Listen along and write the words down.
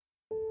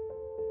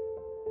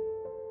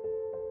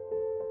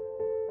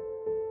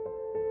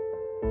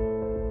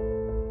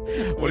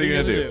What are you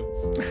going to do?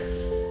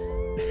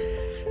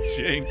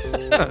 Jinx.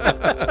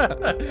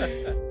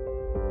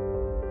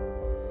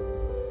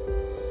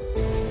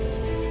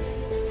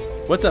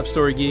 What's up,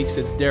 Story Geeks?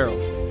 It's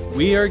Daryl.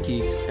 We are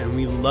geeks, and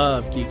we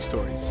love geek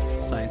stories.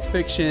 Science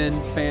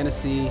fiction,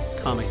 fantasy,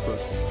 comic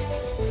books.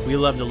 We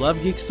love to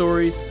love geek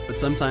stories, but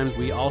sometimes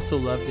we also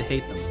love to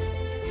hate them.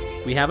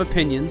 We have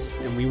opinions,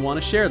 and we want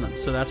to share them,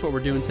 so that's what we're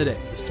doing today.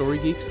 The Story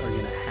Geeks are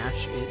going to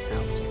hash it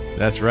out.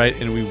 That's right,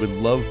 and we would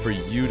love for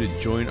you to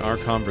join our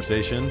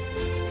conversation.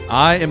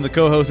 I am the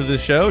co-host of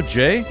this show,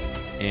 Jay,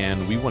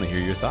 and we want to hear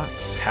your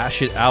thoughts.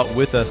 Hash it out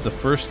with us. The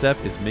first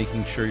step is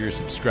making sure you're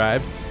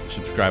subscribed.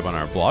 Subscribe on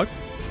our blog,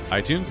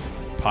 iTunes,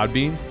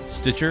 Podbean,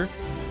 Stitcher,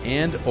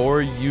 and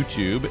or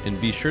YouTube, and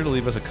be sure to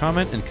leave us a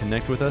comment and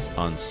connect with us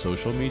on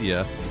social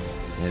media.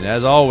 And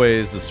as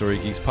always, the Story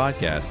Geeks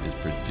podcast is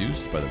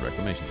produced by the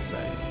Reclamation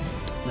Society.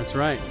 That's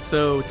right.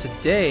 So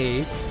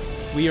today,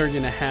 we are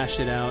going to hash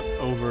it out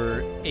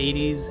over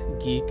 80s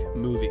geek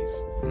movies.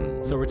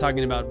 So we're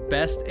talking about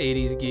best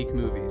 80s geek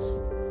movies.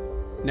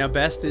 Now,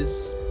 best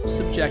is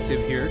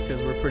subjective here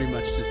because we're pretty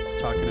much just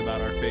talking about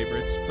our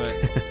favorites, but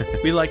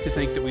we like to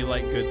think that we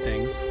like good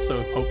things,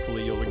 so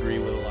hopefully you'll agree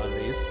with a lot of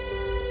these.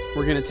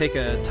 We're going to take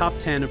a top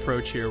 10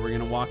 approach here. We're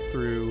going to walk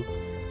through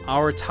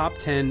our top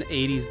 10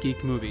 80s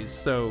geek movies.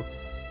 So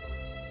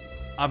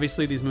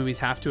obviously these movies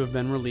have to have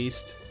been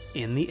released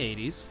in the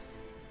 80s,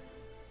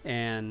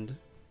 and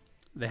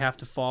they have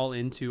to fall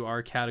into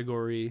our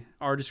category,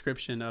 our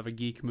description of a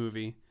geek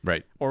movie.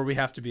 Right. Or we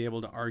have to be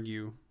able to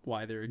argue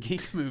why they're a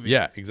geek movie.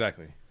 Yeah,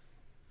 exactly.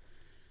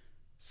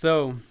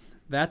 So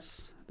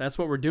that's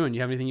what we're doing.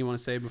 You have anything you want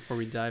to say before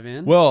we dive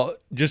in? Well,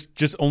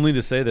 just only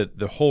to say that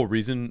the whole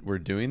reason we're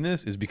doing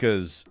this is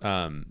because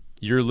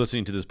you're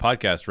listening to this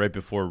podcast right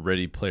before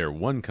Ready Player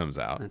One comes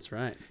out. That's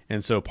right.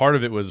 And so part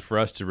of it was for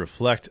us to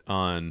reflect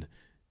on,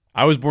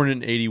 I was born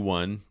in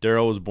 81.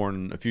 Daryl was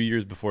born a few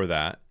years before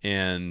that.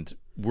 And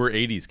we're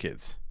 80s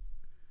kids,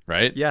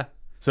 right? Yeah.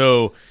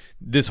 So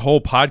this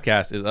whole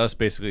podcast is us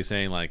basically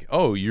saying like,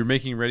 oh, you're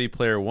making Ready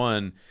Player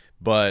One,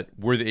 but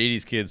we're the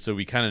 80s kids, so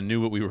we kind of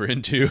knew what we were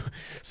into.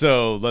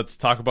 So let's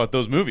talk about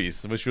those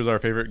movies, which was our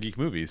favorite geek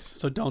movies.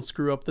 So don't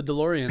screw up the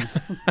DeLorean.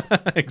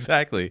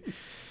 Exactly.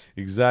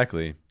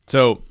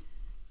 So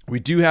we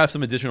do have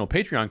some additional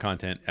Patreon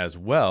content as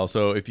well.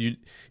 So if you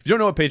don't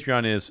know what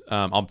Patreon is,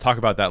 I'll talk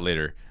about that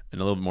later in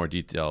a little bit more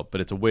detail,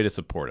 but it's a way to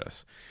support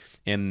us.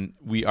 And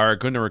we are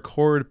going to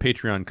record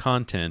Patreon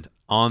content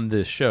on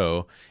this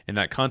show, and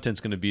that content's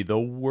going to be the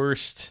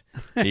worst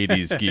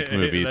 80s geek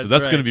movies. So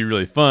that's right. going to be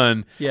really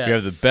fun. Yes. We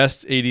have the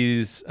best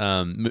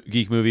 80s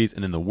geek movies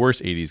and then the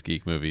worst 80s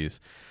geek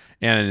movies.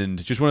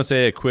 And just want to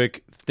say a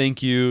quick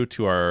thank you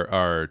to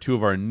our two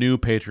of our new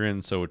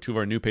patrons. So two of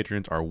our new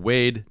patrons are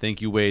Wade.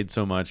 Thank you, Wade,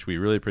 so much. We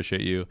really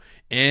appreciate you.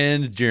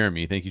 And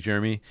Jeremy. Thank you,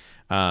 Jeremy.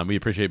 We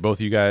appreciate both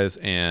of you guys.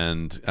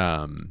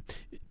 And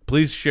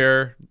please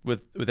share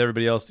with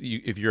everybody else.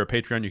 If you're a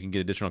Patreon, you can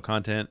get additional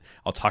content.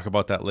 I'll talk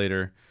about that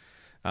later.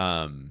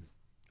 But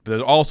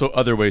there's also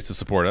other ways to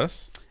support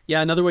us.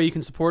 Yeah, another way you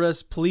can support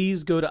us,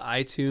 please go to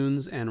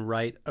iTunes and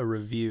write a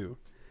review.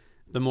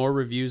 The more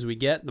reviews we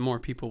get, the more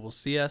people will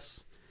see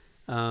us.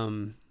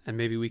 And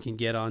maybe we can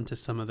get onto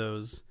some of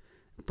those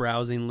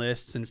browsing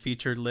lists and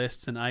featured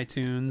lists in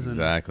iTunes.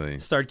 Exactly.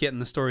 And start getting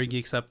the Story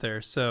Geeks up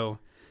there. So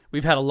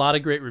we've had a lot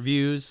of great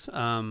reviews.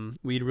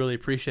 We'd really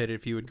appreciate it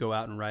if you would go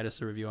out and write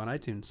us a review on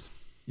iTunes.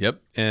 Yep.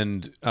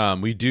 And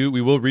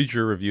we will read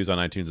your reviews on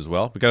iTunes as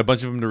well. We've got a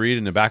bunch of them to read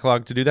and a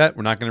backlog to do that.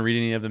 We're not going to read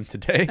any of them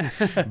today.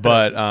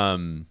 But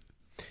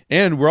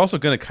and we're also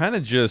going to kind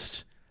of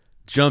just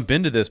jump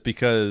into this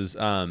because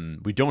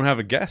we don't have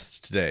a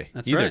guest today.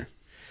 That's either. right.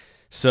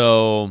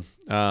 So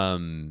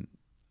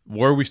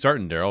where are we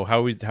starting, Daryl? How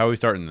are we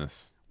starting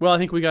this? Well, I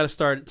think we got to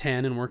start at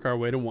 10 and work our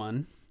way to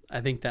 1.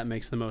 I think that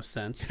makes the most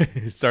sense.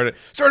 Start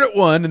at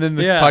 1, and then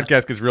the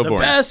podcast gets real boring.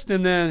 The best,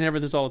 and then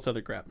there's all this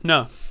other crap.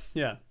 No,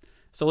 yeah.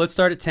 So let's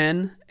start at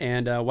 10,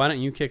 and why don't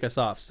you kick us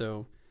off?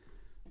 So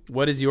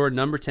what is your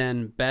number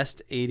 10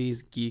 best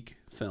 80s geek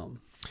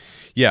film?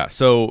 Yeah,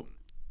 so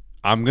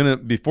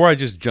before I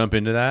just jump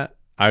into that,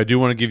 I do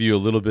want to give you a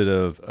little bit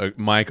of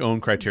my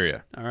own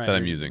criteria that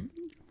I'm using.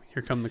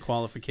 Here come the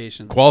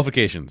qualifications.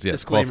 Qualifications, yes,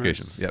 Disclaimers.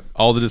 qualifications. Yep,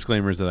 all the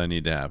disclaimers that I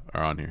need to have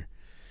are on here.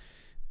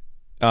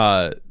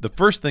 The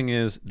first thing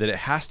is that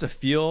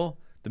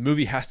the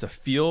movie has to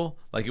feel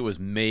like it was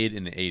made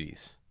in the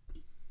 80s.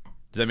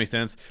 Does that make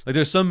sense? Like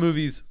there's some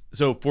movies.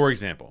 So for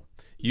example,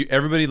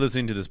 everybody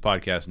listening to this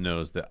podcast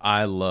knows that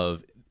I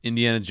love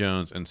Indiana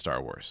Jones and Star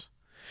Wars,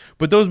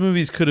 but those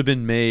movies could have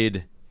been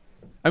made.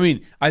 I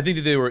mean, I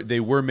think that they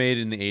were made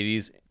in the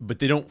 80s, but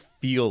they don't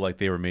feel like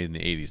they were made in the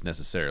 80s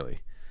necessarily.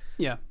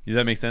 Yeah. Does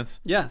that make sense?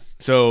 Yeah.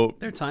 So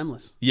they're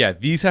timeless. Yeah,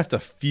 these have to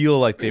feel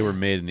like they were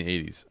made in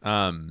the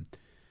 80s.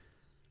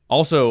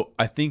 Also,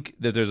 I think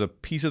that there's a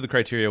piece of the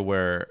criteria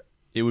where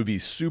it would be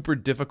super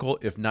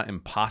difficult, if not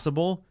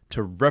impossible,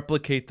 to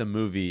replicate the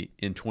movie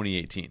in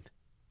 2018.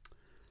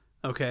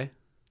 Okay.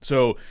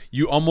 So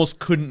you almost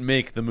couldn't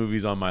make the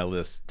movies on my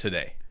list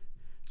today.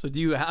 So do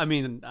you, I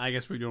mean, I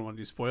guess we don't want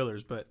to do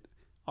spoilers, but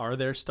Are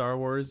there Star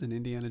Wars and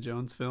Indiana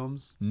Jones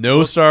films?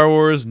 No Star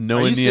Wars, no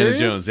Are you Indiana serious?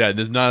 Jones. Yeah,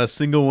 there's not a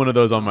single one of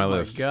those on my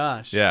list. Oh my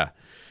gosh. Yeah.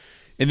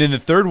 And then the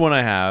third one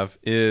I have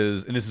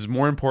is, and this is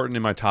more important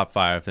in my top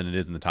 5 than it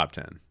is in the top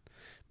 10.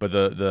 But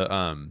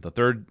the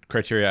third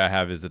criteria I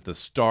have is that the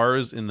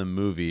stars in the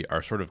movie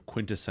are sort of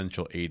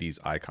quintessential 80s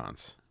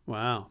icons.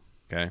 Wow.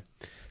 Okay.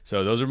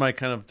 So those are my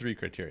kind of 3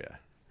 criteria.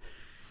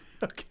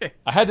 Okay.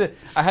 I had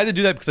to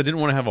do that because I didn't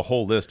want to have a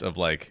whole list of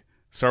like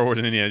Star Wars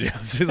and Indiana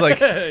Jones. It's like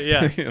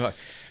Yeah.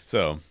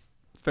 So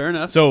Fair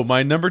enough. So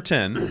my number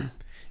 10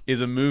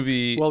 is a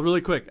movie. Well,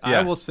 really quick, Yeah.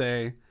 I will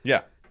say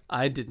Yeah.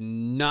 I did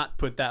not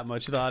put that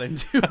much thought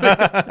into it.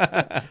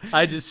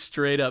 I just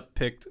straight up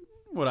picked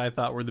what I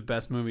thought were the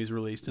best movies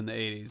released in the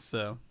 80s.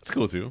 So It's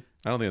cool too.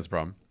 I don't think that's a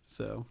problem.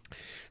 So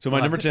my we'll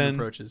have number different 10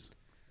 approaches.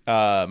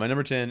 my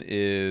number 10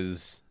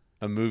 is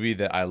a movie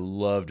that I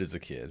loved as a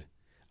kid.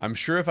 I'm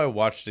sure if I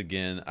watched it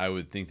again, I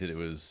would think that it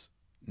was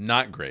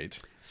not great.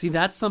 See,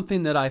 that's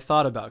something that I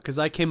thought about because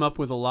I came up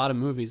with a lot of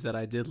movies that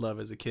I did love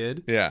as a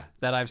kid Yeah.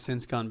 that I've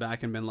since gone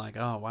back and been like,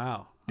 oh,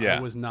 wow. Yeah. I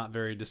was not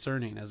very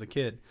discerning as a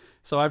kid.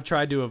 So I've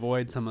tried to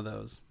avoid some of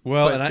those.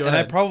 Well, But go and I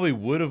ahead. probably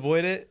would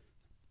avoid it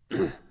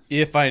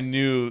if I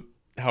knew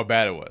how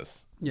bad it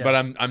was. Yeah. But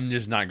I'm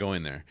just not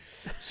going there.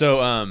 So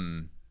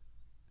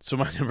so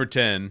my number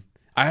 10,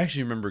 I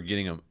actually remember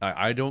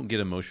I don't get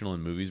emotional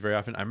in movies very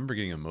often. I remember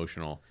getting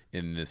emotional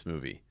in this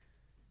movie.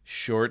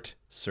 Short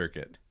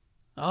Circuit.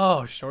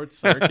 Oh, Short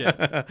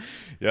Circuit.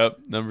 Yep,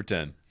 number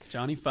 10.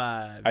 Johnny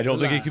Five. I don't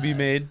think it could be Alive.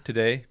 made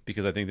today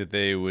because I think that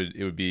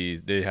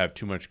they have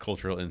too much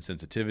cultural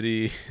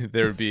insensitivity.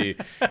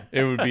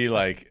 It would be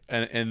like,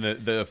 and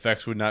the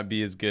effects would not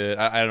be as good.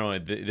 I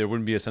don't know. There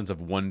wouldn't be a sense of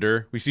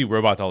wonder. We see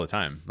robots all the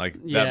time. Like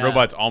that Yeah.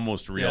 robot's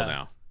almost real Yeah.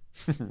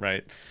 now.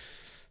 Right.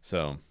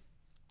 So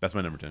that's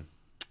my number 10.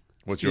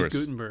 What's Steve yours?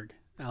 Guttenberg.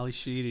 Ali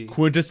Sheedy.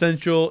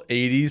 Quintessential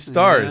 80s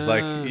stars. Yeah.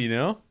 Like, you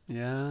know,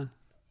 Yeah.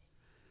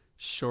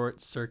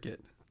 Short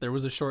Circuit. There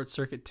was a Short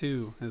Circuit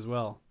 2 as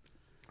well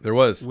there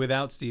was,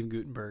 without Steve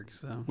Guttenberg.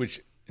 So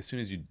which as soon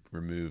as you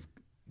remove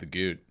the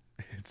goot,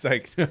 it's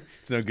like,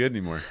 it's no good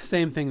anymore.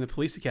 same thing the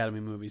Police Academy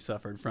movie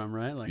suffered from,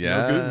 right? Like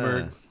Yeah. no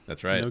Guttenberg,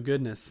 That's right. no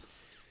goodness.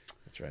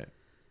 That's right.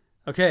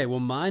 Okay, well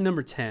my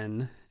number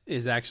 10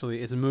 is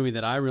a movie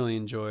that I really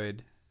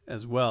enjoyed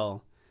as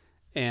well.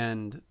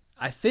 And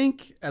I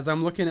think as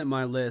I'm looking at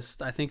my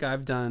list, I think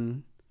I've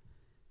done,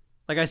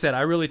 like I said,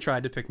 I really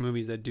tried to pick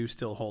movies that do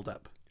still hold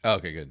up. Oh,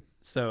 okay, good.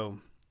 So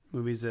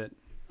movies that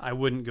I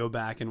wouldn't go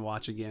back and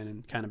watch again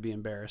and kind of be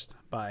embarrassed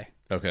by.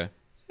 Okay.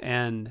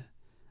 And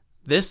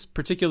this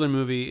particular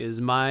movie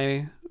is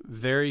my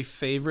very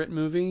favorite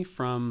movie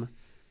from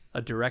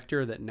a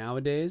director that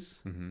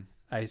nowadays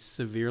I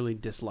severely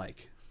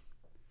dislike.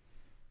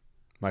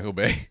 Michael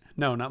Bay.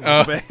 No, not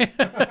Michael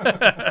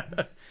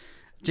Bay.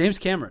 James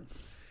Cameron.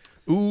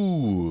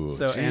 Ooh.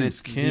 So James and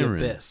it's Cameron.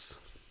 The Abyss.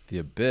 The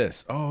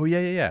Abyss. Oh,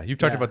 yeah. You've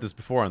talked Yeah. about this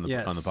before on the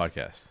Yes.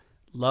 podcast.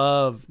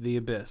 Love The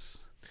Abyss.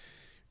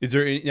 Is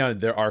there any,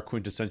 there are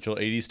quintessential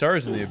 80s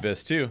stars in The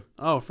Abyss too.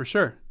 Oh, for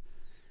sure.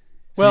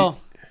 So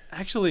Well,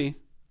 actually,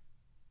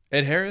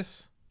 Ed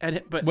Harris?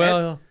 but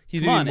Well,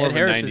 he's come on, more Ed of a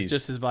Harris 90s. is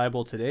just as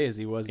viable today as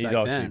he was He's back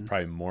actually then.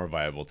 probably more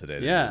viable today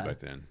than Yeah. he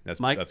was back then. That's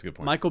a good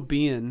point. Michael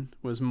Biehn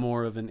was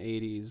more of an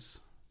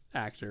 80s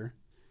actor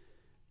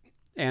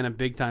and a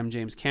big-time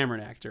James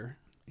Cameron actor.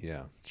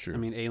 Yeah, it's true. I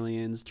mean,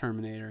 Aliens,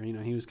 Terminator,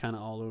 he was kind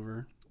of all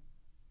over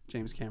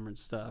James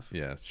Cameron's stuff.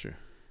 yeah, it's true.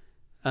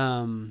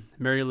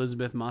 Mary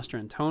Elizabeth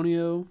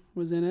Mastrantonio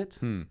was in it.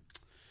 You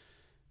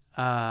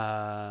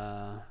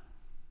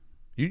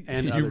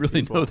and you other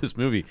really people. know this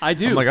movie. I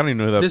do. I'm like, I don't even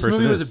know who that This person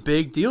movie is. was a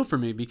big deal for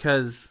me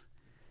because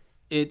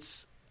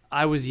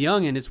I was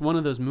young and it's one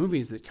of those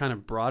movies that kind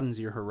of broadens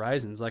your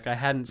horizons. Like I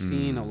hadn't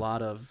seen a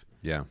lot of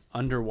yeah.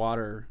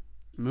 underwater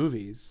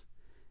movies,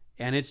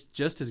 and it's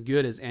just as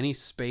good as any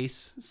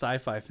space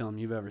sci-fi film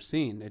you've ever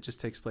seen. It just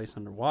takes place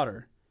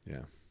underwater.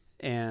 Yeah.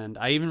 And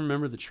I even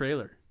remember the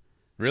trailer.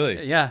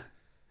 Really? Yeah.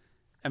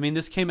 I mean,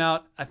 this came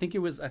out, I think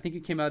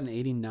it came out in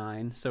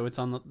 89, so it's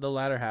on the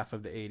latter half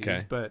of the 80s,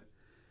 Okay. but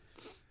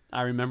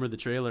I remember the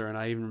trailer, and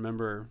I even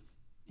remember,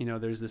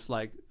 there's this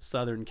like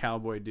Southern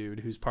cowboy dude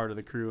who's part of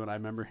the crew, and I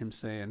remember him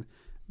saying,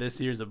 "This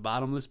here's a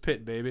bottomless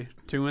pit, baby.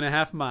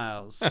 2.5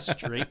 miles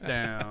straight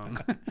down."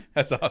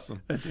 That's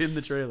awesome. That's in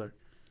the trailer.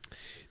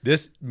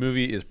 This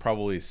movie is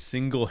probably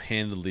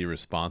single-handedly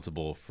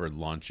responsible for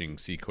launching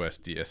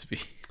Sequest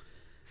DSV.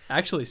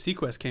 Actually,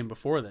 Sequest came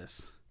before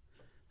this.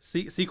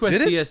 Sequest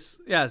Did it?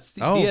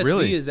 DSV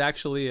really? is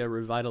actually a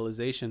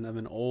revitalization of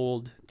an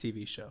old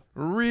TV show.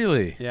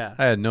 Really? Yeah.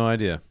 I had no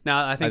idea.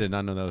 Now I I think did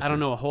not know that was I don't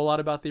true. know a whole lot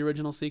about the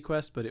original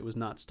Sequest, but it was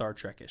not Star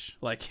Trek-ish.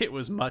 Like it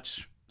was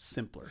much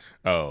simpler.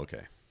 Oh,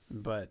 okay.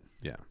 But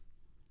Yeah.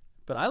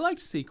 I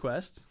liked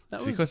Sequest.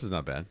 Sequest is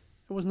not bad.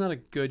 It was not a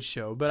good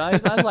show, but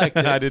I liked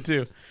it. I did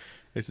too.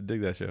 I used to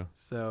dig that show.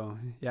 So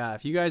yeah,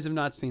 if you guys have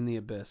not seen The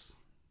Abyss,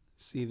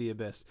 see The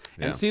Abyss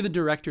Yeah. and see the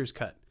director's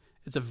cut.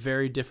 It's a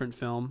very different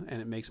film,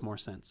 and it makes more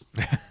sense.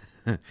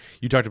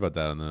 You talked about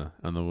that on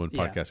the one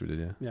Yeah. podcast we did,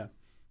 yeah. Yeah.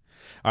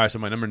 All right, so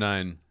my number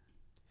 9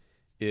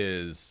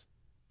 is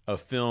a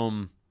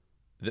film.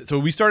 So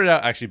we started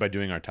out actually by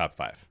doing our top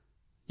 5.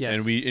 Yes.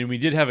 And we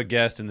did have a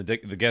guest, and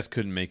the guest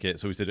couldn't make it,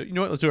 so we said, you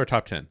know what, let's do our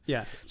top 10.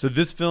 Yeah. So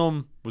this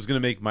film was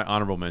going to make my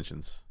honorable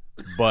mentions,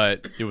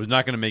 but it was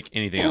not going to make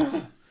anything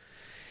else.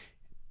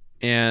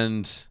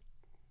 And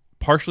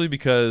partially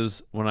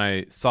because when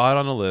I saw it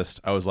on the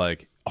list, I was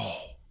like,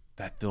 oh,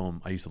 that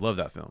film, I used to love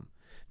that film.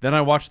 Then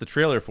I watched the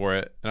trailer for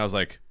it, and I was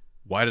like,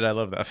 why did I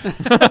love that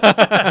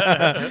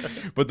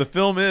film? But the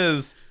film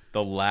is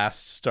The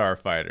Last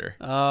Starfighter.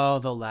 Oh,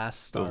 The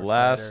Last Starfighter. The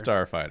Last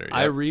Starfighter. Yep.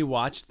 I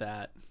rewatched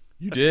that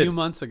You a did? few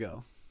months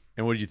ago.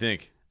 And what did you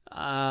think?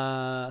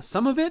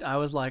 Some of it, I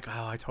was like,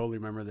 oh, I totally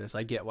remember this.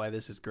 I get why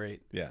this is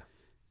great. Yeah.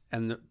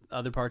 And the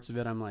other parts of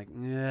it, I'm like,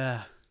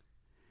 yeah.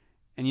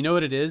 And you know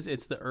what it is?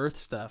 It's the Earth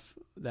stuff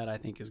that I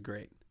think is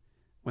great.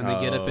 When they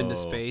get up into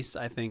space,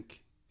 I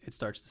think it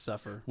starts to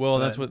suffer. Well,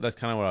 But, that's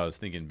kind of what I was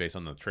thinking based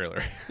on the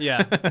trailer.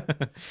 yeah.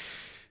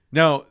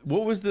 Now,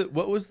 what was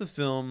the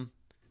film?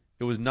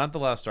 It was not The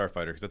Last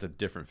Starfighter, because that's a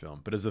different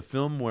film. But it's a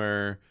film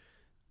where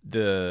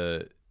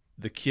the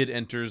kid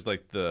enters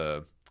like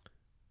the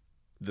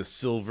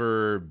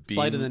silver beam.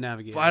 Flight of the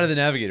Navigator. Flight of the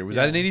Navigator. Was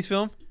that an 80s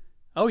film?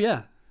 Oh,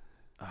 yeah.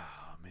 Oh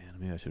man,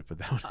 maybe I should have put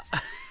that one.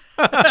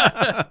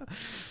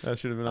 That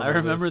should have been on I my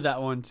remember list.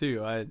 that one too.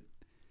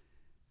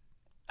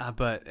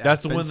 But That's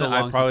it's the been one so that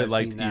I long probably since I've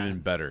liked seen that. even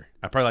better.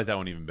 I probably liked that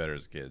one even better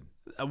as a kid.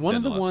 One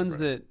of than the The Last ones Starfighter.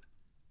 that,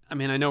 I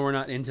mean, I know we're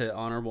not into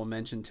honorable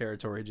mention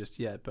territory just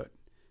yet, but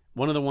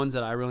one of the ones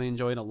that I really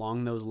enjoyed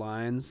along those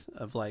lines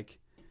of like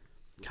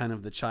kind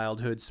of the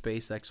childhood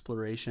space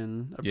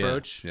exploration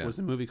approach yeah. was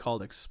a movie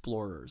called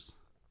Explorers.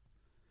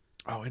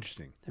 Oh,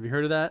 interesting. Have you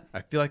heard of that?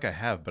 I feel like I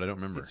have, but I don't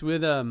remember. It's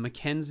with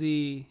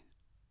Mackenzie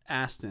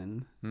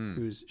Aston,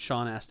 who's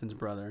Sean Aston's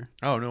brother.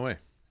 Oh, no way.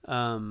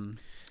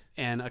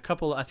 And a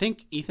couple, I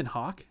think Ethan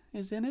Hawke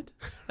is in it.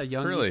 A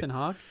young Really? Ethan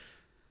Hawke.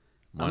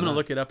 Why I'm going to not?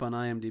 look it up on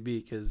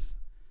IMDb because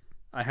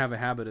I have a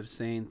habit of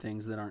saying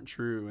things that aren't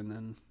true and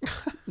then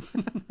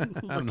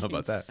I don't know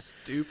about that.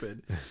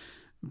 Stupid.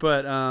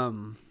 But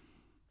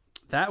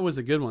that was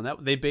a good one.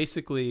 That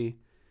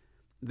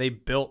they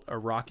built a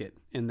rocket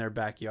in their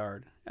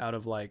backyard out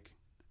of like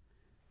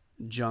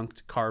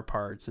junked car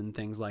parts and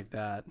things like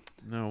that.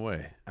 No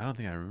way. I don't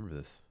think I remember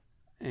this.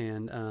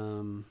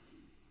 And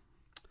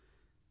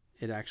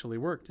it actually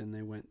worked and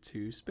they went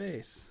to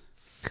space.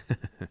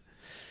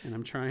 And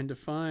I'm trying to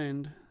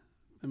find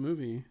the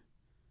movie.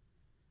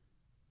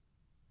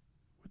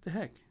 What the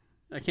heck?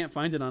 I can't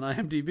find it on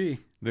IMDb.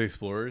 The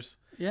Explorers?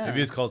 Yeah.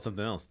 Maybe it's called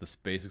something else. The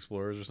Space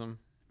Explorers or something?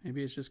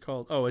 Maybe it's just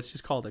called... Oh, it's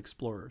just called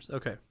Explorers.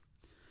 Okay.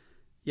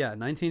 Yeah,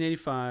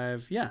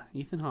 1985. Yeah,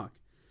 Ethan Hawke.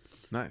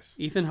 Nice.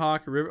 Ethan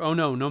Hawke... Oh,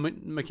 no.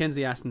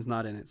 Mackenzie Aston's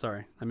not in it.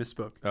 Sorry. I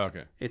misspoke. Oh,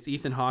 okay. It's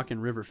Ethan Hawke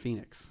and River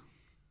Phoenix.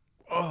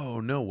 Oh,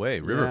 no way.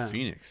 River Yeah.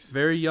 Phoenix.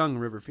 Very young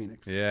River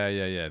Phoenix. Yeah.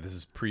 This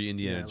is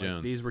pre-Indiana Yeah, like,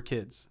 Jones. these were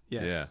kids.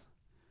 Yes. Yeah.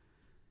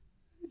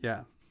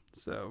 Yeah.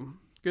 So,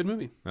 good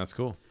movie. That's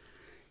cool.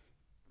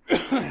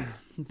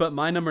 But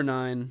my number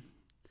 9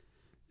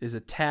 is a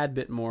tad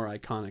bit more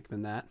iconic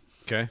than that.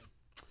 Okay.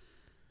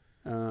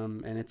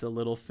 And it's a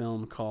little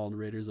film called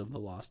Raiders of the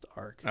Lost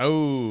Ark.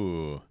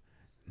 Oh.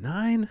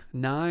 9?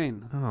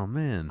 9. Oh,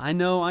 man. I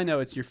know.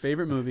 It's your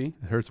favorite movie.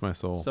 It hurts my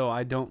soul. So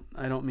I don't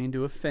mean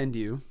to offend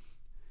you,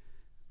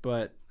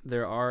 but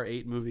there are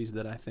 8 movies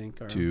that I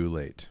think are Too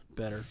late.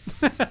 better.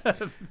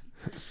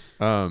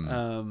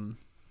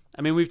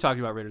 I mean, we've talked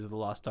about Raiders of the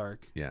Lost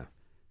Ark Yeah.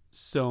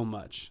 so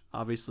much.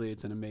 Obviously,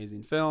 it's an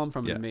amazing film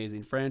from an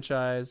amazing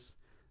franchise.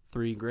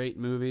 3 great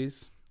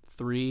movies.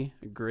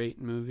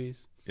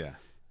 Yeah.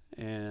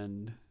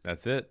 And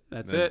That's it.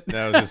 That's That- it.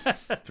 That was just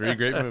 3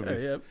 great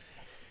movies. Yep.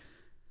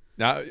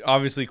 Now,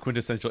 obviously,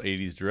 quintessential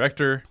 80s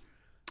director.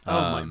 The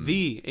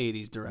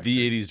 80s director.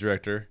 The 80s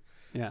director.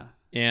 Yeah.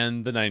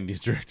 And the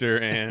 90s director.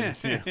 And,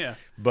 Yeah.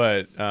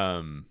 But,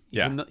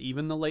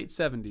 Even the late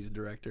 70s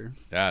director.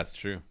 that's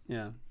true.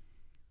 Yeah.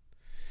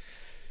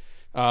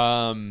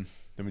 Let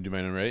me do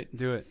mine right.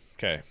 Do it.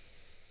 Okay.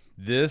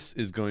 This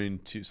is going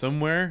to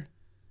somewhere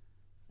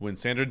when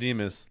Sandra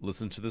Demas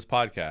listens to this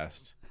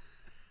podcast,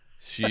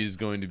 she's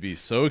going to be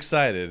so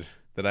excited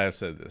that I have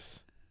said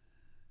this.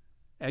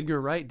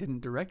 Edgar Wright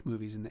didn't direct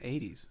movies in the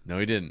 80s. No,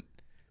 he didn't.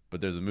 But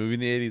there's a movie in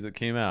the 80s that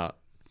came out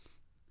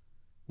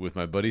with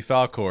my buddy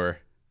Falcor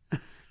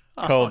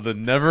called The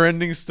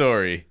Never-Ending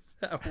Story.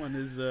 That one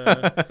is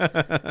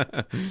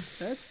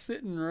that's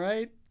sitting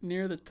right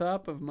near the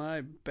top of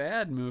my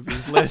bad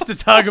movies list to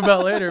talk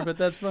about later, but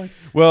that's fine.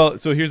 Well,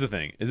 so here's the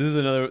thing. This is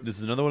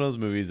another one of those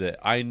movies that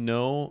I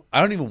know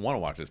I don't even want to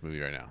watch this movie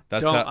right now.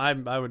 That's I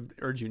would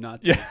urge you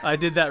not to. Yeah. I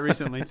did that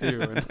recently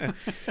too.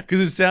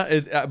 because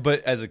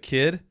but as a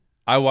kid,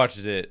 I watched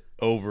it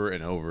over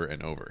and over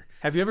and over.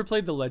 Have you ever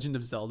played The Legend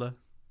of Zelda?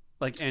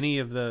 Like any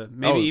of the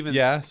even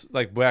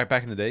like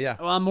back in the day, yeah.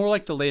 Well, more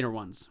like the later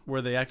ones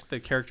where the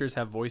characters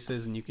have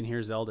voices and you can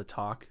hear Zelda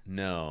talk.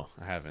 No,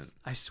 I haven't.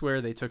 I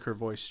swear they took her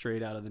voice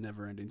straight out of the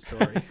Never-Ending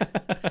Story.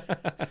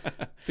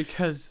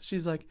 Because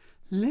she's like,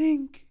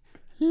 Link,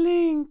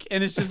 Link,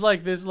 and it's just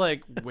like this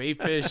like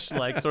waifish,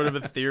 like sort of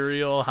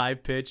ethereal, high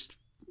pitched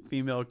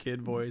female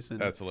kid voice, and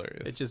That's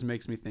hilarious. it just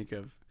makes me think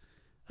of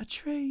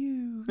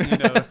Atreyu. You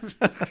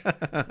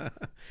know,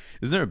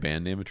 Isn't there a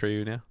band named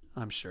Atreyu now?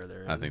 I'm sure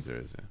there is. I think there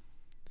is. Yeah.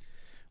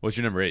 What's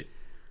your number 8?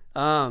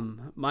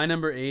 My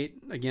number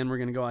 8. Again, we're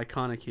gonna go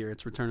iconic here.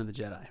 It's Return of the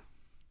Jedi.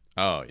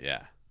 Oh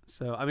yeah.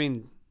 So I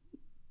mean,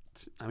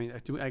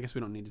 I guess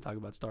we don't need to talk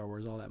about Star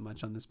Wars all that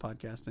much on this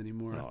podcast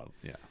anymore. Oh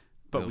yeah.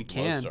 But I we love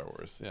can. Star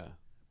Wars. Yeah.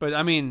 But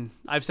I mean,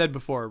 I've said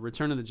before,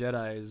 Return of the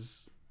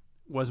Jedi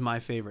was my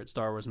favorite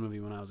Star Wars movie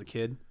when I was a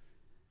kid,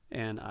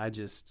 and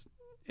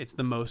it's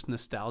the most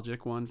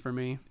nostalgic one for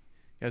me.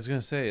 I was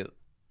gonna say,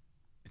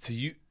 so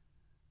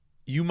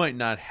you might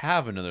not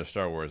have another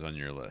Star Wars on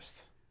your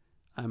list.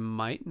 I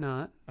might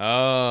not,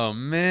 Oh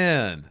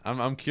man,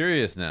 I'm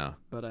curious now.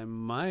 but I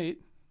might.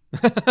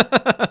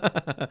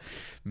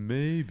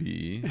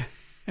 Maybe.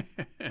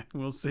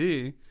 We'll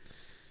see.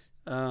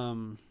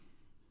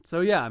 So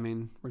yeah, I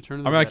mean, Return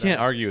of the I mean, I Jedi. can't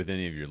argue with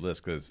any of your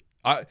lists because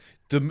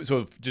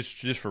so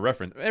just for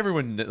reference,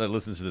 everyone that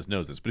listens to this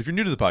knows this. But if you're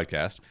new to the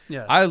podcast,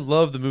 Yeah. I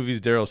love the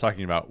movies Daryl's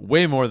talking about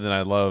way more than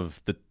I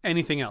love the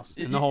Anything else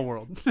in the whole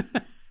world,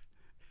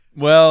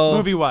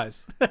 movie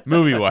wise.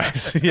 movie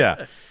wise,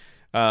 yeah.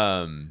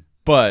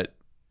 But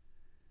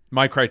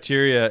my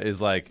criteria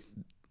is like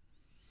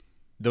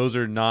those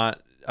are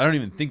not. I don't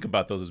even think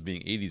about those as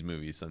being 80s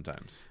movies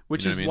sometimes.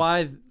 Which You know is what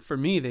I mean? why, for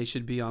me, they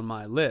should be on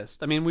my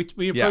list. I mean,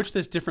 we approach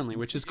this differently,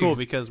 which is cool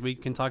because we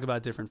can talk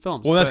about different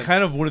films. Well, that's but-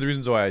 kind of one of the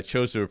reasons why I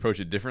chose to approach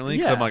it differently.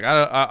 Because Yeah. I'm like,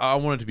 I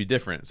want it to be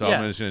different, so Yeah.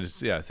 I'm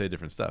just gonna say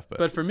different stuff. But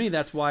But for me,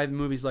 that's why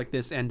movies like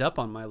this end up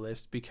on my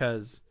list,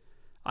 because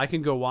I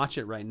can go watch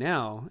it right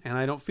now and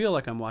I don't feel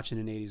like I'm watching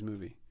an 80s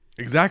movie.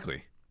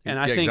 exactly, And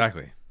I Yeah, think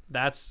exactly,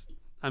 that's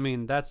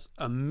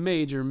a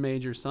major,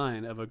 major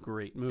sign of a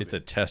great movie. it's a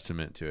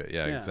testament to it.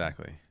 Yeah, Yeah.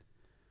 exactly.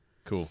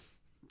 Cool.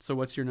 So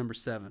what's your number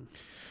 7?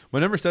 My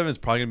number 7 is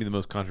probably gonna be the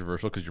most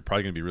controversial because you're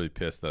probably gonna be really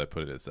pissed that I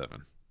put it at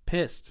 7.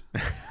 Pissed. I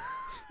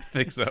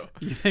think so.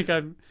 You think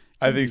I'm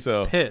I think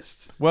so.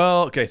 pissed?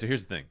 Well, okay. So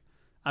here's the thing.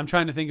 I'm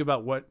trying to think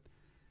about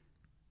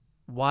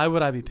why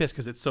would I be pissed?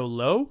 Because it's so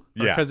low?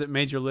 Or Yeah. because it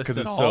made your list Because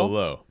at it's all? so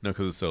low. No,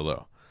 because it's so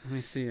low. Let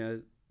me see.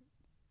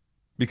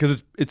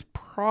 Because it's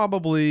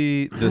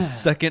probably the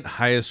second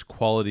highest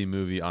quality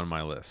movie on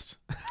my list.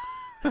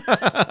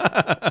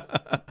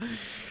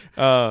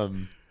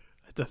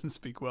 That doesn't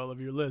speak well of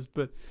your list,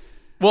 but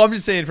Well, I'm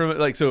just saying from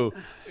like so,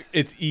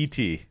 it's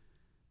E.T.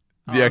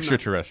 I'm the not-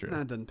 extraterrestrial.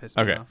 that doesn't piss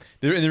me Okay, off.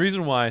 and the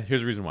reason why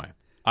here's the reason why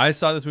I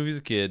saw this movie as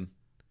a kid,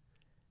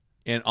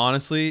 and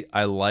honestly,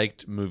 I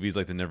liked movies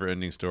like The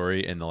Never-Ending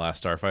Story and The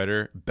Last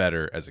Starfighter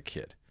better as a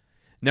kid.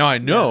 Now I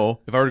know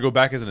if I were to go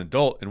back as an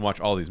adult and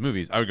watch all these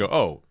movies, I would go,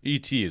 "Oh,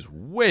 E.T. is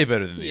way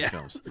better than these Yeah.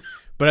 films."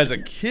 But as a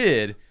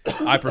kid,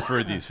 I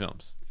preferred these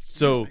films.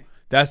 So me.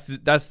 that's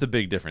the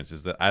big difference.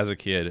 Is that as a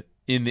kid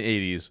in the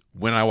 '80s,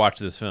 when I watched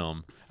this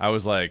film, I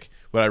was like,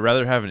 "Would I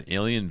rather have an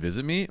alien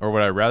visit me, or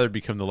would I rather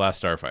become the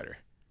last Starfighter?"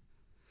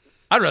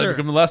 I'd rather Sure.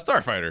 become the last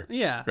Starfighter,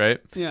 Yeah. right?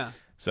 Yeah.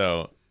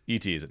 So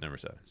E.T. is at number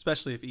 7.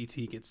 Especially if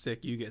ET gets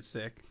sick, you get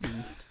sick.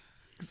 And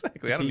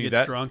Exactly. I if don't he need gets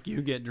that. drunk,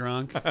 you get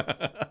drunk.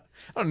 I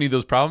don't need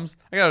those problems.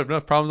 I got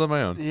enough problems on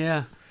my own.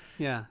 Yeah.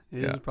 Yeah. It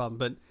is Yeah. a problem.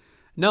 But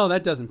no,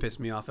 that doesn't piss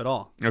me off at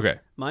all. Okay.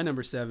 My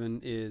number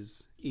 7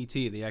 is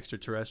E.T., the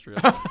extraterrestrial.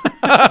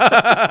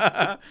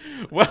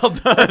 Well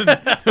done.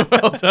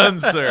 Well done,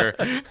 sir.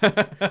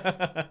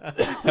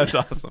 That's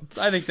awesome.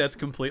 I think that's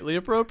completely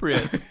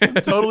appropriate. I'm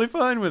totally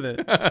fine with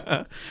it.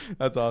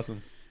 That's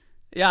awesome.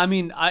 Yeah, I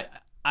mean,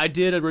 I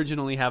did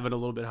originally have it a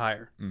little bit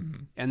higher.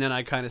 Mm-hmm. And then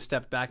I kind of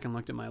stepped back and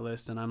looked at my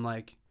list, and I'm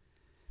like,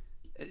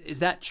 is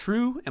that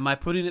true? Am I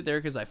putting it there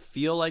because I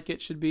feel like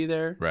it should be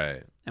there?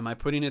 Right. Am I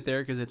putting it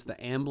there because it's the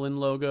Amblin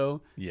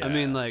logo? Yeah. I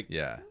mean, like,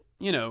 yeah.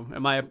 you know,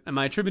 am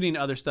I attributing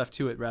other stuff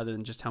to it rather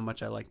than just how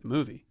much I like the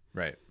movie?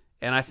 Right.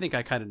 And I think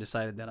I kind of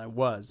decided that I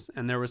was,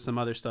 and there was some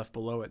other stuff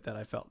below it that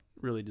I felt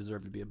really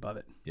deserved to be above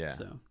it. Yeah.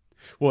 So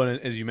Well, and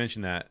as you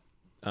mentioned that,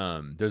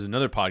 there's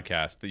another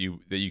podcast that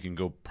you can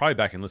go probably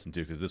back and listen to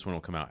because this one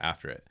will come out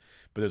after it.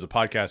 But there's a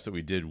podcast that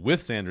we did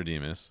with Sandra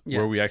Demas Yeah.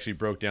 where we actually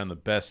broke down the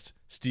best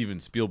Steven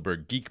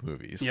Spielberg geek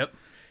movies. Yep.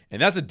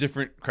 And that's a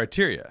different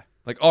criteria.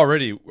 Like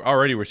already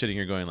we're sitting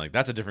here going like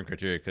that's a different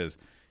criteria because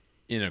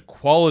in a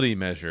quality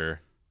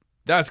measure,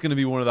 that's going to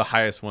be one of the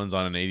highest ones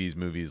on an 80s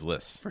movies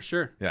list. for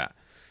sure. Yeah.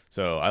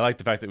 So I like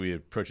the fact that we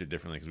approach it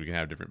differently because we can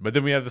have different, but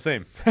then we have the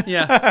same.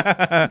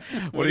 Yeah.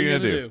 What are you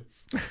going to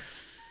do?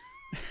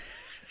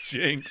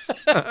 Jinx.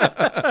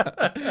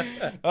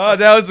 Oh,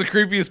 that was the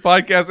creepiest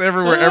podcast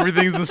ever where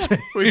everything's the same.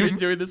 We've been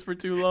doing this for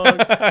too long.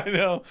 I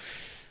know.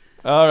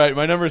 All right.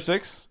 My number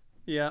 6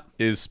 Yeah.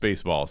 is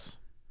Spaceballs.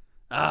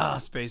 Ah,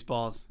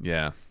 Spaceballs.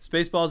 Yeah.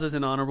 Spaceballs is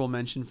an honorable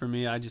mention for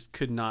me. I just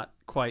could not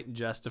quite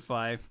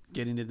justify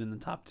getting it in the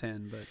top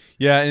 10, but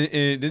Yeah. And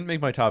it didn't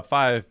make my top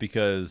 5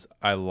 because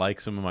I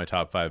like some of my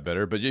top 5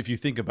 better. But if you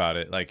think about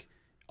it, like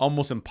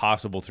almost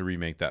impossible to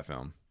remake that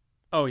film.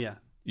 oh yeah.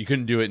 You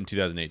couldn't do it in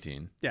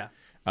 2018. Yeah.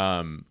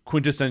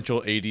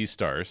 Quintessential 80s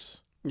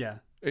stars. Yeah.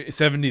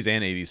 70s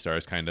and 80s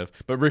stars, kind of.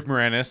 But Rick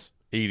Moranis,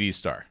 80s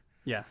star.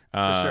 Yeah,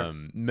 for sure.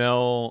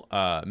 Mel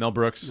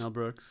Brooks, Mel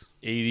Brooks,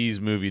 80s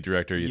movie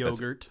director.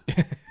 Yogurt.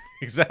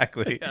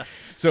 Exactly. Yeah.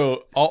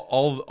 So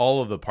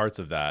all of the parts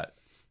of that,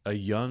 a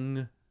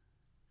young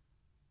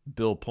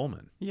Bill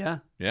Pullman. Yeah,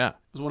 Yeah. it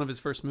was one of his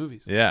first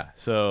movies. Yeah.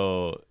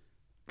 So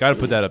got to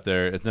put that up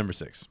there. It's number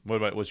 6.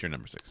 What's your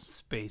number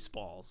 6?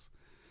 Spaceballs.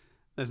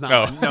 That's not.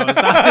 Oh. No, it's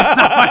not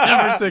my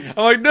number 6.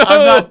 I'm like, no,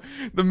 I'm not-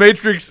 the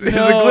Matrix is a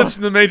glitch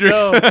in the Matrix.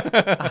 No,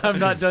 I'm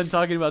not done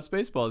talking about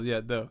Spaceballs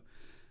yet, though,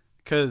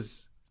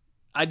 because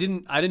I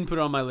didn't put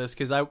it on my list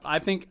because I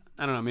think,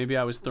 I don't know, maybe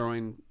I was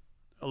throwing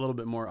a little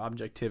bit more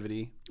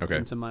objectivity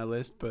into my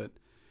list. But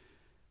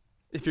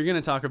if you're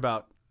gonna talk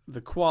about the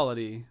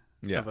quality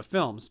of a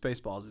film,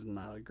 Spaceballs is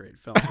not a great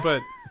film,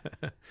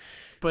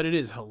 but it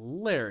is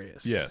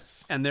hilarious.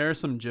 Yes. And there are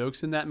some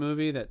jokes in that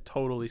movie that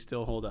totally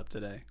still hold up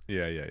today.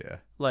 Yeah.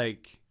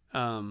 Like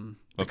the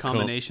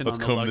combination Let's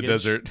on the comb luggage. the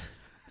desert.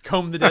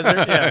 Comb the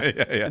desert, yeah.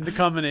 Yeah. And the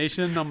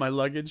combination on my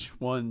luggage,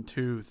 1,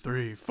 2,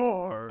 3,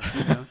 4.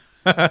 You know?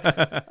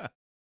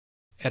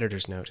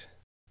 Editor's note.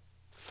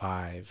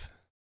 5.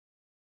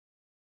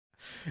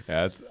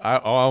 Yeah, I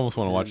almost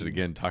want to watch it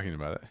again talking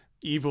about it.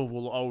 Evil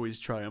will always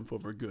triumph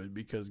over good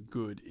because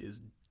good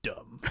is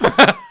dumb.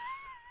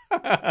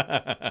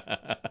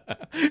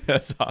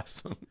 That's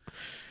awesome.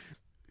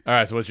 All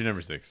right, so what's your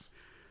number 6?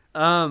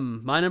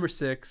 My number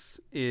 6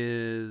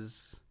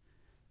 is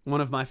one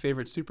of my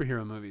favorite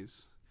superhero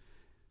movies.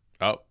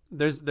 Oh.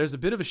 There's a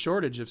bit of a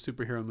shortage of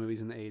superhero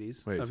movies in the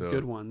 80s,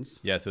 good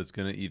ones. Yeah, so it's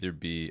going to either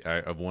be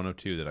of one of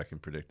two that I can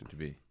predict it to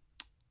be.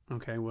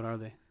 Okay, what are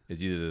they?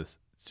 It's either this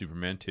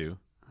Superman 2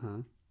 Uh-huh.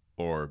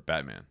 or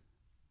Batman.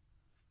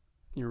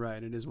 You're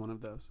right, it is one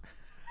of those.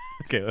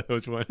 Okay,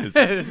 which one is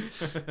it?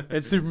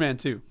 It's Superman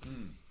 2.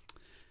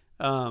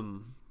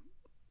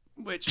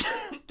 Which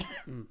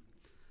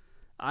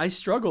I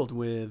struggled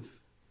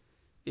with.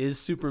 Is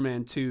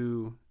Superman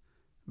 2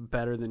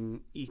 better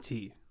than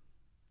E.T.?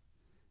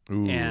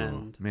 Ooh,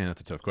 And man,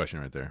 that's a tough question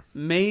right there.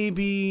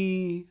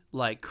 Maybe,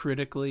 like,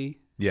 critically,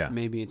 Yeah.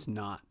 maybe it's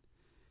not.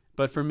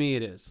 But for me,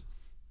 it is.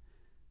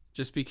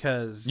 Just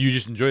because... You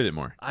just enjoyed it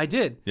more. I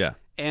did. Yeah.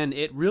 And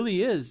it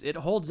really is. It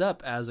holds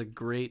up as a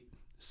great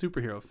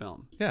superhero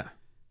film. Yeah.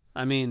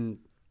 I mean,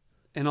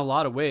 in a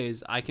lot of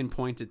ways, I can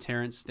point to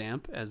Terrence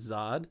Stamp as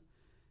Zod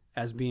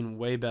as being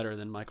way better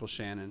than Michael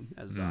Shannon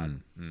as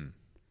Zod.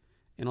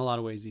 In a lot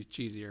of ways, he's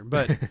cheesier.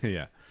 But...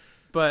 Yeah.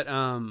 But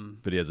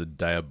he has a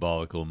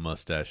diabolical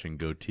mustache and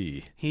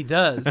goatee. He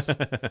does.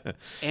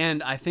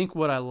 And I think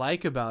what I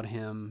like about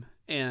him,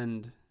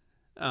 and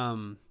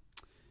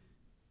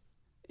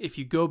if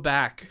you go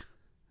back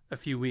a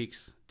few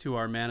weeks to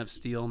our Man of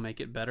Steel Make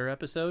It Better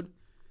episode,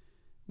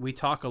 we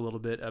talk a little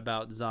bit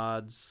about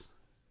Zod's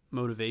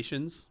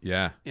motivations.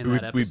 Yeah. In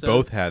that episode. We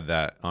both had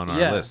that on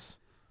our list.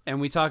 And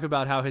we talk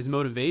about how his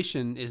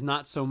motivation is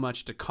not so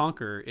much to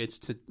conquer, it's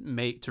to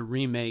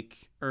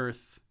remake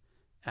Earth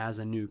as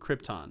a new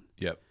Krypton.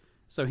 Yep.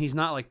 So he's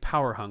not like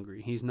power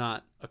hungry. He's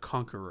not a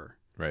conqueror.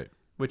 Right.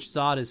 Which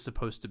Zod is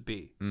supposed to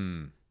be.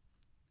 And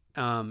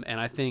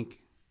I think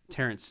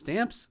Terrence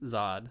Stamp's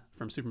Zod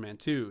from Superman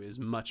 2 is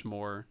much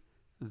more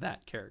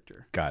that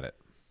character. Got it.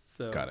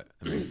 So Got it.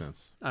 That makes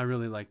sense. I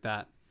really like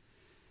that.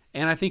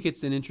 And I think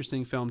it's an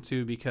interesting film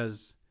too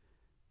because,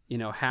 you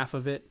know, half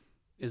of it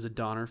is a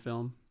Donner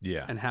film.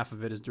 Yeah. And half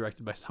of it is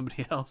directed by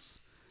somebody else.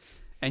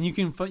 And you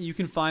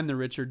can find the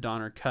Richard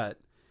Donner cut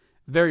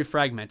very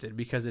fragmented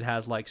because it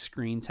has like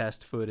screen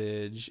test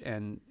footage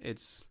and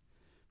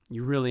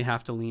you really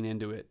have to lean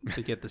into it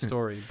to get the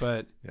story.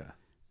 But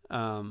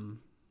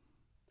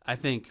I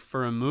think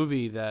for a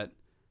movie that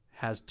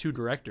has 2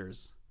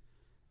 directors,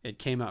 it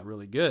came out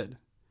really good.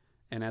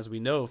 And as we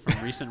know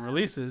from recent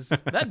releases,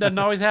 that doesn't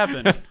always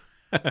happen.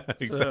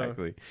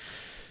 Exactly.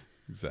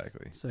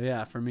 So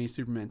yeah, for me,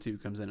 Superman 2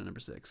 comes in at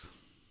number 6.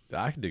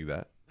 I can dig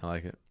that. I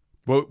like it.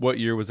 What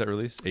year was that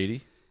released?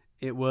 80?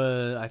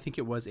 I think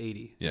it was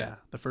 80. Yeah.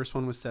 The first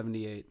one was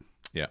 78.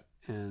 Yeah.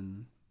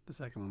 And the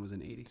second one was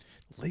in 80.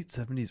 Late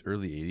 70s,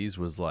 early 80s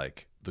was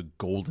like the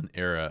golden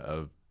era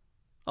of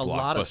a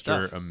lot of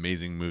stuff.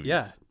 Amazing movies.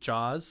 Yeah.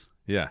 Jaws.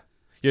 Yeah.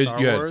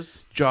 Star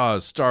Wars.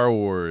 Jaws, Star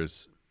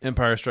Wars,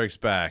 Empire Strikes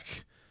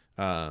Back.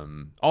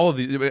 All of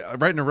these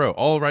right in a row.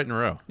 All right in a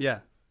row. Yeah.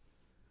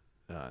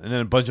 And then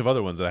a bunch of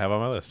other ones that I have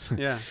on my list.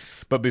 Yeah.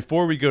 But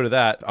before we go to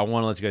that, I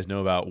want to let you guys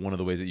know about one of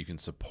the ways that you can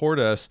support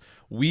us.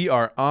 We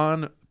are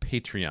on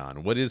Patreon.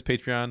 What is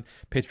Patreon?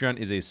 Patreon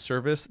is a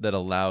service that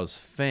allows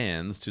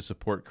fans to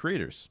support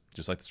creators,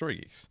 just like the Story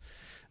Geeks.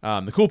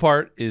 The cool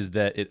part is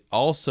that it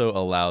also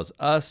allows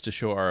us to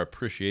show our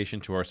appreciation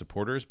to our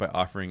supporters by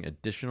offering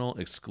additional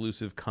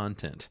exclusive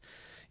content.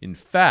 In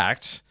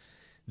fact,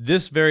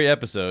 this very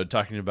episode,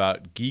 talking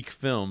about geek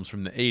films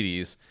from the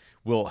 80s,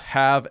 will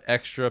have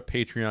extra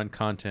Patreon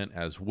content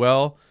as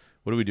well.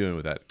 What are we doing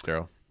with that,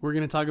 Daryl? We're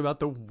going to talk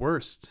about the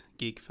worst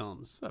geek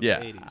films of the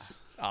 80s.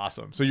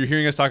 Awesome. So you're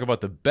hearing us talk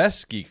about the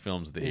best geek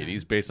films of the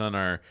 80s based on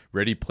our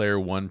Ready Player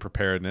One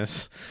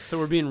preparedness. So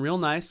we're being real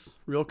nice,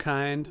 real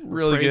kind. We're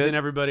really praising good.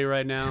 Everybody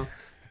right now.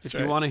 If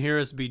you want to hear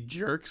us be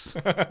jerks,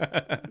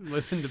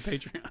 listen to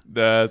Patreon.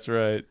 That's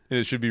right.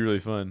 It should be really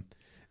fun.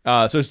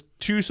 So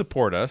to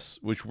support us,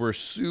 which we're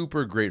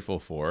super grateful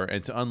for,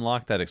 and to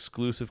unlock that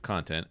exclusive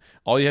content,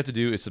 all you have to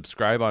do is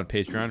subscribe on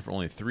Patreon for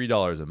only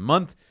 $3 a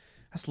month.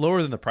 That's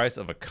lower than the price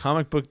of a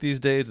comic book these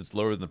days. It's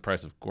lower than the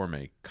price of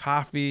gourmet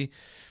coffee.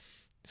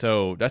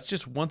 So that's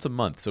just once a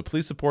month. So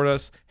please support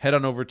us. Head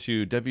on over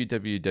to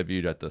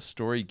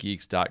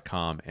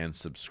www.thestorygeeks.com and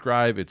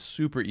subscribe. It's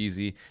super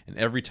easy. And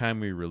every time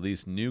we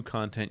release new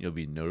content, you'll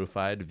be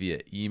notified via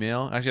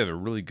email. Actually, I have a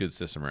really good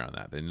system around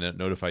that. They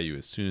notify you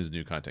as soon as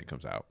new content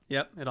comes out.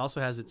 Yep. It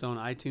also has its own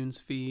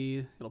iTunes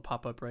feed. It'll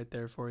pop up right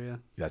there for you.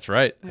 That's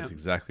right. Yep. That's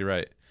exactly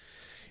right.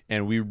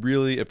 And we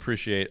really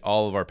appreciate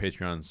all of our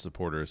Patreon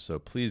supporters. So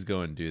please go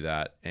and do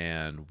that.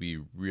 And we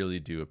really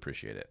do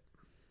appreciate it.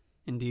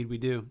 Indeed, we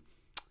do.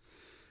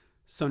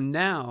 So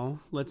now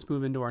let's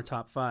move into our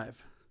top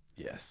 5.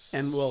 Yes.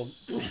 And we'll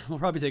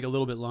probably take a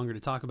little bit longer to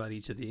talk about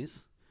each of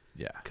these.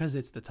 Yeah. Because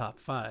it's the top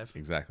 5.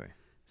 Exactly.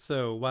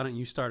 So why don't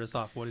you start us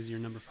off? What is your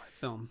number 5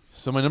 film?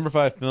 So my number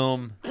 5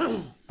 film,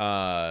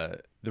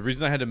 the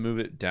reason I had to move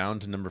it down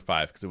to number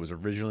 5 because it was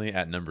originally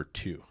at number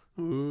 2.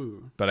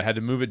 Ooh. But I had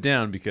to move it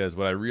down because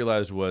what I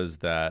realized was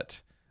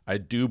that I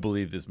do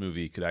believe this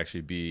movie could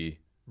actually be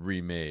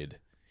remade.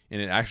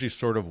 And it actually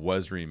sort of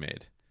was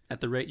remade. At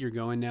the rate you're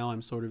going now,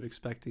 I'm sort of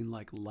expecting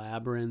like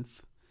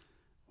Labyrinth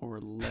or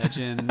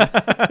Legend.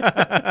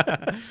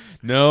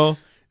 No,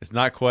 it's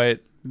not quite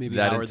Maybe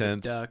that Howard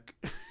intense. the Duck.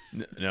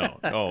 No.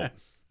 Oh,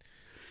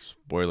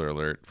 spoiler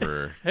alert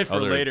for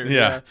For later.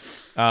 Yeah.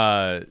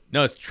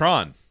 No, it's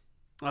Tron.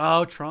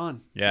 Oh,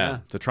 Tron. Yeah.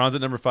 So Tron's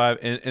at number 5.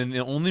 And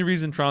the only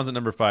reason Tron's at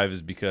number 5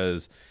 is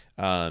because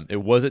it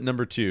was at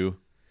number 2.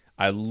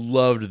 I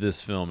loved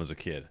this film as a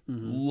kid.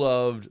 Mm-hmm.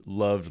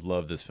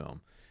 Loved this film.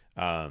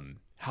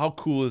 How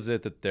cool is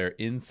it that they're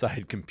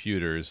inside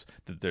computers,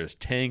 that there's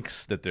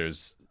tanks, that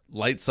there's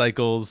light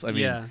cycles? I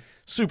mean,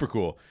 super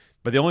cool.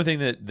 But the only thing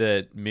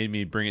that made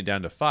me bring it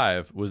down to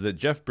 5 was that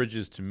Jeff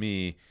Bridges, to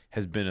me,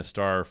 has been a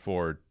star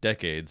for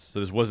decades. So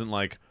this wasn't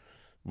like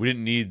we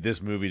didn't need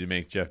this movie to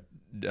make Jeff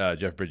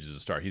Bridges a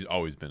star. He's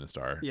always been a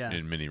star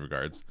in many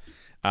regards.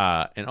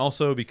 And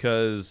also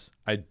because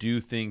I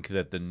do think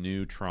that the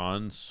new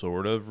Tron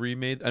sort of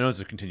remade, I know it's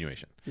a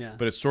continuation,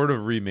 but it sort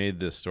of remade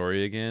this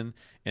story again.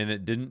 And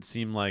it didn't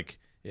seem like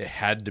it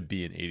had to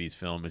be an 80s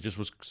film. It just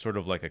was sort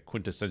of like a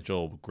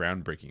quintessential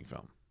groundbreaking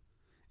film.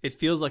 It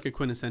feels like a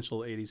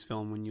quintessential 80s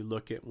film when you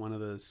look at one of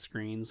the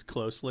screens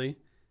closely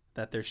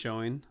that they're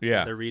showing.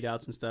 Yeah. Their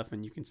readouts and stuff,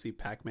 and you can see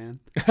Pac-Man.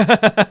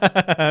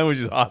 Which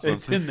is awesome.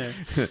 It's in there.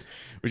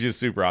 Which is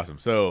super awesome.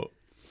 So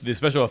the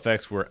special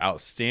effects were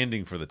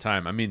outstanding for the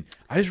time. I mean,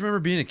 I just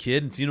remember being a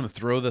kid and seeing them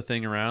throw the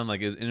thing around,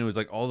 and it was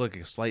like all like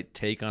a slight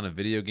take on a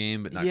video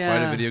game, but not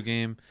quite a video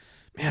game.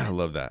 Man, I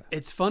love that.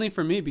 It's funny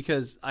for me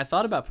because I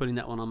thought about putting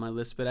that one on my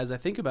list, but as I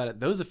think about it,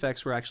 those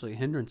effects were actually a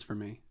hindrance for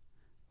me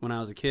when I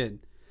was a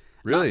kid.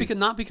 Really?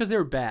 Not because they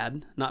were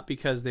bad, not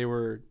because they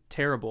were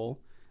terrible.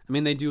 I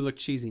mean, they do look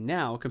cheesy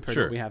now compared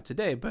to what we have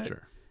today, but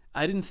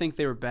I didn't think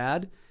they were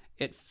bad.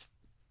 It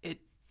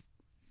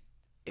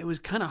was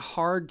kind of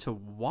hard to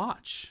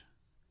watch.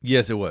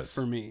 Yes, it was.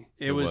 For me.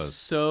 It was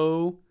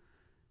so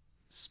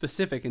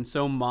specific and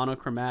so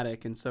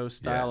monochromatic and so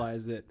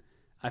stylized that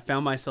I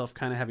found myself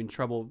kind of having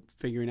trouble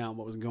figuring out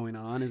what was going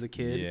on as a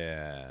kid.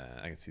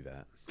 Yeah, I can see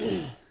that.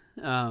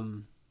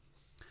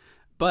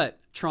 But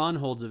Tron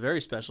holds a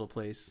very special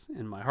place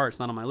in my heart. It's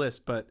not on my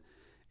list, but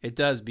it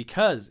does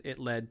because it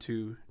led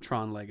to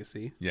Tron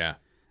Legacy. Yeah.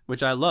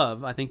 Which I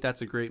love. I think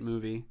that's a great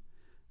movie.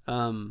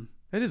 It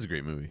is a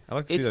great movie. I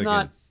like to see that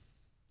again.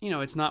 It's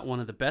not, it's not one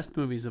of the best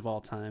movies of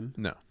all time.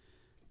 No.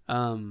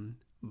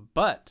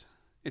 But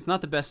it's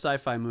not the best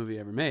sci-fi movie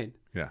ever made.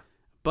 Yeah.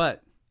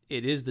 But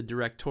it is the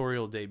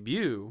directorial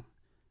debut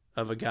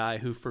of a guy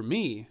who, for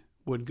me,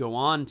 would go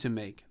on to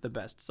make the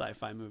best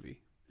sci-fi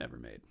movie ever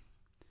made.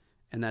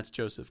 And that's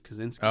Joseph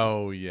Kosinski.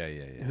 Oh, yeah.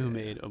 Who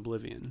made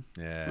Oblivion,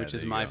 which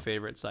is my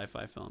favorite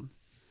sci-fi film.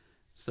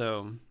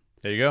 So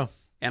there you go.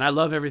 And I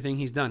love everything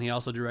he's done. He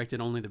also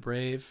directed Only the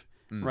Brave.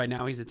 Right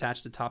now he's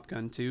attached to Top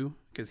Gun 2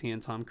 because he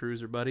and Tom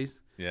Cruise are buddies.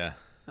 Yeah.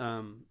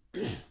 And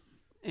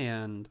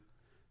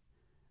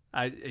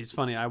it's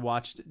funny. I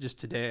watched just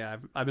today.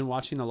 I've been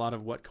watching a lot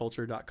of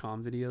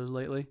WhatCulture.com videos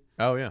lately.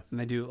 Oh yeah. And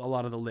they do a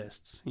lot of the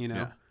lists,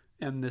 Yeah.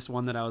 And this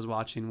one that I was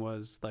watching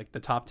was like the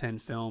top 10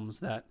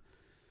 films that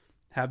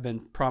have been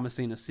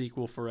promising a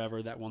sequel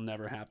forever that will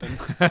never happen.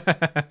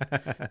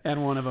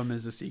 And one of them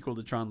is a sequel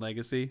to Tron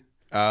Legacy.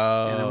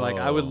 Oh. And I'm like,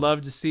 I would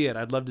love to see it.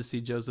 I'd love to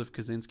see Joseph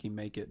Kosinski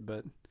make it,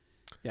 but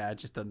yeah, it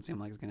just doesn't seem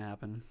like it's going to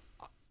happen.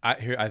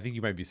 I think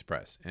you might be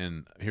surprised,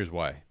 and here's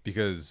why.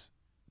 Because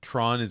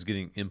Tron is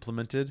getting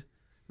implemented.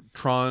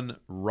 Tron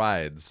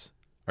rides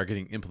are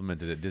getting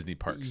implemented at Disney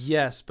parks.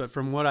 Yes, but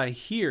from what I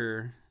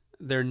hear,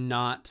 they're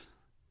not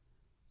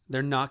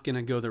going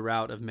to go the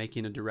route of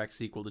making a direct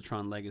sequel to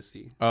Tron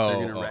Legacy. They're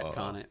going to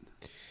retcon it.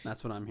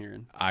 That's what I'm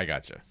hearing. I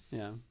gotcha.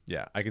 Yeah.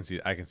 Yeah, I can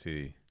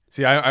see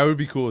See, I would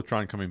be cool with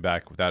Tron coming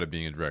back without it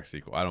being a direct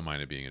sequel. I don't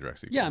mind it being a direct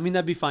sequel. Yeah, I mean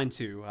that'd be fine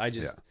too.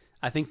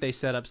 I think they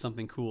set up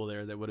something cool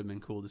there that would have been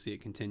cool to see it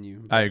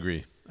continue. I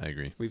agree.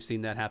 We've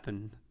seen that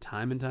happen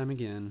time and time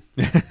again.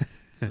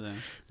 So.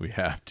 We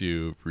have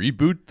to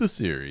reboot the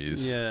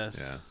series. Yes.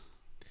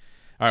 Yeah.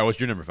 All right, what's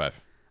your number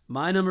 5?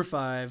 My number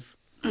 5.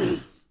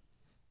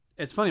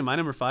 It's funny. My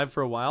number 5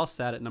 for a while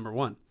sat at number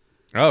 1.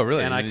 Oh,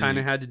 really? And I kind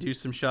of had to do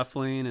some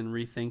shuffling and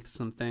rethink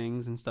some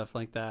things and stuff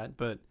like that.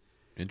 But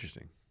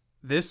interesting.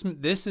 This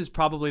is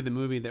probably the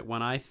movie that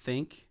when I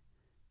think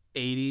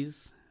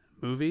 80s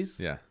movies,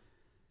 yeah,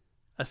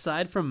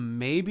 aside from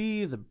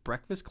maybe The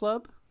Breakfast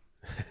Club,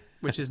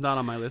 which is not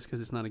on my list because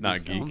it's not a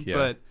geek film,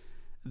 but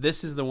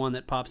this is the one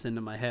that pops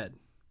into my head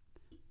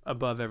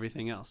above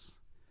everything else,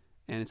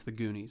 and it's The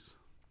Goonies.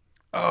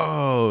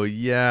 Oh,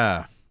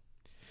 yeah.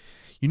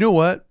 You know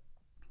what?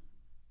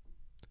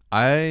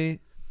 I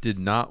did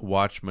not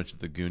watch much of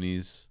The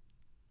Goonies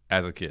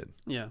as a kid.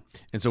 Yeah.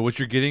 And so what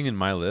you're getting in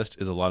my list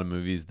is a lot of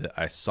movies that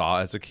I saw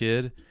as a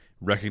kid,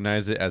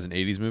 recognized it as an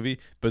 80s movie,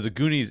 but The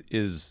Goonies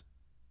is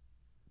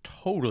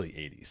totally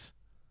 80s.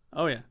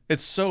 Oh, yeah.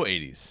 It's so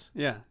 80s.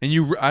 Yeah. And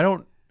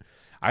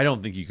I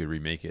don't think you could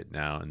remake it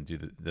now and do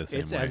the same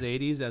it's way. As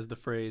 80s as the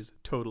phrase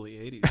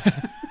totally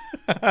 80s.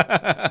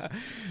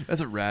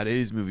 That's a rad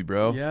 80s movie,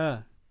 bro.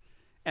 Yeah.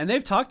 And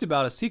they've talked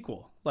about a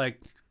sequel.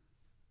 Like,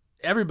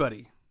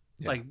 everybody.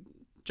 Yeah. Like,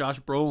 Josh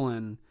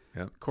Brolin,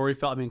 Yep. Corey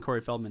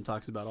Feldman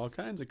talks about all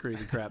kinds of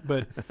crazy crap.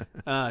 But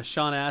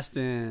Sean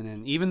Astin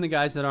and even the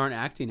guys that aren't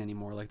acting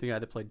anymore, like the guy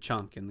that played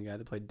Chunk and the guy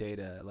that played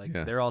Data,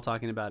 they're all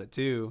talking about it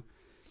too.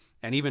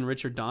 And even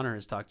Richard Donner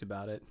has talked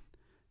about it.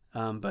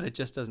 But it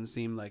just doesn't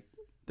seem like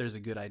there's a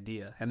good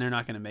idea. And they're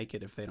not going to make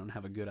it if they don't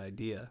have a good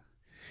idea.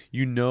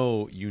 You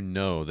know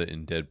that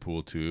in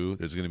Deadpool 2,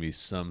 there's going to be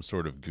some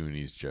sort of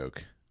Goonies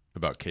joke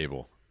about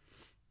Cable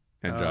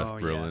and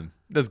Josh Brolin. Yeah.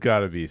 There's got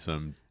to be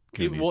some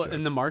Goonies joke.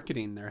 In the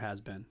marketing, there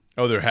has been.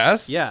 Oh, there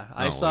has? Yeah,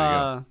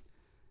 Oh,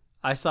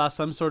 I saw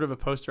some sort of a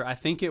poster. I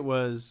think it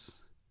was.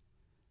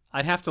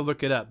 I'd have to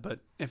look it up,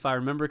 but if I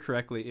remember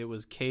correctly, it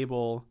was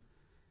Cable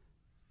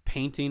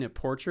painting a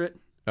portrait.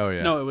 Oh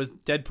yeah. No, it was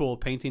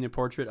Deadpool painting a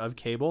portrait of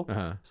Cable.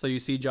 Uh-huh. So you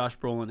see Josh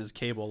Brolin as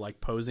Cable,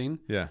 like posing.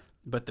 Yeah.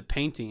 But the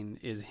painting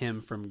is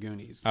him from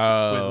Goonies.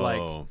 Oh. With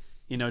like,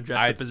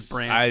 dressed up as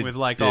Brant with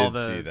like all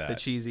the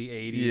cheesy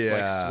 80s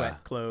like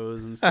sweat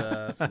clothes and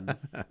stuff. And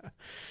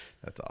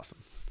that's awesome.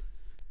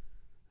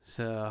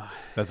 So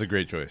that's a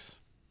great choice.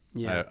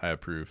 Yeah. I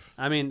approve.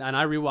 I mean, and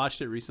I rewatched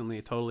it recently.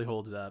 It totally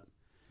holds up.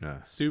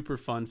 Yeah. Super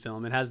fun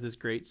film. It has this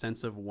great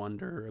sense of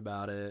wonder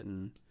about it,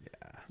 and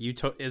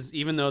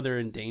even though they're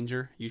in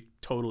danger, you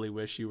totally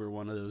wish you were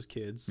one of those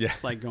kids. Yeah.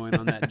 Like going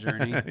on that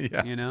journey.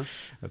 Yeah. You know.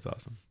 That's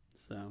awesome.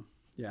 So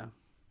yeah.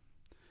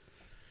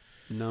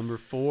 Number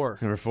 4.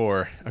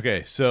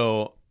 Okay,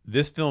 so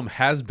this film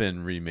has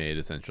been remade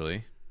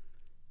essentially,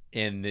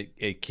 and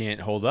it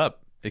can't hold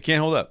up. It can't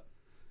hold up.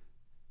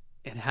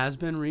 It has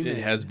been remade.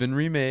 It has been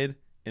remade,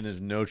 and there's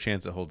no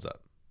chance it holds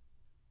up.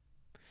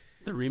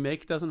 The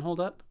remake doesn't hold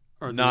up?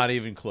 Or not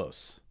even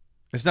close.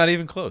 It's not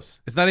even close.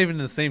 It's not even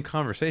in the same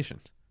conversation.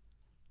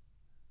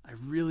 I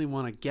really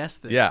want to guess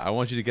this. Yeah, I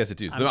want you to guess it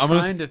too. So I'm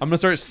I'm gonna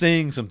start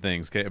saying some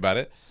things about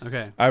it.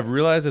 Okay. I've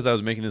realized as I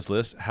was making this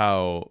list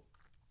how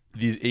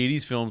these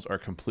 80s films are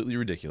completely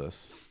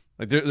ridiculous.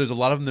 Like there's a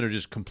lot of them that are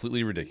just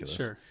completely ridiculous.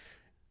 Sure.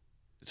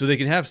 So they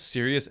can have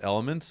serious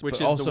elements, which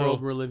but is also the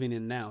world we're living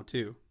in now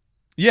too.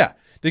 Yeah,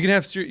 they can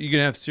have you can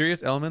have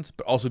serious elements,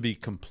 but also be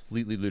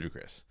completely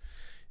ludicrous.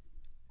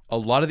 A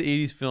lot of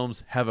the 80s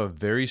films have a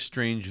very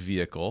strange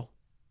vehicle.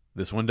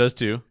 This one does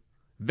too.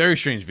 Very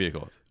strange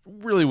vehicle. It's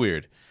really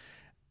weird.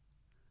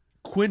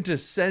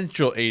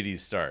 Quintessential 80s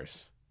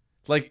stars.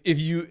 Like if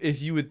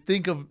you would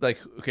think of like,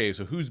 okay,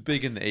 so who's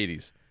big in the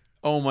 80s?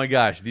 Oh my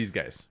gosh, these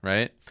guys,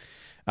 right?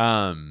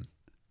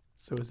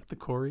 So is it the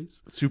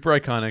Coreys? Super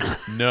iconic.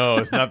 No,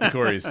 it's not the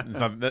Coreys. It's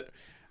not that.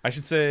 I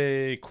should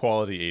say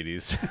quality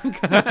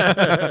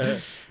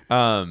 80s.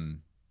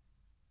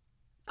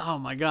 Oh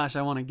my gosh,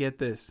 I want to get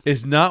this.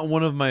 It's not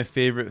one of my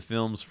favorite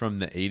films from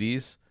the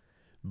 80s,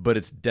 but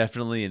it's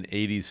definitely an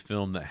 80s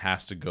film that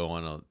has to go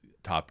on a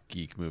top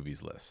geek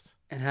movies list.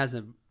 It has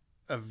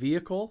a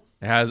vehicle.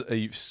 It has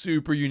a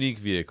super unique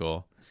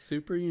vehicle.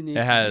 Super unique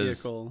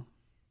vehicle.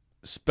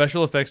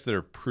 Special effects that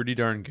are pretty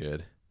darn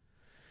good.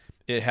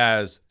 It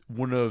has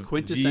one of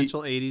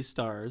quintessential 80s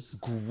stars.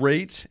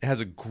 Great. It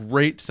has a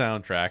great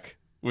soundtrack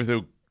with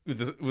a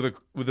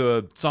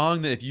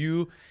song that if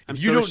you don't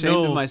ashamed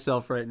know of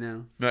myself right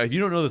now. No, if you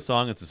don't know the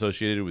song that's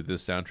associated with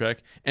this soundtrack,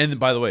 and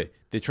by the way,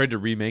 they tried to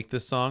remake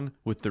this song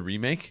with the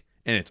remake,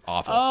 and it's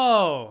awful.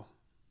 Oh,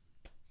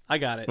 I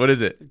got it. What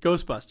is it?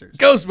 Ghostbusters.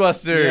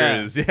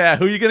 Ghostbusters. Yeah.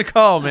 Who are you gonna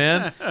call,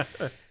 man?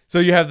 So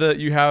you have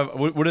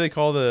what do they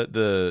call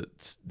the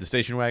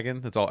station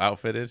wagon that's all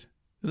outfitted?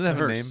 Doesn't it have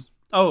a name?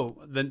 Oh,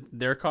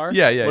 their car?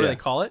 Yeah. What do they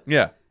call it?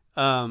 Yeah.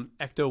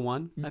 Ecto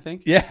 1, I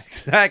think. Yeah,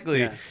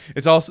 exactly. Yeah.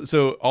 It's also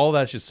so all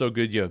that's just so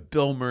good. You have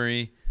Bill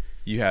Murray,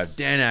 you have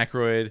Dan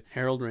Aykroyd,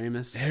 Harold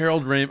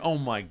Ramis. Oh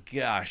my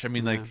gosh! I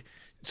mean, like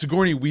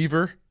Sigourney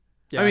Weaver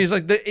Yeah. I mean, it's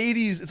like the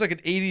 80s. It's like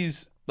an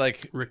 80s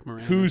like Rick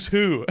Moranis. who's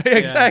who.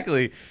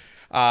 Exactly.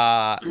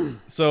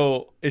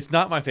 So it's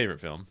not my favorite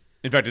film.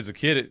 In fact, as a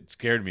kid, it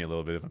scared me a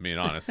little bit, if I'm being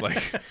honest.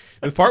 Like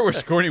the part where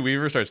Sigourney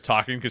Weaver starts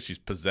talking because she's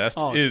possessed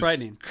Oh, it's is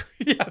frightening.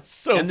 Yeah, it's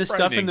so And the stuff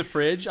in frightening. the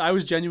fridge, I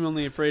was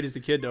genuinely afraid as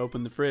a kid to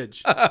open the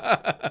fridge.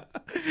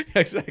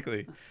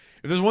 Exactly.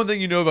 If there's one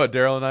thing you know about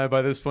Daryl and I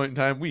by this point in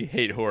time, we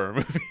hate horror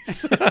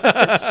movies.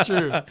 It's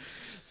true.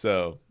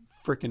 So,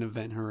 Freaking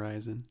Event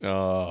Horizon.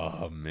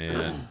 oh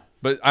man.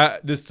 But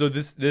this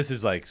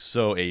is like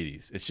so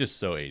 80s. It's just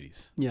so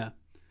 80s. Yeah.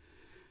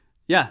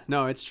 Yeah,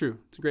 no, it's true.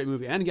 It's a great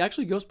movie. And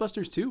actually,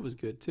 Ghostbusters 2 was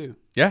good, too.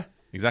 Yeah,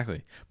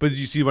 exactly. But did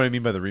you see what I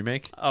mean by the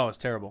remake? Oh, it's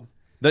terrible.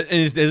 And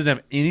it doesn't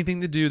have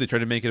anything to do. They try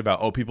to make it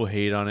about people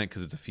hate on it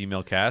because it's a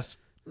female cast.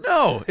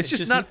 No, it's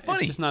just not funny.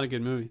 It's just not a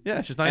good movie. Yeah,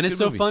 it's just not. And a it's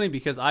good so movie. funny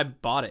because I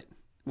bought it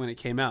when it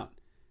came out.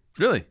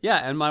 Really? Yeah,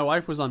 and my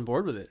wife was on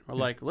board with it. We're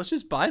like, let's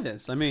just buy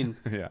this. I mean,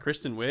 Yeah.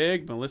 Kristen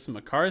Wiig, Melissa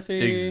McCarthy.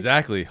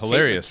 Exactly.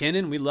 Hilarious. Kate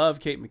McKinnon. We love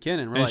Kate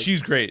McKinnon. We're And like,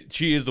 she's great.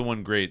 She is the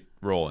one great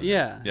role in it.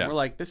 yeah. We're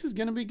like, this is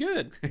going to be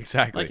good.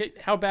 Exactly. Like,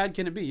 how bad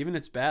can it be? Even if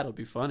it's bad, it'll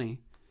be funny.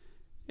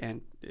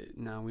 And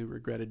no, we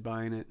regretted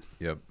buying it.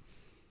 Yep.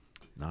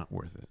 Not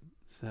worth it.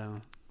 So,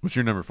 What's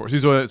your number 4? See,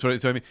 so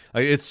I mean,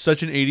 like, it's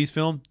such an 80s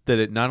film that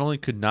it not only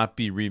could not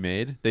be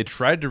remade, they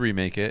tried to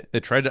remake it,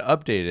 they tried to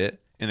update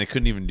it, and they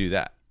couldn't even do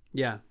that.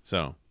 yeah.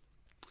 So,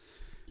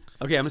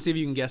 Okay, I'm going to see if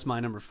you can guess my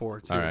number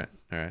 4, too. all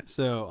right.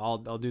 So,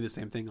 I'll do the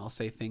same thing. I'll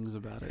say things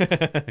about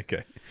it.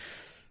 Okay.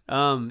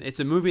 It's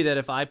a movie that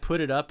if I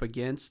put it up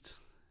against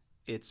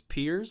its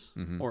peers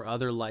or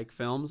other like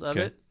films of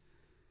Okay.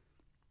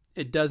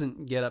 it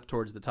doesn't get up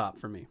towards the top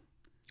for me.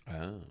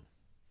 Oh.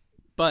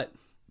 But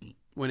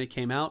when it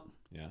came out,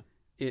 Yeah.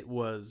 it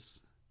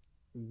was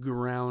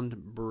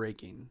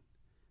groundbreaking,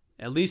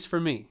 at least for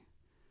me.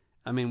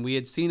 I mean, we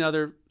had seen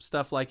other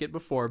stuff like it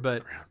before,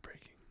 but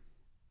Groundbreaking.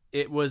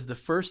 it was the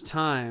first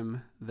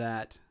time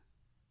that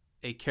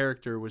a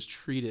character was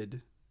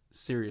treated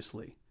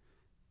seriously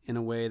in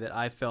a way that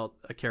I felt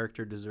a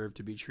character deserved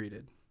to be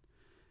treated.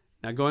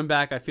 Now, going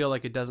back, I feel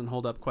like it doesn't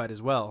hold up quite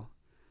as well,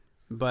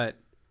 but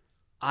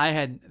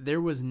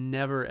there was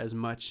never as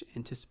much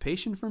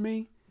anticipation for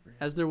me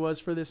as there was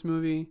for this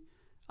movie.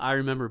 I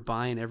remember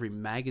buying every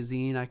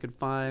magazine I could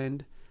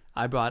find.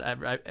 I bought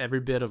every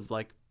bit of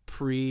like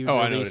pre-release Oh,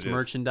 I know what it is.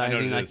 merchandising I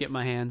know what it I could is. get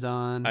my hands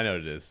on. I know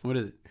what it is. What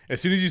is it?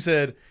 As soon as you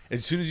said,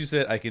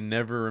 I can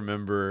never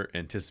remember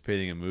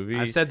anticipating a movie.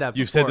 I've said that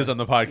You've said before. this on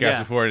the podcast Yeah.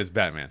 before, and it's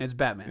Batman. It's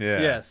Batman.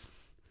 Yeah. Yes.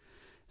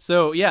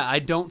 So yeah, I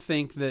don't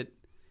think that.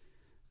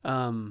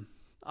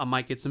 I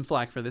might get some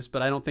flack for this,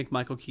 but I don't think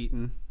Michael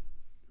Keaton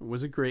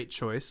was a great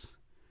choice.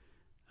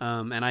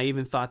 And I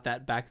even thought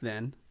that back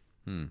then.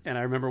 And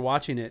I remember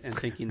watching it and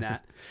thinking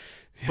that,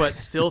 but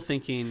still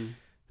thinking,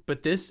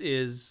 but this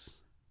is.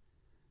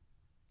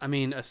 I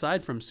mean,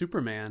 aside from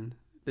Superman,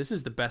 this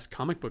is the best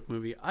comic book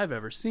movie I've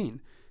ever seen.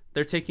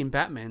 They're taking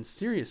Batman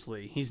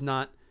seriously. He's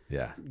not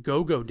Yeah.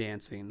 go-go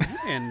dancing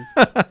and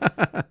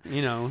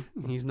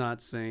he's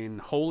not saying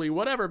holy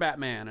whatever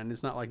Batman, and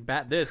it's not like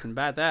bat this and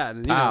bat that,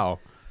 and Wow.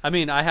 I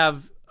mean, I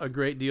have a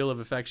great deal of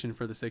affection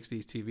for the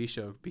 60s TV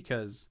show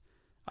because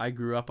I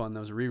grew up on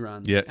those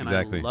reruns. Yeah, and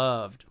exactly. I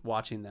loved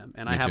watching them,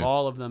 and I Me have too.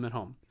 all of them at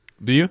home.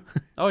 Do you?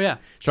 Oh yeah,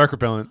 Shark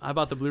repellent. I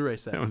bought the Blu-ray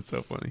set. That was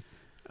so funny.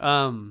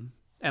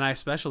 And I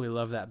especially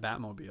love that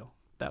Batmobile.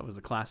 That was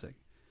a classic.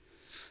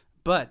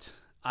 But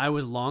I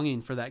was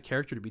longing for that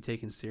character to be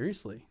taken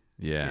seriously.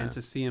 Yeah. And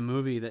to see a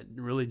movie that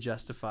really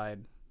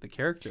justified the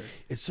character.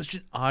 It's such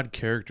an odd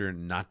character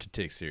not to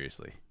take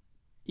seriously.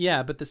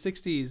 Yeah, but the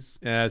 60s,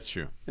 Yeah, that's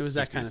true. it was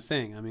that kind of 60s.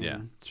 thing. I mean, Yeah,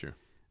 it's true.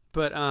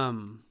 But,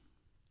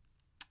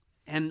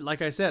 and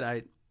like I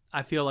said,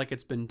 I feel like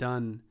it's been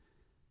done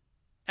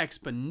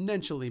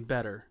exponentially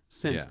better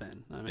since Yeah.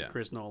 then. I mean, Yeah.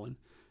 Chris Nolan.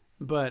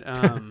 But,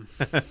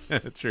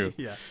 It's true.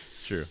 yeah.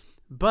 It's true.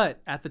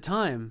 But at the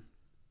time,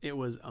 it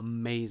was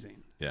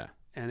amazing. Yeah.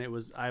 And it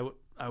was, I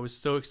was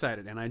so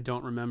excited, and I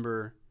don't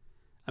remember,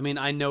 I mean,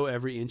 I know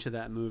every inch of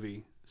that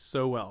movie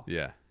so well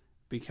Yeah.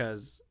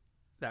 because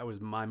that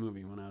was my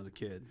movie when I was a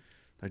kid.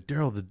 Like,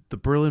 Daryl, the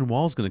Berlin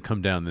Wall's going to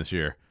come down this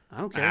year.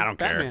 I don't care. I don't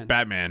care.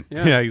 Batman.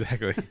 Yeah. Yeah,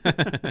 exactly.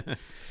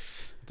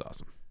 That's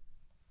awesome.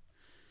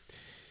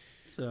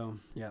 So,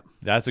 yeah.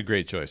 That's a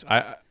great choice.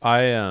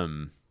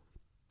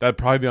 That'd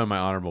probably be on my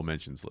honorable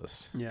mentions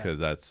list Yeah. because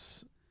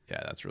that's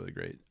really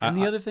great. And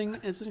the other thing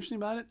that's interesting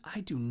about it, I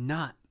do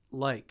not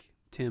like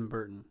Tim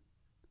Burton.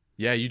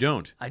 Yeah, you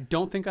don't. I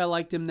don't think I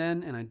liked him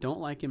then, and I don't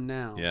like him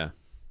now. Yeah.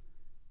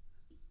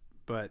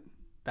 But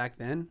back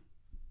then,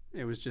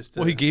 it was just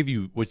Well, he gave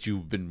you what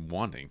you've been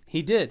wanting.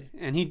 he did,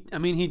 and he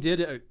did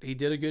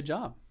a good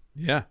job.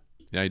 Yeah.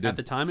 Yeah, he did. At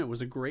the time, it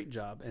was a great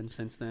job, and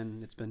since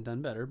then, it's been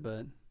done better.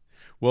 But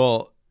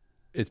Well,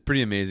 it's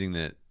pretty amazing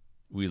that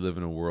we live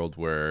in a world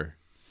where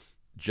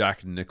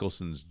Jack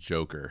Nicholson's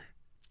Joker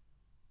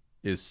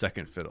is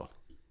second fiddle.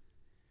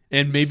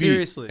 And maybe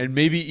Seriously. and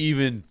maybe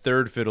even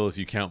third fiddle if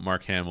you count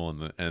Mark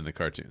Hamill and the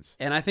cartoons.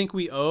 And I think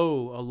we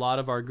owe a lot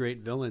of our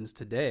great villains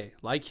today,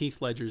 like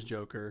Heath Ledger's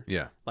Joker,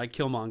 Yeah. like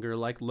Killmonger,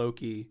 like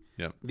Loki.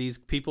 Yep. These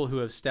people who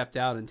have stepped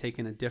out and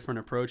taken a different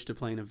approach to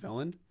playing a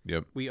villain.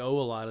 Yep. We owe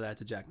a lot of that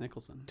to Jack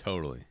Nicholson.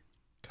 Totally.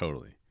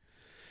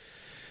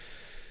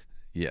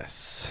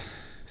 Yes.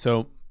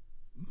 So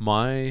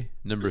my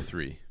number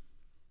 3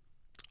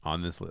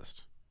 on this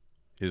list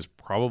is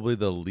probably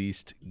the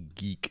least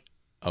geek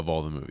of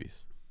all the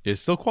movies. It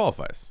still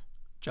qualifies.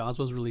 Jaws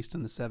was released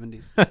in the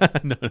 70s.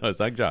 No, it's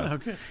not Jaws.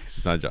 Okay.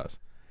 It's not Jaws.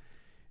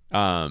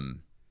 I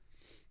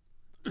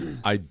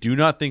do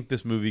not think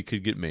this movie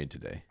could get made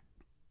today.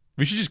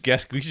 We should just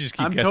guess. We should just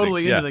keep I'm guessing.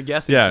 totally into the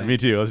guessing Yeah, thing. me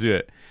too. Let's do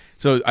it.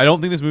 So I don't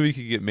think this movie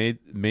could get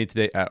made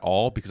today at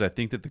all because I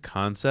think that the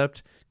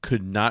concept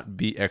could not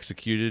be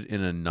executed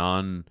in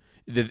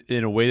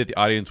a way that the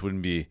audience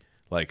wouldn't be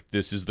like,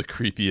 this is the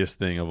creepiest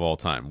thing of all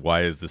time.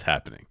 Why is this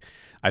happening?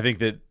 I think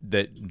that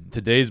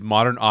today's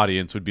modern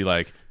audience would be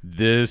like,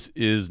 this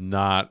is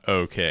not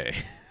okay.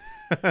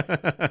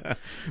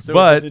 So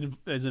But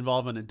does it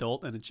involve an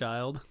adult and a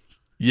child?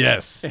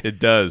 yes, it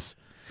does.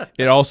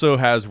 It also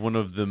has one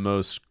of the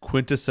most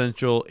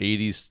quintessential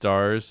 80s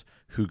stars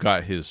who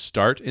got his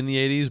start in the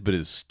 80s but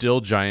is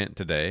still giant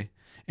today.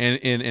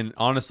 And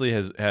honestly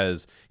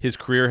has his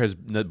career has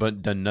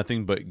done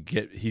nothing but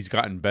he's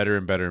gotten better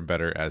and better and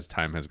better as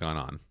time has gone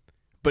on.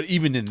 But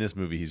even in this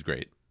movie he's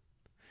great.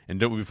 And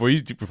before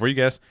you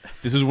guess,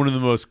 this is one of the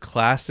most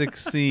classic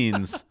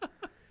scenes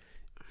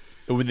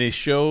when they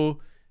show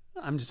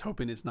I'm just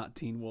hoping it's not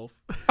Teen Wolf.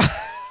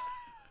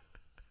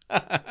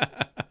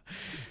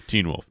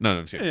 Teen Wolf. No,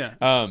 I'm kidding.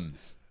 Yeah.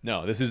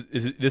 No, this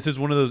is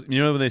one of those,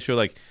 you know, when they show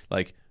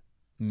like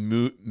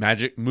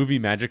movie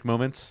magic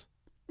moments.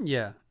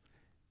 Yeah.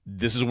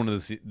 This is one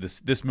of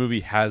this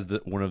movie has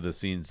one of the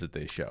scenes that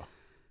they show.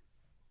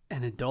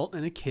 An adult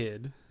and a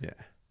kid. Yeah.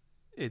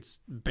 It's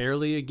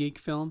barely a geek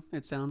film,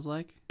 it sounds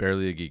like.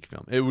 Barely a geek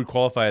film. It would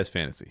qualify as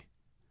fantasy.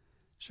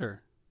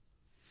 Sure.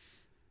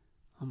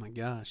 Oh my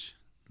gosh.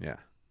 Yeah.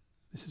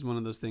 This is one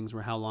of those things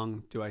where how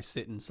long do I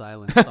sit in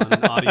silence on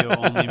an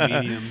audio-only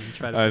medium and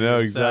try to I know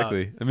figure this out?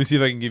 exactly. Let me see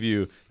if I can give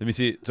you. Let me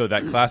see. So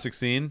that classic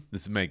scene.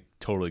 This may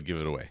totally give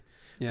it away.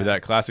 Yeah. But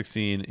that classic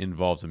scene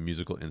involves a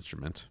musical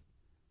instrument,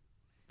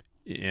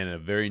 and a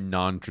very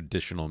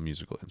non-traditional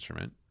musical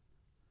instrument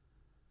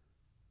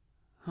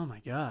Oh my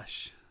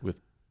gosh.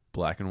 with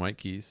black and white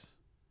keys.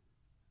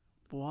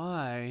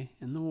 Why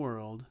in the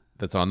world?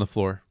 That's on the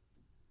floor.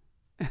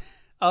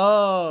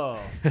 Oh.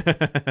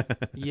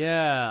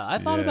 Yeah. I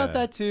thought about Yeah.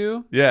 that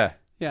too. Yeah.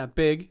 Yeah.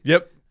 Big.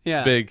 Yep.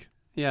 Yeah. It's big.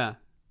 Yeah.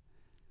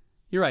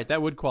 You're right.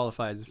 That would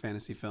qualify as a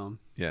fantasy film.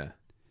 Yeah.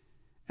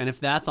 And if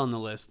that's on the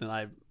list, then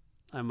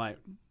I might.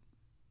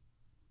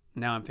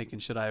 Now I'm thinking,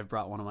 should I have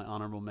brought one of my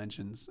honorable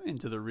mentions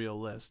into the real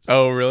list?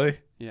 Oh, really?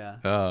 Yeah.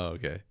 Oh,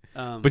 okay.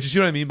 But But you see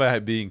what I mean by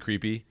it being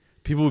creepy?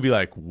 People would be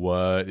like,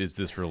 what is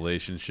this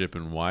relationship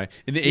and why?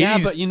 In the 80s. yeah,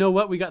 but you know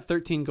what? We got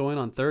 13 going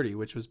on 30,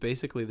 which was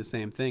basically the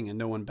same thing, and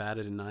no one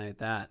batted an eye at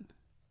that.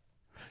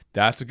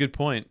 That's a good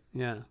point.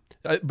 Yeah.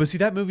 But see,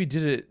 that movie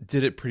did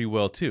it pretty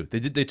well too.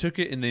 They took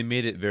it and they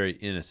made it very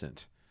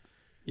innocent,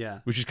 Yeah.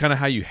 which is kind of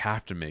how you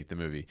have to make the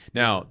movie.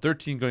 Now,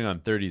 13 going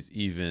on 30 is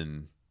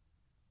even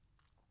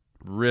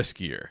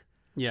riskier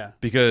Yeah.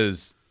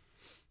 because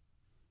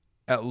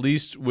at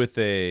least with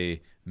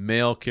a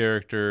male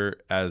character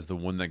as the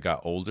one that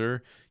got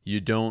older, you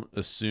don't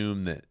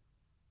assume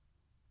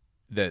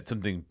that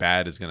something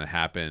bad is going to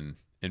happen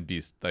and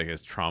be like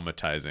as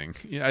traumatizing.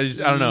 Yeah, I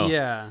don't know.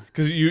 Yeah.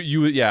 Because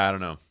I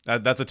don't know.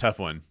 That's a tough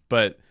one.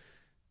 But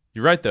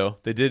you're right though.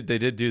 They did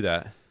do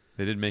that.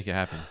 They did make it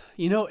happen.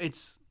 You know,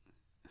 it's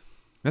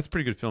That's a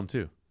pretty good film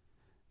too.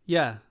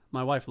 yeah.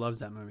 My wife loves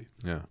that movie.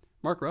 Yeah.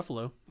 Mark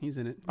Ruffalo, he's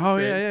in it. He's Oh,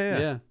 great.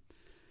 yeah.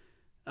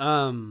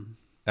 Yeah.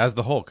 As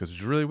the Hulk, because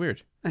it's really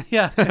weird.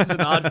 Yeah, it's an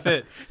odd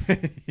fit.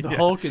 The Yeah.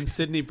 Hulk and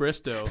Sidney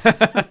Bristow.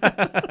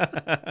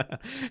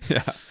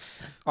 Yeah.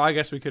 Or I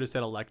guess we could have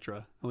said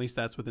Elektra. At least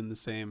that's within the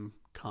same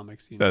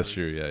comics universe. That's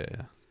true.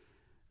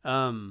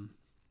 Yeah.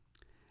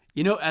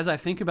 You know, as I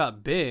think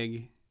about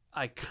Big,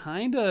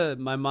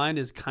 my mind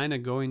is kind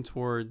of going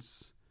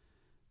towards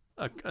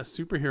a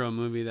superhero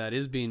movie that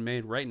is being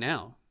made right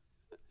now,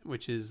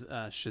 which is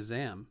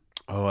Shazam.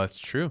 Oh, that's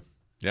true.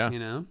 Yeah. You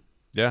know,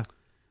 Yeah.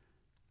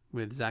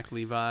 with Zach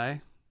Levi,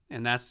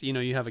 and that's, you know,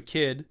 you have a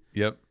kid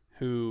Yep.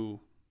 who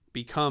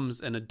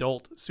becomes an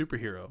adult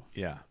superhero.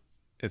 Yeah.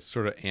 It's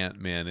sort of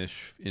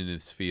Ant-Man-ish in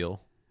its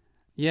feel,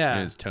 Yeah,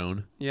 in its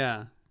tone.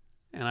 yeah,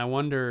 and I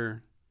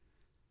wonder.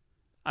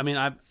 I mean,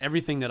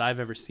 everything that I've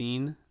ever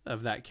seen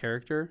of that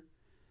character,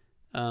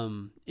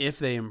 if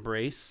they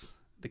embrace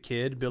the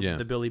kid,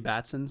 the Billy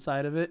Batson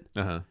side of it,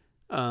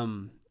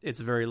 it's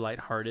very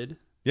lighthearted.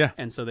 Yeah.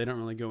 And so they don't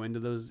really go into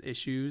those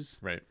issues.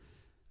 Right.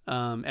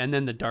 And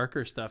then the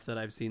darker stuff that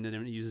I've seen that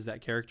uses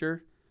that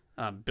character,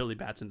 Billy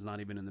Batson's not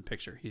even in the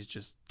picture. He's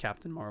just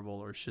Captain Marvel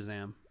or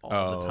Shazam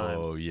all the time.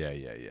 Oh, yeah.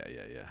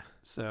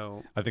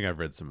 So I think I've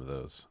read some of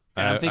those.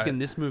 and I'm thinking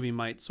this movie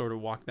might sort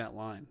of walk that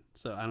line.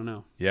 So I don't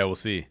know. Yeah, we'll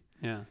see.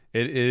 Yeah.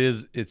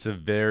 It's a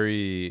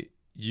very,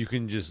 you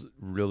can just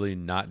really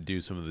not do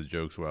some of the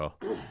jokes well,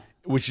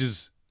 which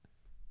is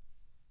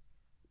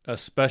a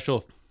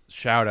special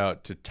shout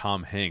out to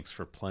Tom Hanks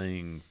for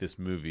playing this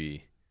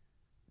movie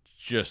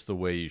just the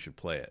way you should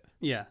play it.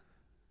 Yeah.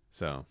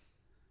 So,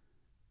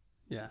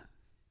 Yeah.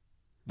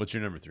 what's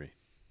your number 3?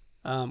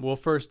 Well,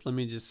 first, let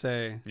me just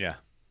say, Yeah.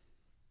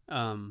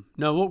 no,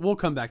 we'll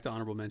come back to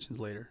honorable mentions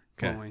later,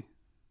 won't we?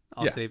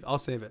 I'll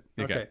save it.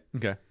 Okay.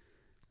 But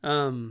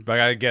Um,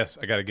 I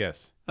gotta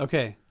guess.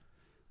 okay.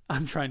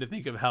 I'm trying to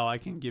think of how I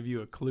can give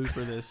you a clue for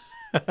this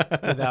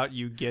without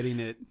you getting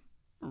it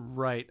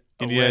right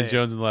Indiana away.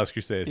 Jones and the Last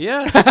Crusade.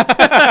 Yeah.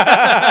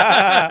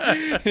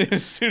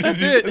 As soon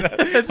That's as you it. said that,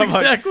 That's I'm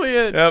like, exactly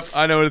it. Yep,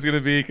 I know what it's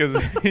gonna be because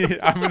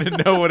I'm gonna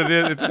know what it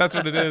is. If that's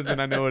what it is, then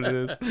I know what it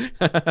is.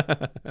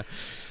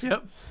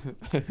 Yep.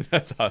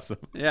 That's awesome.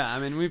 Yeah, I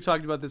mean, we've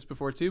talked about this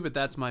before too, but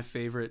that's my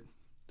favorite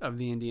of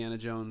the Indiana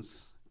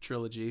Jones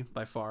trilogy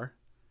by far.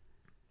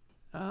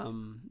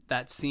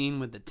 That scene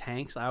with the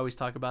tanks, I always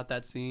talk about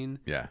that scene.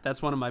 Yeah.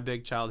 That's one of my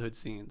big childhood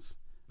scenes.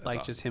 That's like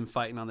awesome. just him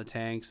fighting on the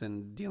tanks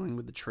and dealing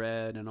with the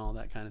tread and all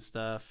that kind of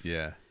stuff.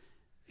 Yeah.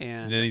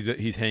 And And then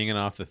he's hanging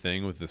off the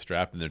thing with the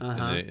strap, and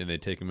they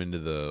take him into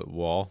the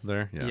wall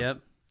there. Yeah.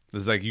 Yep.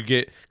 It's like you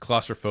get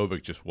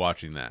claustrophobic just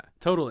watching that.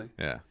 Totally.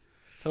 Yeah.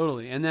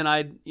 Totally. And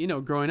then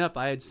growing up,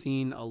 I had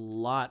seen a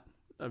lot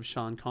of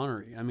Sean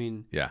Connery. I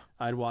mean, Yeah.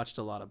 I'd watched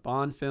a lot of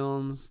Bond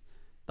films,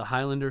 the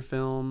Highlander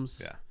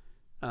films. Yeah.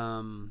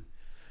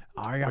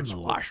 I am the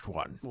last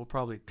one. We'll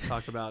probably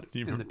talk about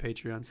you in the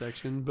Patreon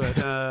section, but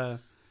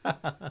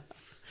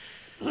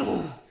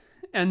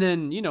and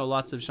then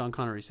lots of Sean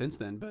Connery since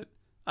then. But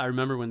I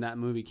remember when that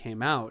movie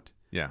came out,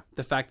 Yeah.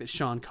 the fact that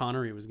Sean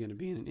Connery was going to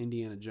be in an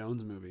Indiana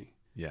Jones movie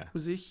Yeah.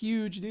 was a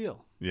huge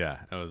deal.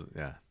 Yeah.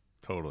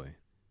 Totally.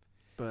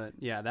 But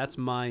yeah, that's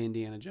my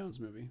Indiana Jones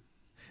movie.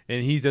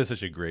 And he does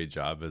such a great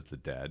job as the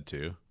dad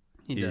too.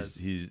 He does.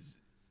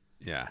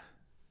 Yeah.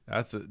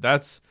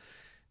 That's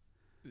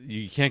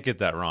you can't get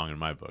that wrong in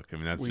my book. I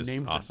mean, that's just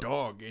awesome. the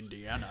dog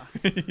Indiana.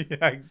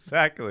 Yeah,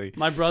 exactly.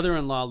 My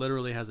brother-in-law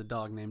literally has a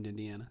dog named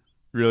Indiana.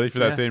 Really, for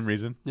that Yeah. same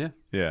reason? Yeah.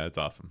 Yeah, that's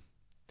awesome.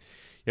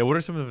 Yeah, what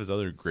are some of his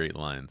other great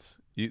lines?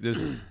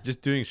 There's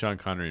just doing Sean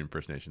Connery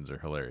impersonations are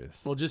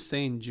hilarious. Well, just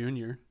saying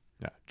Junior.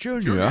 Yeah,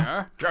 Junior.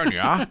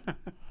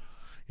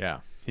 Yeah,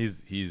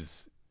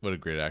 he's what a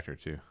great actor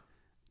too.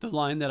 The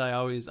line that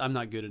I'm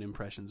not good at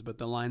impressions, but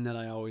the line that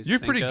I always You're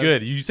think pretty of-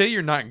 good. You say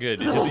you're not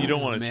good. It's just that you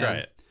don't want to Man. try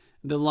it.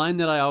 The line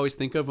that I always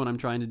think of when I'm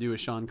trying to do a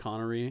Sean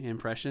Connery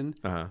impression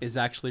Uh-huh. is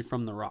actually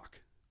from The Rock.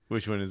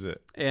 Which one is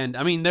it? And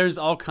I mean, there's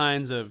a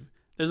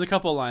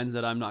couple lines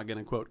that I'm not going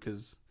to quote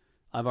because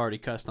I've already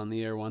cussed on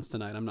the air once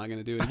tonight. I'm not going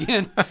to do it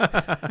again.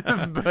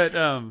 But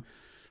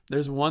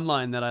there's one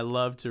line that I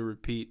love to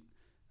repeat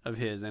of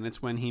his, and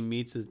it's when he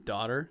meets his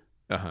daughter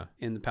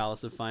in the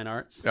Palace of Fine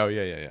Arts. Oh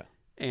yeah.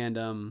 And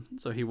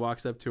so he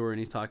walks up to her and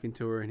he's talking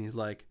to her and he's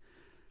like,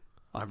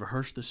 I've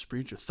rehearsed this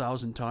speech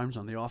 1,000 times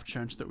on the off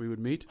chance that we would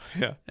meet.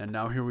 Yeah. And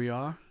now here we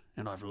are,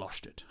 and I've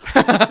lost it.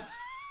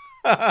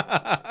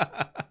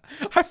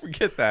 I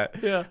forget that.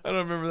 Yeah. I don't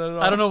remember that at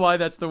all. I don't know why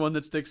that's the one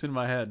that sticks in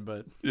my head,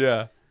 but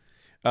Yeah.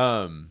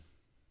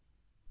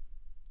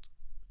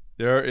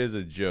 There is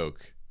a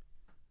joke.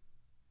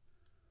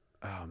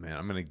 Oh man,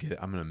 I'm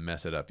gonna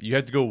mess it up. You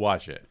have to go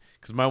watch it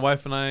because my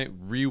wife and I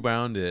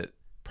rewound it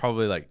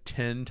probably like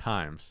 10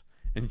 times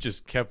and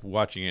just kept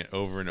watching it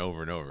over and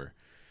over and over.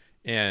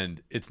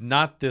 And it's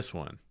not this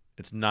one.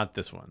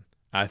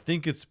 I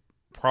think it's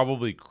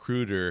probably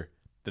cruder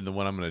than the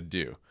one I'm gonna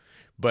do,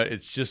 but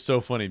it's just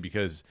so funny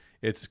because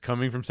it's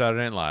coming from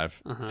Saturday Night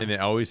Live, and they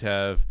always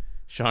have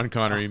Sean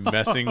Connery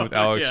messing with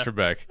Alex Yeah.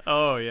 Trebek.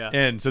 oh yeah,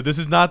 And so this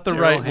is not the Daryl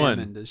right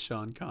Hammond one. is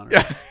Sean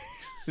Connery.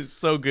 It's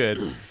so good.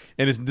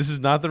 And this is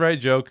not the right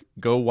joke.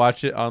 Go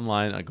watch it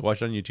online. Go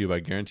watch it on YouTube. I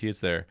guarantee it's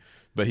there.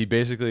 But he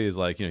basically is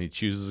like, he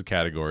chooses a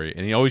category,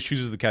 and he always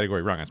chooses the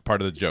category wrong. That's part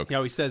of the joke. He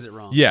always says it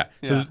wrong. Yeah.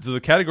 Yeah. So the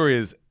category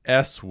is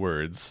S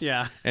words.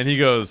 Yeah. And he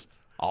goes,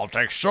 I'll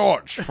take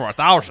shorts for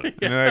 1,000.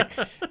 And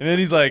then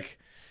he's like,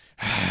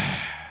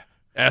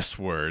 S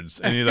words.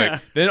 And he's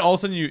like, then all of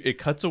a sudden it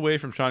cuts away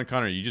from Sean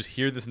Connery. You just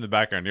hear this in the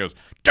background. He goes,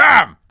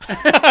 damn.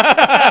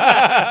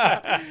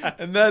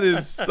 And that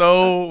is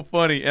so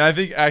funny. And I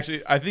think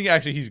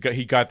actually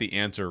he got the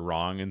answer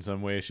wrong in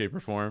some way, shape, or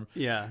form.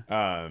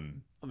 Yeah.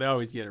 They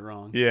always get it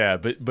wrong. Yeah,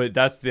 but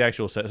that's the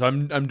actual set. So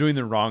I'm doing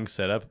the wrong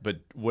setup, but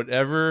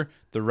whatever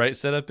the right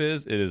setup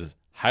is, it is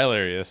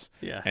hilarious.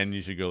 Yeah. And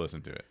you should go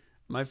listen to it.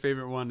 My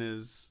favorite one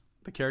is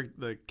the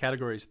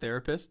category is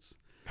therapists,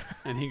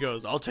 and he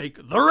goes, "I'll take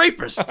the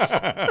rapists."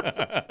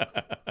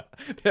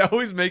 They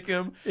always make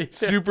him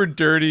super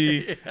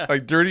dirty,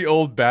 like dirty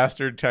old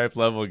bastard type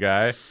level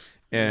guy,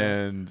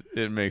 and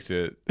it makes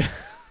it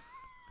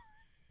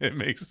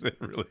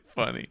really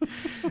funny.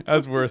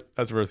 That's worth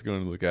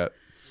going to look at.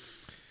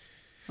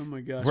 Oh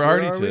my gosh. We're Where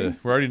already are we?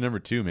 we're already number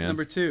 2, man.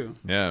 Number 2.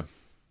 Yeah.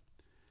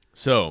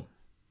 So,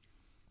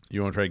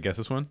 you want to try to guess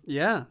this one?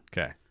 Yeah.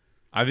 Okay.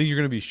 I think you're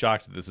going to be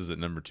shocked that this is at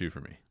number 2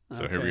 for me.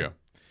 So here we Okay. go.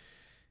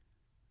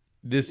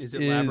 This Is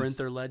it Labyrinth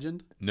or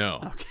Legend? No.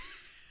 Okay.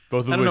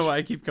 Both of I don't know which why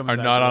I keep coming are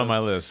back not to on those. my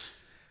list.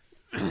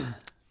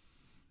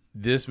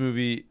 This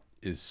movie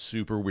is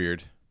super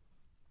weird.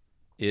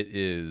 It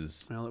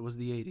is Well, it was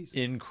the 80s.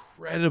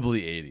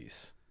 incredibly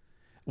 80s.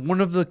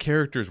 One of the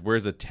characters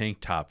wears a tank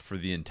top for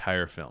the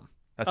entire film.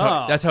 That's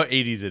Oh. how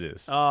 80s it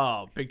is.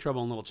 Oh, Big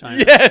Trouble in Little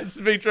China. Yes,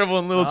 Big Trouble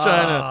in Little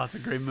China. Oh, it's a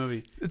great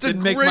movie. It's a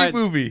Didn't make great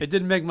movie. It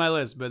didn't make my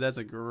list, but that's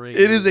a great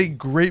It is movie. a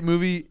great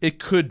movie. It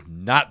could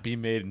not be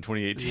made in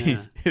 2018.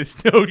 Yeah.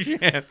 It's no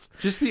chance.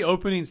 Just the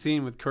opening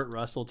scene with Kurt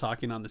Russell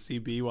talking on the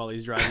CB while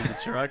he's driving the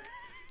truck.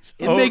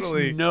 It makes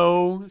Totally.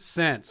 no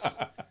sense.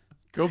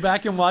 Go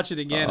back and watch it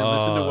again and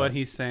listen to Uh. what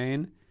he's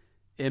saying.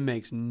 It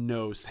makes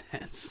no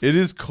sense. It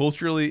is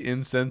culturally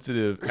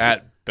insensitive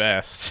at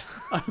best.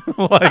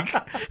 Like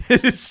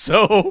it is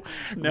so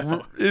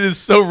No. it is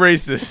so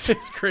racist.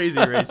 It's crazy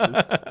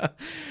racist.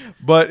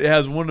 But it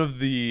has one of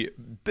the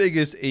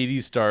biggest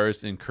 80s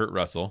stars in Kurt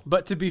Russell.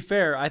 But to be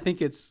fair, I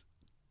think it's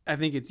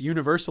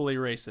universally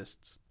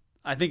racist.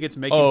 I think it's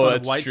making Oh, fun of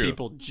that's white true.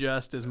 people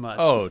just as much.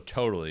 Oh,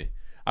 totally.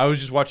 I was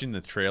just watching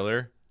the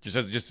trailer.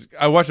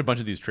 I watched a bunch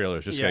of these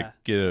trailers just to Yeah.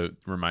 get a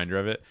reminder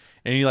of it.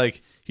 And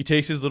he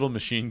takes his little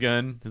machine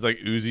gun, his like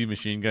Uzi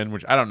machine gun,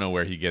 which I don't know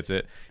where he gets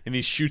it, and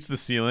he shoots the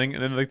ceiling,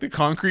 and then like the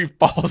concrete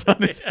falls on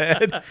his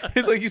head.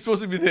 It's like he's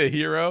supposed to be the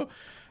hero.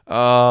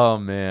 Oh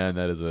man,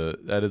 that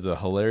is a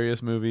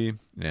hilarious movie,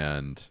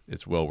 and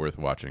it's well worth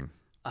watching.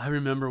 I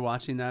remember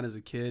watching that as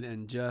a kid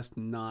and just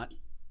not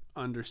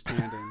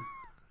understanding.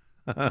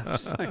 I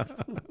was like,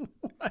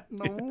 what in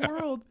the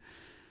world?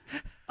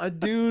 A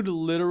dude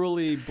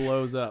literally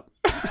blows up.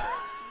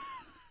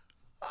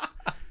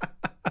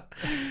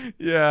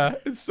 Yeah,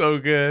 it's so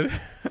good.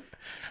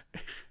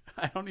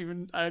 I don't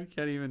even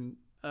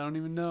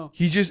know.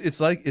 It's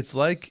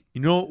like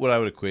you know what I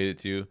would equate it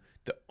to?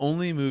 The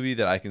only movie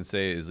that I can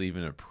say is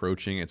even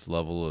approaching its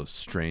level of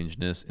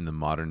strangeness in the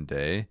modern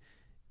day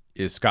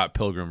is Scott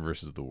Pilgrim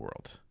versus the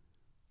World.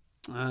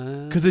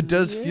 Because it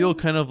does feel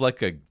kind of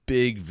like a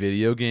big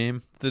video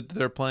game that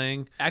they're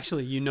playing.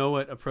 Actually, you know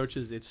what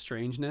approaches its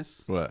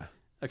strangeness? What?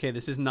 Okay,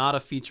 this is not a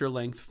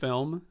feature-length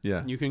film.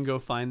 Yeah. You can go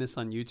find this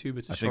on YouTube.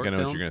 It's a I short think I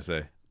know film. what you're gonna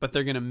say. But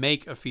they're going to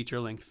make a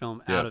feature-length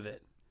film Yeah. out of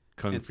it.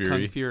 Kung It's Fury.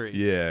 Kung Fury.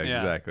 Yeah, Yeah.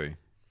 exactly.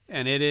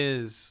 And it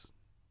is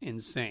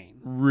insane.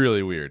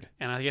 Really weird.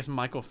 And I guess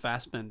Michael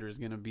Fassbender is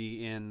going to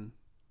be in,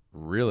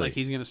 Really. like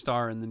he's going to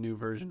star in the new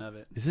version of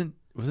it.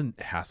 Wasn't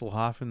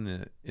Hasselhoff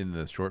in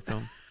the short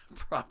film?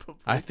 Probably.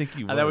 I think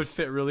he was. That would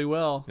fit really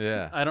well.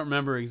 Yeah. I don't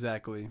remember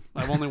exactly.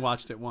 I've only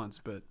watched it once,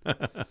 but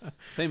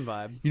same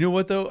vibe. You know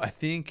what though? I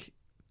think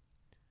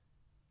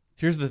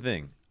here's the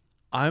thing.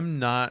 I'm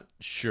not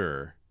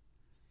sure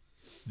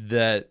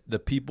that the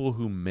people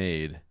who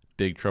made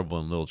Big Trouble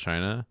in Little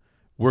China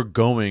were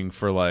going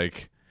for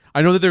like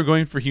I know that they're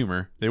going for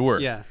humor. They were.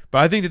 Yeah. But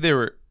I think that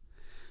they're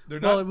Well,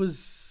 not it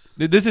was.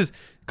 this is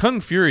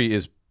Kung Fury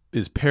is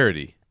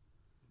parody.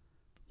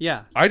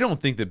 Yeah. I don't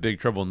think that Big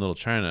Trouble in Little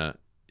China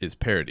is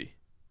parody.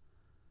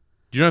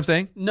 Do you know what I'm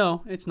saying?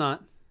 No, it's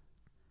not.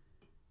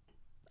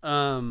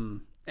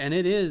 And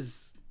it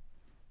is.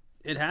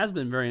 It has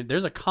been very.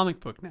 There's a comic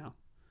book now.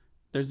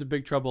 There's a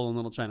Big Trouble in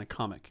Little China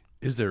comic.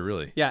 Is there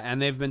really? Yeah,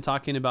 and they've been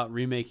talking about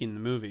remaking the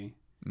movie.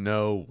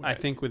 No way. I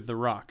think with The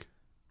Rock,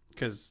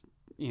 because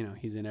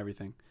he's in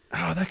everything.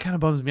 Oh, that kind of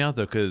bums me out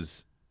though,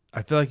 because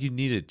I feel like you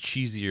need a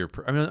cheesier.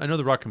 I mean, I know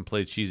The Rock can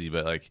play cheesy,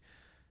 but like,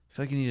 I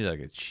feel like you need like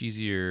a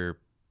cheesier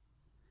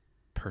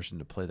person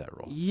to play that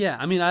role. Yeah,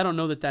 I mean, I don't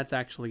know that that's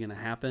actually going to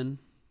happen.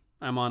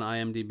 I'm on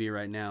IMDb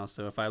right now,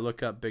 so if I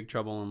look up Big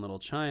Trouble in Little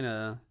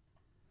China,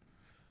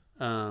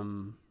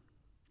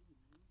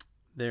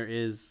 there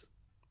is.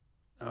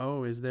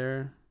 Oh, is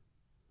there?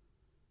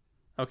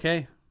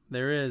 Okay,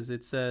 there is.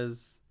 It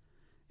says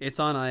it's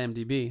on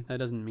IMDb. That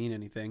doesn't mean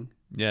anything.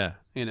 Yeah.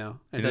 It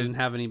doesn't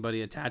have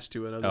anybody attached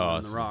to it other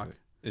than The Rock.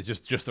 It's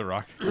just The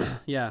Rock.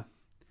 Yeah.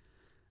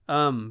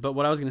 But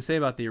what I was going to say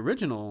about the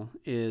original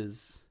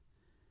is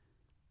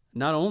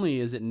not only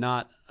is it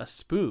not a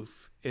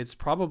spoof, it's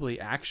probably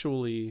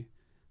actually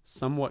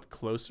somewhat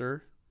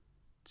closer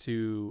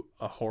to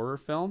a horror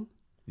film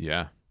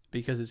Yeah.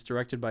 because it's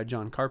directed by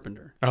John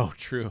Carpenter, Oh,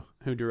 true.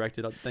 who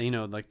directed,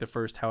 like the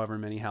first however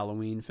many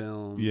Halloween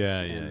films.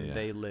 Yeah, and yeah.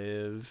 They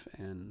Live.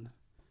 And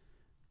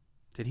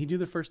did he do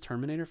the first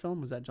Terminator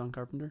film? Was that John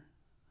Carpenter?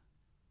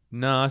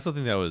 No, I still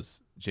think that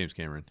was James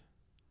Cameron.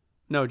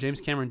 No,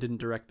 James Cameron didn't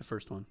direct the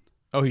first one.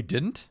 Oh, he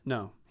didn't?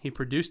 No, he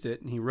produced it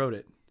and he wrote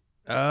it.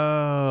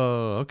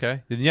 Oh,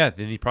 okay. Then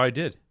he probably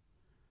did.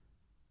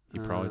 He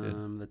probably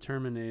did. The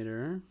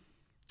Terminator.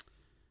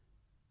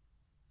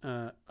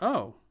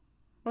 Oh,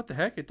 what the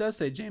heck? It does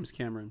say James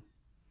Cameron.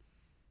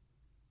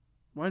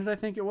 Why did I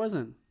think it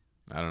wasn't?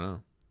 I don't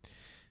know.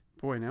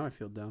 Boy, now I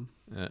feel dumb.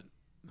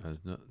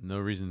 No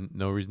reason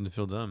to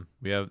feel dumb.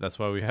 That's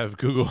why we have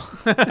Google.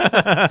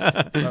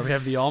 That's why we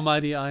have the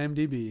almighty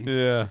IMDb.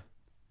 Yeah.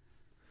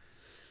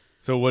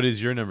 So what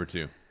is your number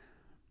 2?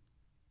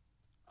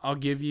 I'll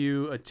give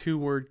you a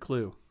 2-word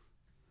clue,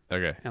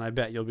 Okay. and I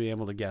bet you'll be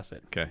able to guess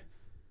it. Okay.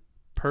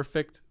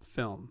 Perfect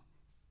film.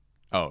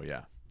 Oh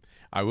yeah,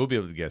 I will be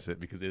able to guess it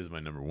because it is my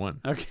number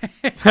 1. Okay.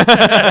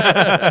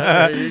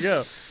 There you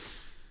go.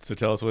 So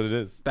tell us what it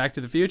is. Back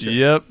to the Future.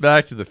 Yep,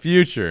 Back to the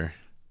Future.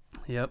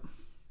 Yep.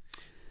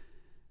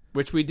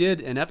 Which we did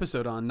an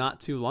episode on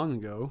not too long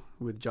ago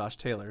with Josh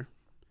Taylor.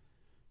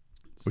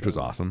 Which was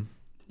awesome.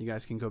 You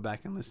guys can go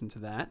back and listen to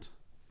that.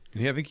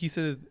 And I think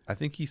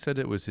he said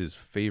it was his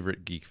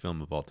favorite geek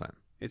film of all time.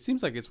 It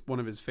seems like it's one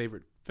of his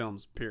favorite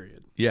films,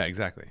 period. Yeah,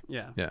 exactly.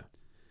 Yeah. Yeah.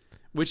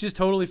 Which is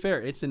totally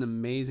fair. It's an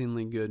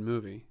amazingly good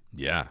movie.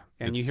 Yeah.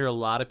 And you hear a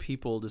lot of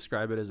people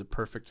describe it as a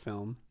perfect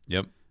film.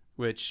 Yep.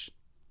 Which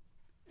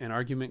an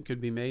argument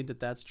could be made that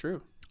that's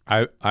true.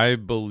 I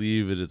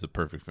believe it is a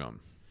perfect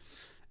film.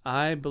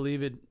 I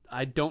believe it.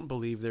 I don't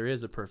believe there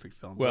is a perfect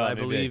film, but I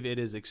believe it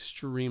is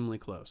extremely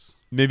close.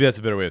 Maybe that's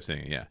a better way of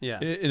saying it. Yeah. Yeah.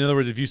 In other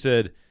words, if you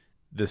said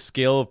the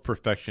scale of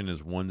perfection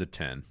is 1 to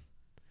 10,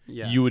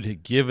 yeah, you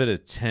would give it a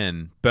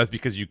 10, but that's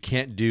because you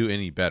can't do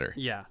any better.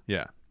 Yeah.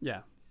 Yeah.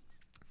 Yeah.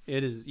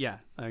 It is. Yeah,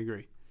 I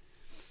agree.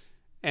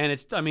 And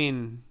it's, I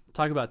mean,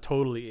 talk about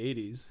totally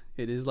 80s.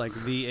 It is like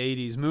the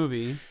 80s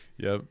movie.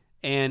 Yep.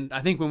 And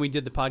I think when we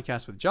did the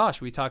podcast with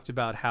Josh, we talked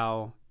about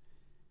how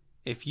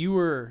if you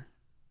were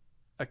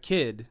a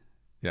kid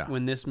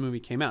when this movie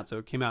came out, so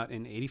it came out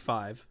in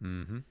 85.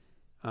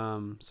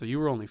 Mm-hmm. So you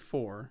were only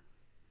 4.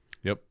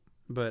 Yep.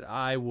 But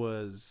I'm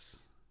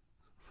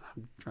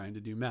trying to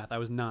do math. I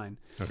was 9.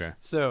 Okay.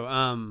 So,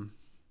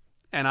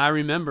 and I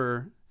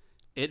remember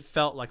it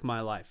felt like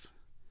my life.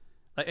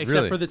 Except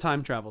Really? for the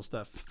time travel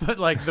stuff. But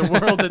like the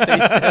world that they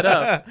set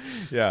up.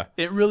 Yeah.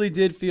 It really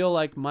did feel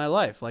like my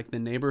life. Like the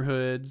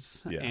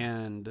neighborhoods Yeah.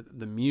 and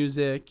the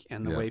music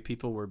and the Yep. way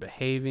people were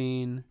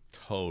behaving.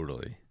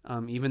 Totally.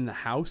 Even the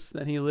house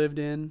that he lived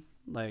in.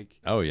 Like,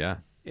 Oh, yeah.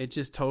 it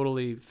just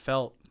totally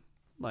felt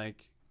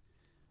like,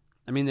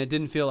 I mean, it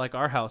didn't feel like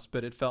our house,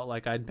 but it felt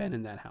like I'd been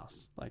in that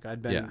house. Like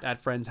I'd been Yeah. at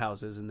friends'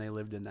 houses and they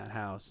lived in that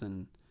house.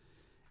 And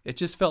it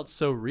just felt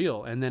so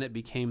real. And then it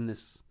became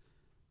this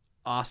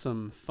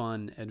awesome,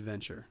 fun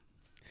adventure.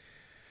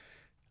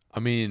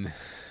 I mean,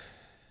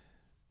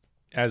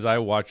 as I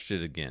watched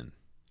it again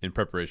in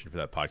preparation for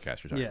that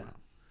podcast you're talking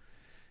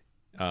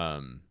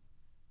about,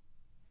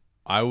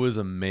 I was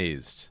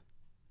amazed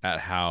at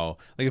how,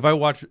 like,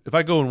 if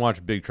I go and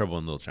watch Big Trouble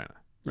in Little China,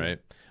 right?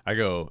 I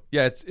go,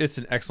 yeah, it's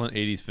an excellent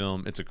 80s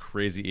film. It's a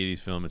crazy 80s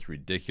film. It's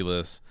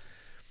ridiculous,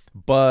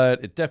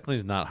 but it definitely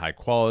is not high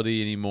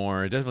quality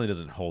anymore. It definitely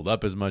doesn't hold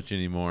up as much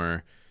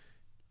anymore.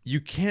 You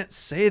can't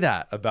say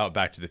that about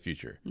Back to the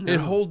Future. No. It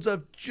holds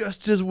up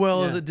just as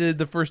well as it did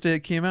the first day it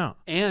came out.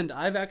 And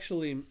I've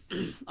actually,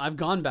 I've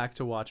gone back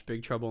to watch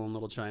Big Trouble in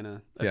Little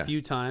China a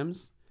few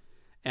times.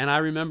 And I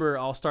remember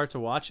I'll start to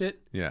watch it.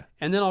 Yeah.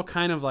 And then I'll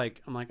kind of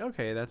like, I'm like,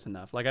 okay, that's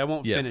enough. Like I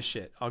won't Yes. finish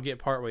it. I'll get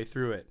partway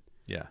through it.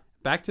 Yeah.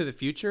 Back to the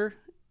Future,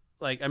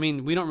 like, I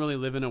mean, we don't really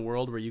live in a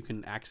world where you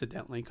can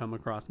accidentally come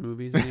across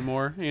movies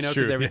anymore, you know, It's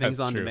because true. everything's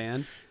Yeah, it's on true.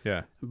 demand.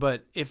 Yeah.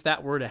 But if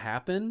that were to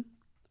happen,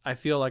 I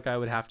feel like I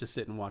would have to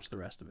sit and watch the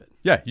rest of it.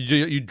 Yeah.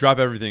 You drop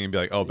everything and be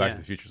like, oh, Back Yeah. to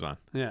the Future's on.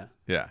 Yeah.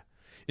 Yeah.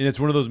 And it's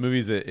one of those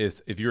movies that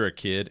is, if you're a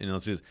kid, and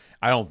let's just,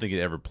 I don't think it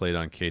ever played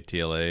on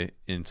KTLA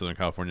in Southern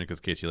California because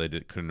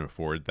KTLA couldn't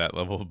afford that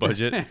level of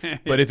budget.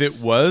 But if it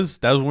was,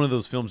 that was one of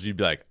those films you'd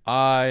be like,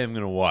 I am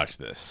going to watch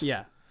this.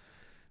 Yeah.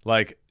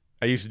 Like,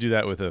 I used to do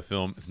that with a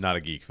film. It's not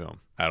a geek film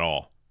at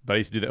all. But I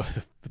used to do that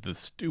with the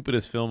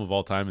stupidest film of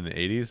all time in the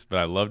 80s, but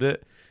I loved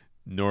it.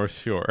 North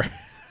Shore.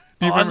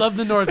 Oh, I love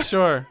the North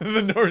Shore.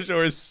 The North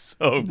Shore is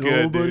so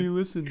good. Nobody Dude.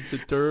 listens to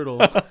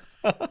Turtle.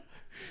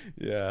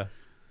 Yeah.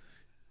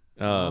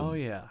 Oh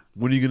yeah.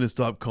 When are you gonna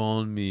stop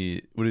calling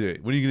me? When are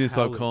you gonna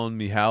stop Howley. calling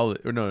me Howley?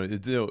 Or no, I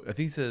think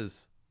he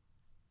says,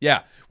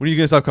 "Yeah, when are you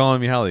gonna stop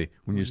calling me Howley?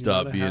 When you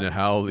stop being a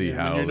Howley, Yeah,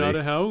 when Howley." you're not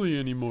a Howley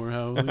anymore,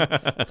 Howley.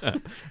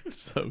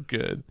 So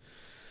good.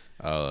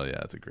 Oh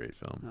yeah, it's a great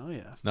film. Oh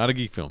yeah. Not a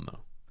geek film though.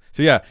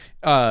 So yeah,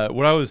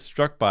 what I was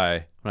struck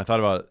by when I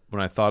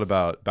thought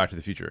about Back to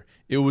the Future,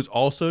 it was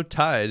also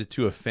tied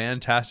to a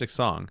fantastic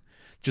song,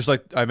 just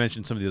like I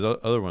mentioned some of the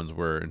other ones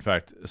were. In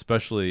fact,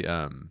 especially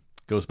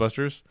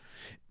Ghostbusters.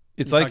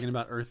 It's You're like talking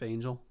about Earth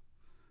Angel.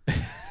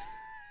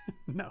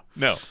 No.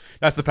 no,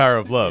 that's the power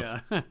of love.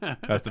 Yeah.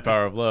 That's the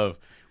power of love.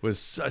 Was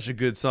such a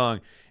good song,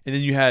 and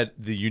then you had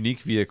the unique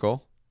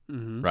vehicle,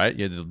 Mm-hmm. right?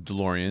 You had the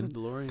DeLorean. The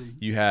DeLorean.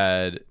 You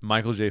had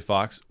Michael J.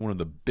 Fox, one of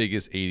the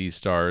biggest '80s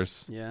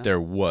stars there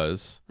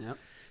was. Yep.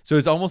 So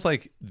it's almost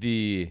like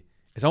the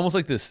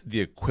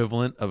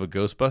equivalent of a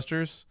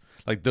Ghostbusters.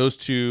 Like those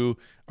two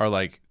are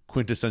like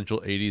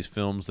quintessential '80s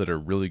films that are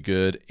really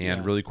good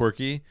and really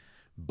quirky,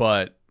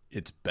 but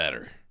it's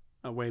better,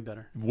 Way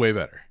better. way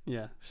better.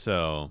 Yeah.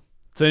 So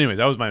anyways,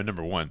 that was my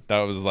number one. That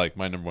was like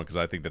my number one because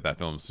I think that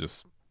film is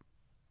just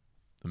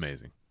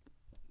amazing.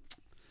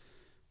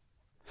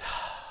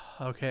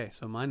 Okay,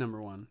 so my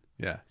number one.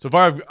 Yeah. So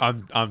far,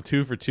 I'm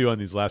 2 for 2 on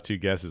these last 2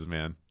 guesses,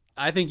 man.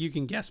 I think you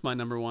can guess my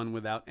number one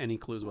without any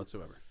clues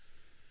whatsoever.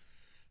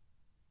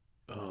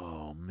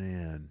 Oh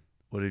man,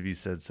 what have you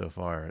said so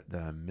far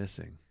that I'm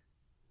missing?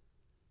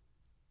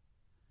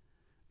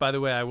 By the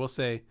way, I will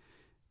say,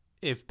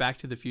 if Back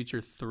to the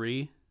Future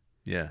 3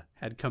 Yeah.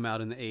 had come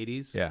out in the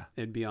 80s, Yeah.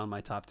 it'd be on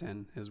my top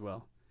 10 as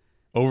well.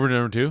 Over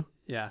number 2?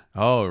 Yeah.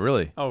 Oh,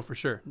 really? Oh, for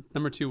sure.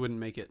 Number 2 wouldn't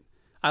make it.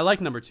 I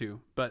like number 2,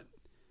 but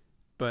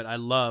I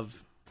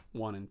love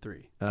 1 and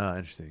 3. Oh,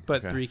 interesting.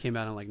 But Okay. 3 came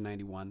out in like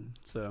 91,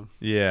 so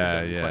Yeah,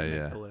 it doesn't quite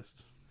yeah. make the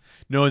list.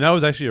 No, and that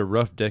was actually a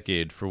rough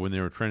decade for when they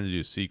were trying to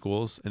do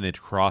sequels, and they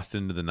crossed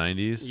into the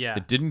 90s. Yeah.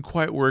 It didn't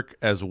quite work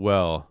as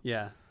well.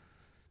 Yeah.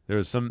 There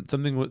was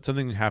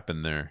something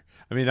happened there.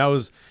 I mean,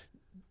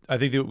 I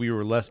think that we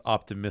were less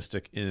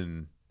optimistic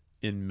in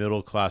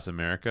middle class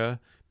America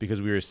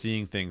because we were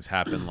seeing things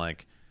happen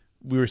like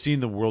we were seeing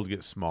the world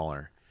get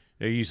smaller.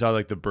 You saw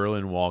like the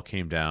Berlin Wall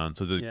came down,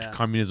 so the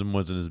communism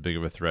wasn't as big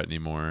of a threat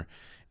anymore.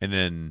 And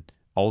then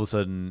all of a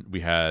sudden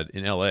we had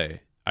in LA,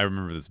 I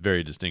remember this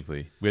very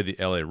distinctly. We had the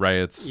LA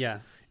riots. Yeah.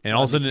 And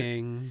all of a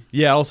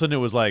sudden it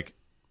was like,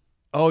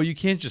 oh, you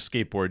can't just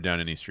skateboard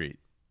down any street.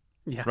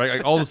 Yeah. Right?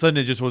 Like all of a sudden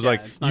it just was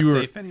like it's not you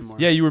were safe anymore.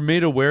 Yeah, you were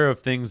made aware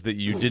of things that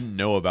you didn't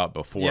know about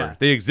before. Yeah.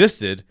 They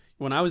existed.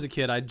 When I was a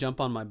kid, I'd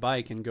jump on my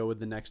bike and go with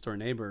the next door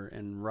neighbor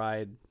and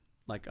ride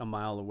like a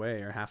mile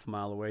away or half a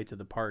mile away to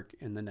the park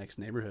in the next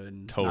neighborhood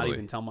and not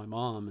even tell my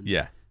mom. And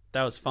Yeah.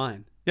 that was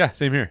fine. Yeah,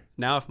 same here.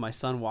 Now, if my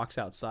son walks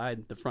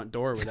outside the front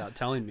door without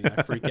telling me,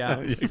 I freak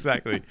out. Yeah,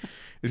 exactly.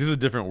 It's just a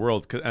different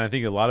world. And I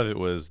think a lot of it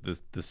was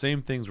the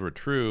same things were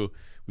true.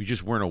 We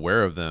just weren't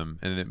aware of them,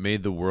 and it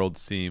made the world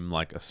seem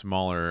like a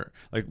smaller.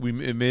 Like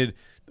it made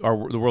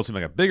the world seem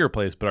like a bigger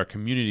place, but our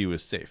community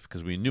was safe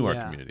because we knew our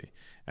community.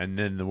 And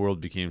then the world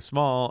became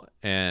small,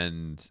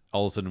 and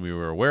all of a sudden we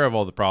were aware of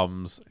all the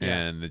problems,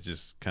 and it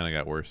just kind of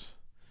got worse.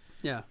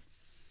 Yeah.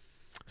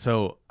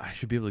 So I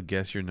should be able to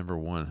guess your number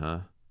one, huh?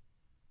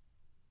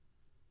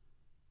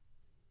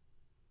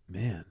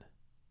 Man.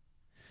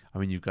 I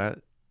mean, you've got...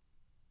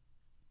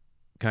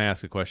 Can I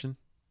ask a question?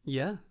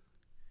 Yeah.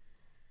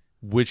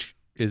 Which,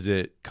 is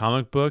it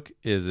comic book,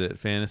 is it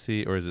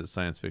fantasy, or is it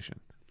science fiction?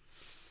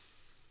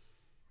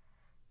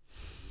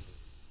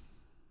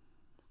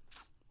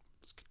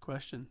 That's a good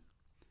question.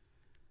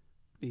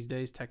 These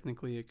days,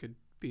 technically, it could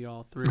be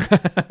all three.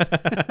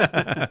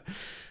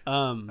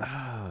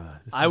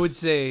 I would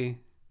say,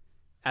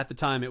 at the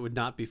time, it would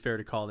not be fair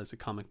to call this a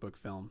comic book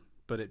film,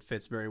 but it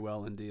fits very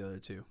well into the other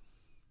two.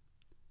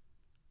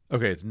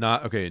 Okay, it's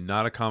not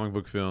a comic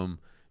book film,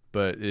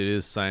 but it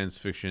is science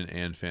fiction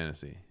and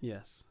fantasy.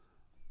 Yes.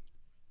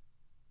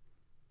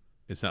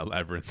 It's not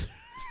Labyrinth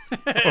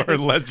or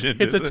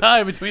Legend. It's a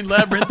tie between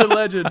Labyrinth and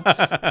Legend.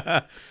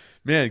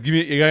 Man,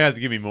 you gotta have to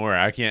give me more.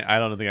 I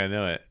don't think I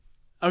know it.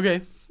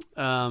 Okay.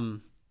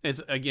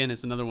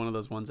 It's another one of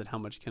those ones that how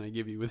much can I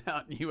give you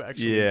without you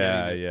actually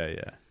getting it?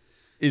 Yeah.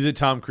 Is it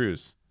Tom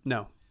Cruise?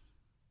 No.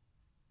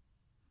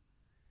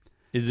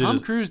 Is Tom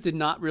Cruise did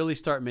not really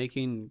start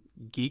making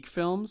geek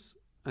films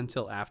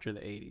until after the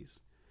 80s.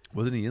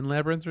 Wasn't he in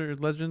Labyrinth or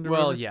Legend? Or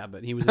Well, whatever? yeah,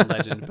 but he was in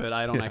Legend, but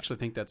I don't actually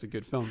think that's a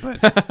good film.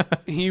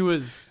 But he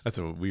was... That's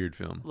a weird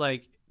film.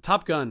 Like,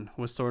 Top Gun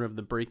was sort of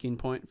the breaking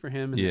point for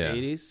him in the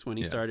 80s when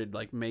he Yeah. started,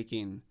 like,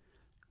 making...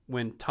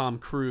 When Tom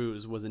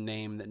Cruise was a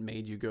name that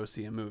made you go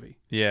see a movie.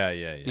 Yeah.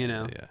 You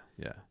know?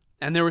 Yeah.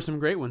 And there were some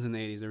great ones in the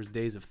 80s. There was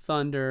Days of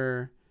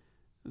Thunder.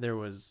 There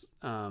was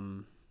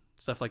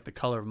stuff like The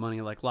Color of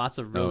Money. Like, lots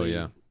of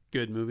really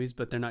good movies,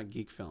 but they're not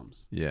geek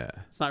films. Yeah.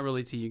 It's not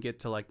really till you get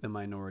to, like, the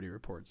Minority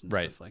Reports and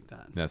stuff like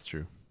that. That's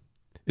true.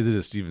 Is it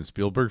a Steven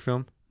Spielberg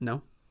film?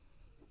 No.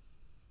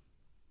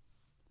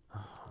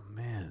 Oh,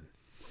 man.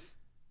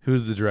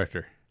 Who's the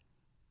director?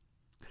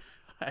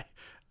 I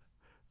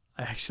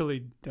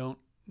actually don't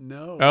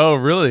know. Oh,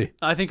 really?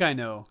 I think I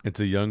know. It's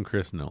a young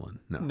Chris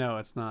Nolan. No,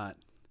 it's not.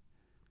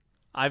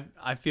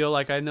 I feel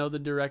like I know the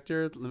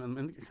director.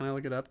 Can I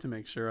look it up to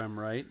make sure I'm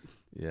right?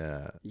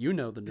 Yeah. You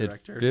know the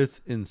director. It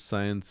fits in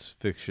science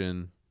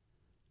fiction.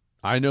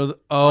 I know.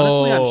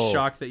 Honestly, I'm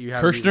shocked that you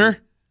haven't. Kirshner?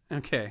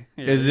 Okay.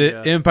 Is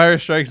it Empire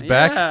Strikes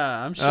Back?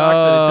 Yeah, I'm shocked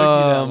that it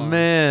took you that long. Oh,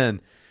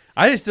 man.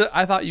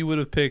 I thought you would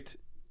have picked...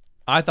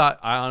 I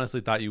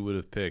honestly thought you would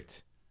have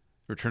picked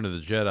Return of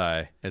the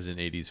Jedi as an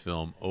 80s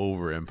film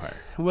over Empire.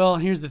 Well,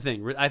 here's the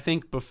thing. I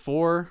think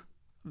before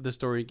the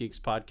Story Geeks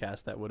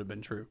podcast, that would have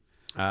been true.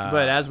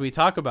 But as we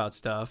talk about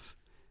stuff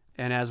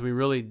and as we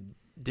really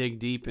dig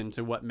deep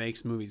into what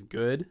makes movies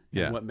good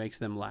and what makes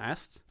them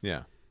last,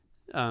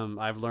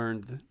 I've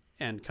learned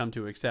and come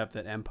to accept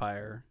that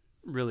Empire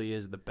really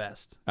is the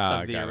best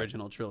of the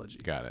original trilogy.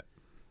 Got it.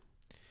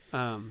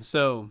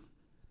 So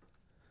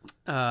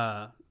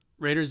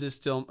Raiders is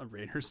still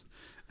Raiders.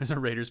 There's a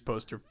Raiders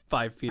poster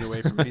 5 feet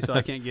away from me, so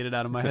I can't get it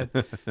out of my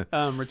head.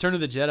 Return of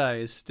the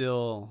Jedi is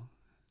still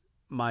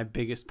my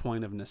biggest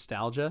point of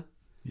nostalgia.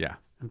 Yeah.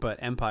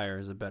 But Empire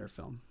is a better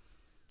film.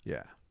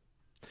 Yeah.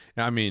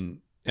 I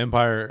mean,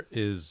 Empire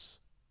is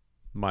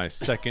my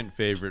second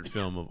favorite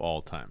film of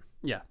all time.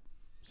 Yeah.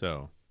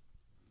 So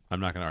I'm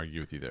not going to argue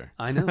with you there.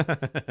 I know.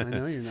 I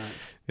know you're not.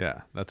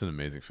 Yeah, that's an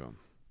amazing film.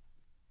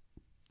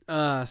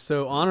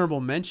 So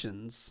honorable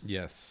mentions.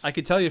 Yes. I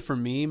could tell you for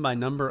me, my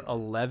number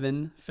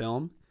 11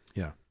 film.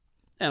 Yeah.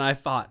 And I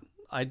thought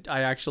I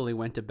actually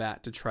went to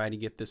bat to try to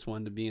get this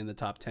one to be in the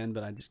top 10,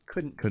 but I just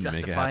couldn't make it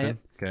justify happen.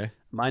 it. Okay.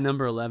 My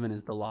number 11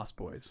 is The Lost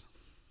Boys.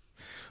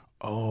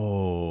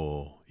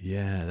 Oh,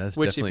 yeah, that's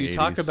Which, if definitely you 80s.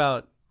 talk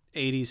about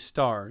 80s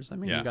stars, I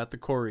mean, Yeah. you got the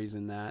Coreys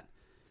in that.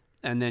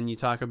 And then you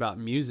talk about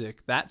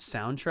music, that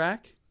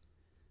soundtrack,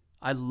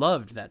 I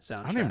loved that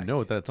soundtrack. I don't even know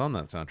what that's on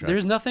that soundtrack.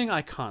 There's nothing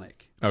iconic.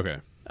 Okay.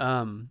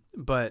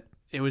 But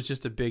it was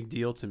just a big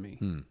deal to me.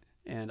 Hmm.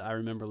 And I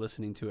remember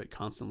listening to it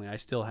constantly. I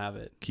still have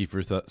it.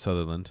 Kiefer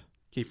Sutherland.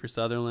 Kiefer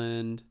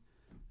Sutherland,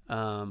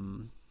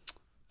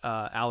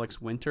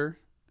 Alex Winter,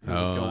 who would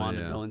go on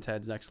to Bill and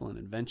Ted's Excellent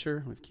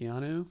Adventure with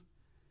Keanu.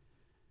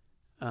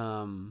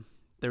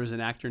 There was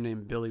an actor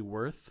named Billy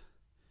Wirth,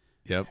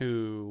 Yep.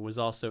 who was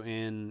also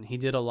in. He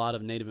did a lot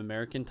of Native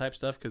American type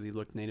stuff because he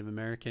looked Native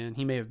American.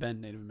 He may have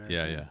been Native American.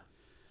 Yeah, yeah.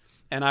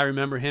 And I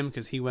remember him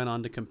because he went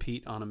on to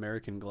compete on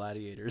American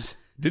Gladiators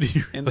Did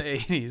you? in the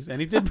 80s, and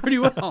he did pretty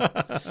well.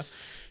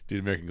 Dude,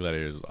 American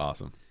Gladiators was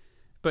awesome.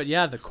 But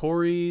yeah, the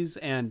Coreys,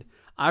 and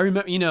I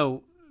remember,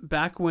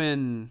 back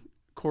when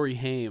Corey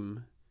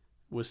Haim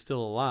was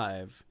still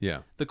alive, Yeah.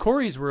 the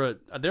Coreys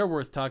they're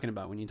worth talking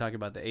about when you talk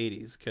about the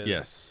 80s. Cause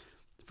Yes.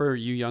 for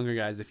you younger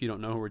guys, if you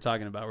don't know who we're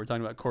talking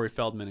about Corey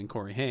Feldman and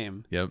Corey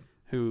Haim, Yep.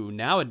 who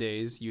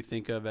nowadays you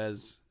think of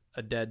as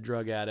a dead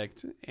drug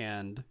addict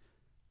and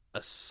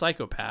a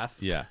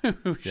psychopath Yeah.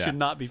 who Yeah. should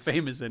not be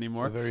famous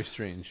anymore. A very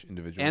strange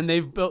individual. And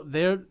they've built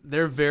they're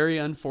very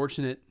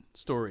unfortunate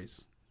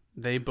stories.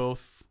 They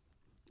both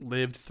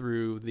lived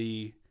through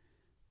the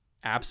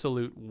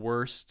absolute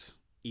worst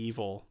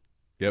evil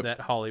Yep. that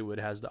Hollywood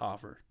has to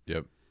offer.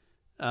 Yep.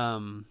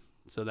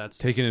 So that's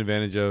Taken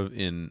advantage of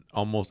in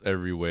almost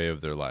every way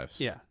of their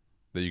lives. yeah,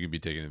 That you could be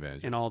taken advantage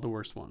of. and all the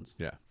worst ones.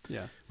 Yeah.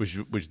 Yeah.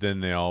 Which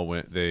then they all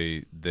went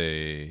they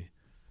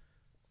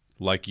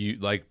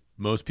like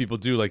most people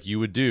do, like you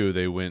would do,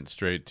 they went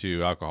straight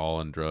to alcohol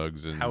and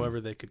drugs and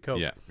However they could cope.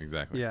 Yeah,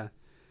 exactly. Yeah.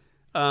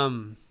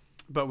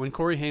 But when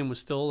Corey Haim was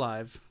still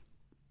alive,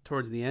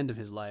 towards the end of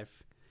his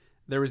life,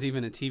 there was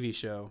even a TV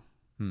show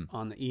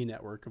on the E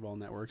network of all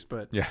networks,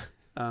 but Yeah.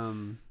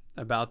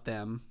 about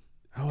them.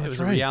 Oh, It was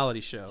a reality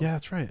show. Yeah,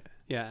 that's right.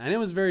 Yeah, and it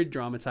was very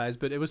dramatized,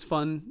 but it was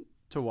fun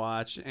to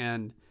watch.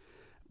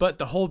 But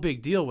the whole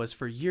big deal was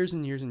for years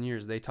and years and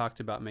years, they talked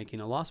about making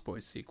a Lost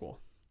Boys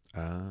sequel.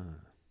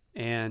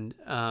 And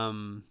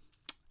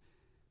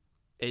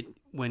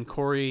when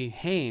Corey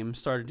Haim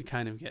started to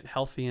kind of get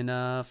healthy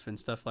enough and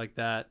stuff like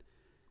that,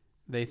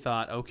 they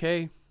thought,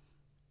 okay,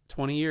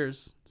 20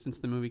 years since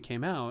the movie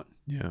came out,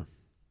 Yeah.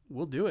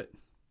 we'll do it.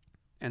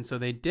 And so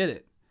they did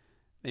it.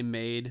 They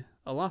made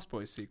a Lost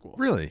Boys sequel.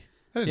 Really?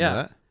 I didn't Yeah. know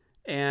that.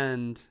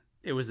 And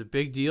it was a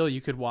big deal.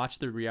 You could watch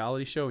the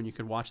reality show and you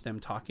could watch them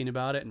talking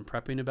about it and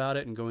prepping about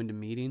it and going to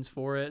meetings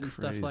for it and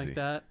stuff like Crazy.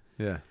 that.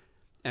 Yeah.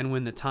 And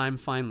when the time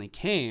finally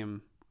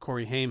came,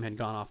 Corey Haim had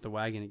gone off the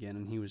wagon again,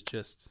 and he was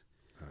just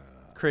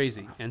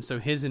crazy. And so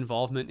his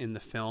involvement in the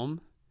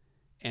film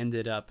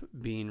ended up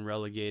being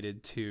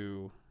relegated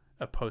to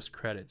a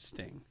post-credits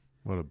sting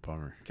What a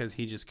bummer. because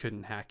he just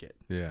couldn't hack it.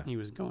 Yeah. He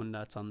was going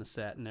nuts on the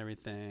set and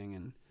everything.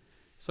 And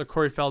so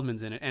Corey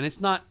Feldman's in it, and it's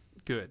not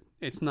good.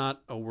 It's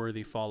not a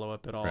worthy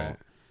follow-up at all. Right.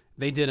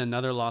 They did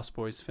another Lost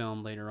Boys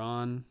film later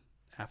on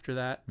after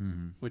that,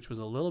 which was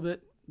a little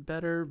bit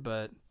better,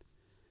 but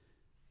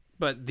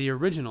the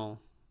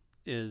original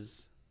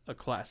is a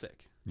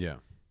classic. Yeah.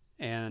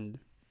 And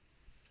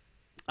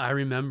I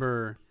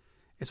remember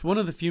it's one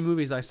of the few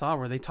movies I saw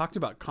where they talked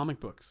about comic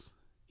books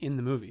in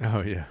the movie.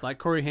 Oh yeah. Like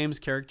Corey Haim's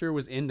character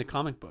was into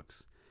comic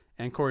books,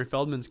 and Corey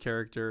Feldman's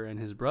character and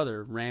his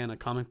brother ran a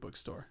comic book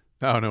store.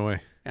 Oh no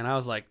way. And I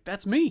was like,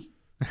 that's me.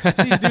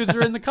 These dudes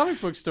are in the comic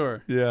book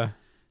store. Yeah.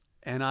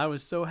 And I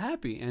was so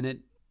happy. And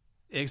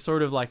it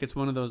sort of like, it's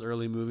one of those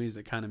early movies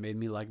that kind of made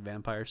me like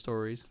vampire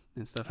stories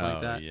and stuff like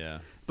Oh that. yeah.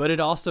 But it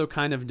also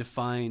kind of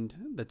defined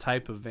the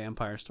type of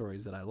vampire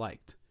stories that I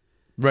liked.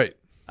 Right.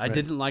 I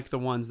didn't like the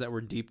ones that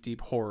were deep,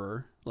 deep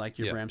horror, like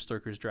your Yeah. Bram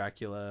Stoker's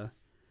Dracula.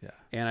 Yeah.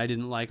 And I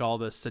didn't like all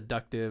the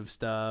seductive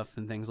stuff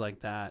and things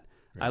like that.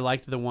 Right. I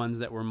liked the ones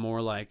that were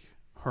more like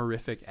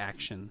horrific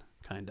action,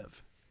 kind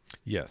of.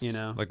 Yes. You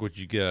know? Like what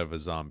you get out of a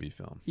zombie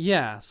film.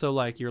 Yeah, so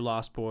like your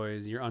Lost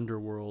Boys, your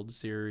Underworld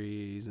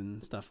series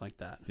and stuff like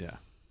that. Yeah.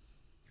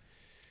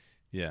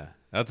 Yeah.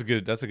 That's a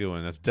good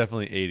one. That's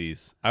definitely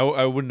 80s.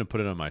 I wouldn't have put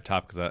it on my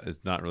top because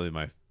it's not really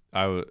not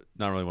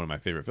really one of my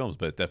favorite films,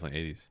 but definitely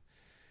 80s.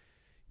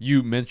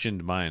 You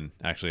mentioned mine,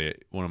 actually,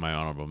 one of my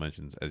honorable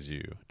mentions as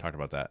you talked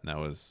about that, and that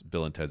was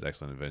Bill and Ted's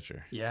Excellent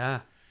Adventure.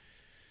 Yeah.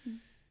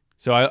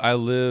 So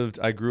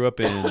I grew up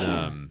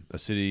in a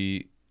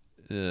city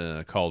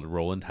called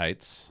Roland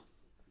Heights,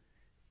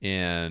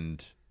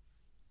 and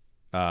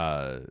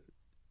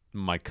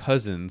my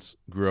cousins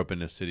grew up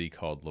in a city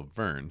called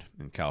Laverne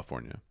in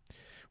California.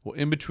 Well,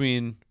 in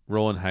between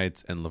Roland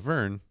Heights and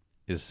Laverne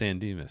is San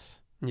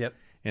Dimas. Yep.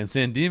 And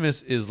San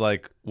Dimas is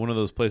like one of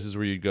those places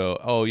where you'd go,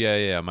 oh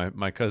yeah,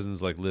 my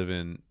cousins like live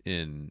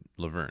in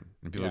Laverne,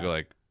 and people Yeah. go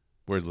like,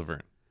 where's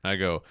Laverne? I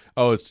go,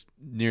 oh, it's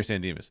near San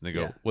Dimas, and they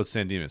go, Yeah. what's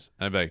San Dimas?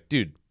 And I'd be like,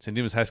 dude, San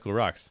Dimas High School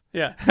rocks.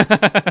 Yeah.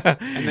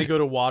 And they go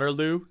to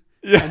Waterloo.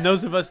 Yeah. And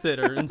those of us that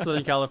are in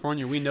Southern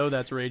California, we know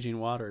that's Raging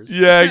Waters.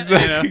 Yeah,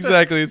 exactly. You know?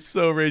 Exactly. It's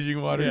so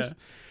Raging Waters.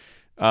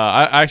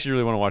 I actually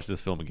really want to watch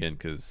this film again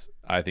because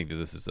I think that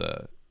this is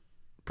a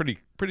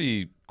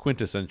pretty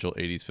quintessential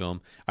 80s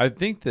film. I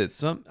think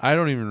that I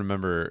don't even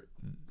remember,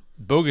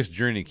 Bogus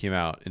Journey came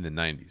out in the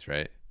 90s,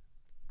 right?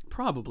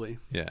 Probably.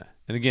 Yeah.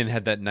 And again,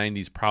 had that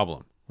 90s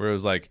problem where it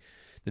was like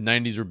the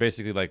 90s were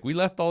basically like, we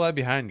left all that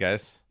behind,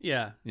 guys,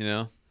 Yeah. you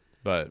know?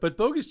 But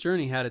Bogus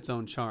Journey had its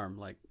own charm.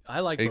 Like, I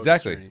like Bogus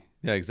exactly. Journey.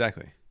 Yeah,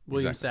 exactly.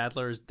 William Exactly.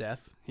 Sadler's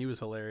death. He was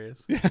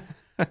hilarious.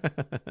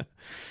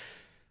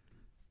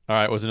 All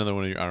right. What's another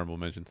one of your honorable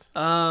mentions?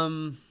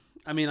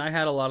 I mean, I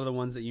had a lot of the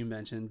ones that you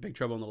mentioned. Big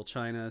Trouble in Little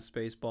China,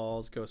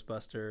 Spaceballs,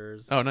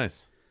 Ghostbusters. Oh,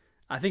 nice.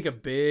 I think a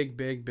big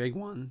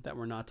one that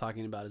we're not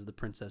talking about is The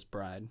Princess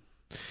Bride.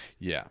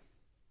 Yeah.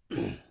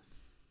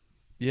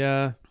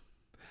 Yeah.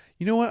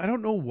 You know what? I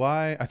don't know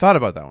why. I thought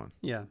about that one.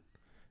 Yeah.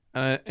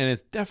 And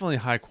it's definitely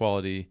high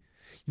quality.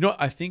 You know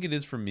what I think it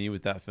is for me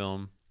with that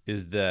film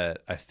is that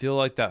I feel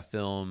like that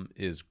film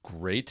is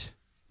great,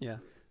 Yeah.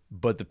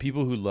 but the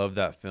people who love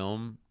that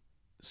film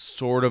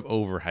sort of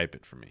overhype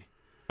it for me.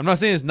 I'm not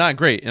saying it's not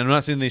great, and I'm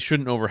not saying they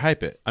shouldn't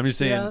overhype it. I'm just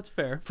saying, Yeah, that's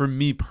fair. for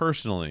me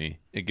personally,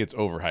 it gets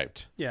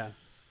overhyped. Yeah,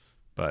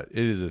 But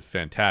it is a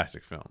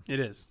fantastic film. it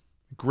is.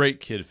 Great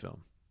kid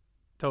film.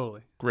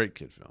 Totally. Great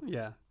kid film.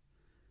 Yeah.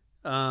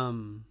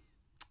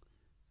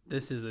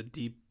 This is a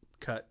deep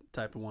cut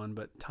type of one,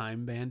 but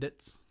Time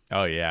Bandits.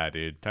 Oh, yeah,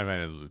 dude. Time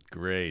Bandits was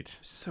great.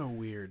 So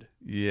weird.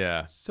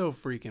 Yeah. So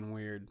freaking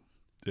weird.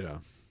 Yeah.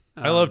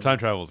 I love time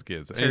travel as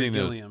kids. Terry Anything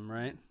that was, Gilliam,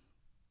 right?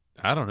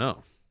 I don't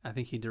know. I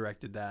think he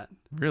directed that.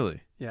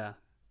 Really? Yeah.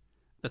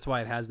 That's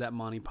why it has that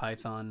Monty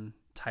Python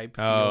type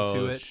feel Oh,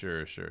 to it.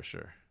 sure.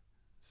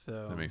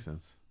 So That makes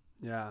sense.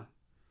 yeah.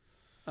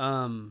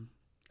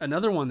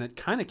 Another one that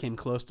kind of came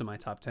close to my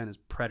top 10 is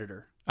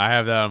Predator. I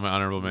have that on my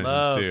honorable mentions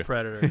Love too.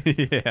 Predator.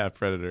 Yeah,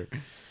 Predator.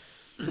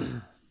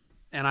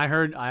 And I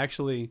heard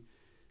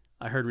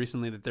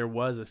recently that there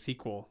was a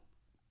sequel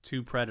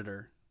to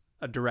Predator,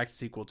 a direct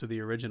sequel to the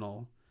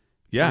original.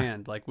 Yeah.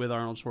 And like with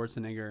Arnold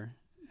Schwarzenegger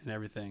and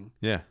everything.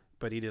 Yeah.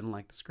 But he didn't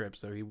like the script,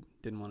 so he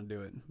didn't want to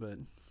do it. But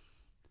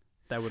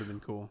that would have been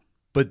cool.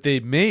 But they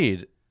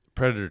made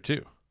Predator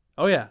 2.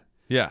 Oh yeah.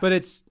 Yeah. But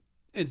it's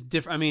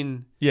different. I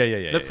mean,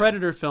 yeah. the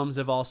Predator films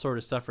have all sort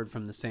of suffered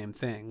from the same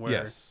thing, where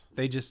Yes.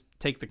 they just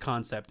take the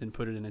concept and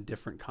put it in a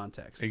different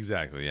context.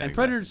 Exactly. Yeah. And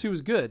exactly. Predator 2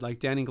 was good. Like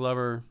Danny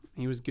Glover,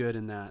 he was good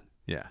in that.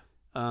 Yeah.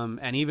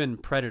 And even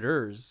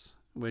Predators,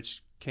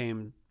 which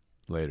came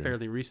Later.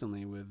 fairly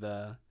recently with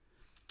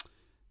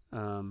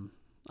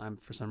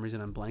for some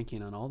reason I'm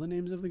blanking on all the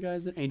names of the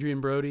guys that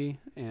Adrian Brody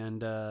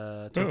and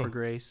Topher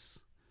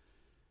Grace.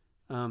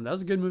 That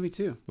was a good movie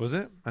too. Was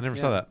it? I never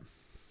Yeah. saw that.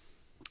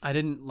 I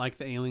didn't like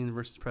the Alien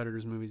versus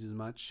Predators movies as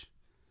much.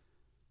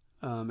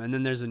 And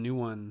then there's a new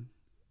one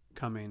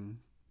coming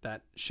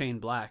that Shane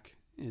Black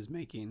is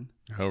making,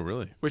 Oh,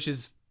 really? which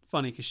is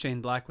funny because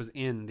Shane Black was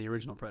in the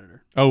original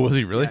Predator. Oh, was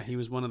he really? Yeah, he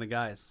was one of the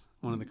guys,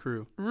 one of the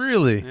crew.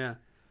 Really? Yeah.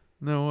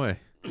 No way.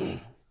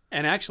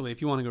 And actually,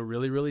 if you want to go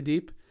really, really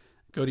deep,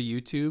 go to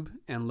YouTube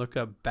and look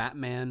up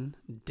Batman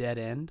Dead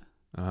End.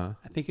 Uh-huh.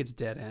 I think it's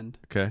Dead End.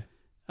 Okay.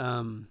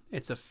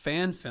 It's a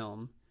fan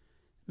film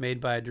made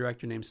by a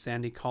director named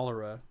Sandy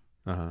Cholera.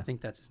 Uh-huh. I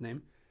think that's his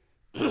name.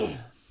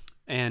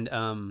 And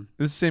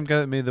This is the same guy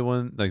that made the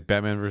one like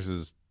Batman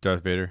versus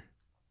Darth Vader.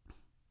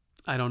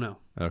 I don't know.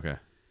 Okay.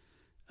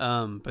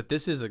 But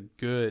this is a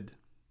good.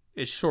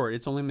 It's short.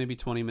 It's only maybe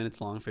 20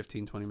 minutes long,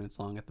 15, 20 minutes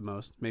long at the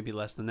most, maybe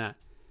less than that.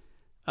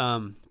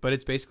 But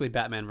it's basically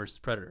Batman versus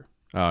Predator.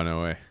 Oh,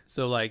 no way.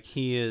 So like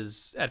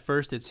at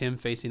first it's him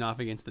facing off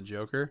against the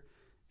Joker,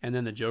 and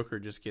then the Joker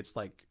just gets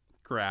like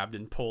grabbed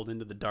and pulled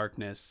into the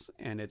darkness,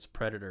 and it's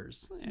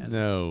Predators. And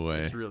No way.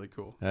 it's really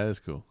cool. That is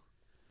cool.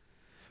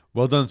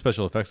 Well done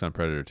special effects on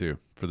Predator too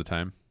for the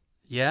time.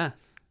 Yeah.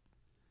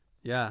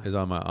 Is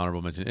on my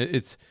honorable mention.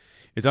 It's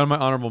on my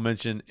honorable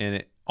mention, and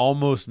it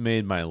almost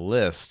made my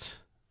list.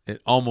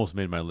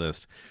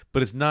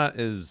 But it's not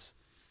as.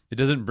 It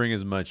doesn't bring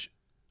as much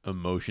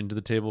emotion to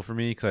the table for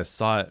me because I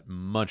saw it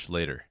much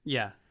later,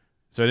 Yeah.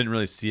 so I didn't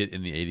really see it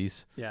in the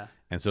 80s, Yeah.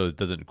 and so it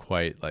doesn't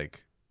quite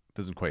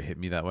hit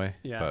me that way.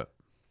 Yeah. But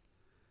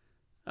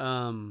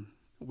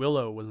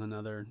Willow was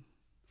another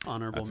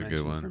honorable That's a mention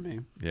good one. for me.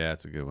 yeah,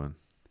 it's a good one.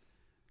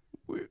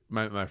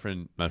 My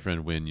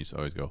friend Wynn used to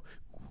always go,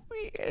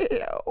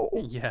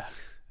 Willow. Yeah.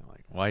 I'm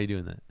like, why are you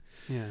doing that?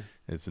 Yeah.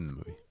 It's in the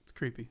movie. It's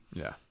creepy.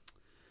 Yeah.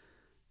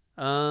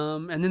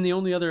 And then the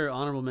only other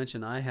honorable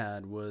mention I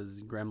had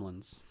was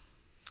Gremlins.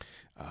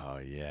 Oh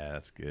yeah,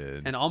 that's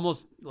good. And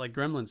almost like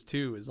Gremlins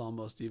 2 is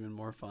almost even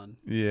more fun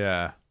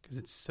yeah. because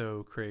it's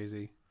so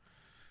crazy.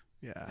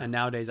 Yeah. And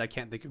nowadays I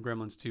can't think of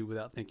Gremlins 2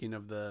 without thinking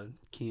of the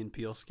Key and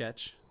Peele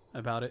sketch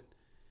about it.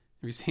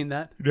 Have you seen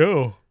that?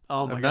 No.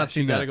 Oh my I've gosh, not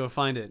seen you gotta that. go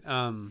find it.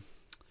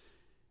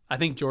 I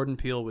think Jordan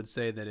Peele would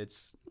say that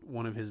it's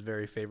one of his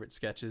very favorite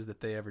sketches that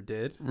they ever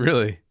did.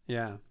 Really?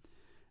 Yeah.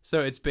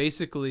 So it's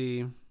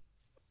basically,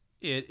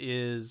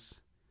 Keegan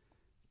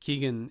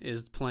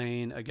is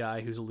playing a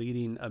guy who's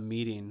leading a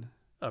meeting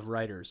of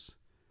writers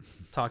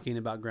talking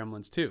about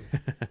Gremlins 2.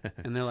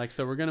 And they're like,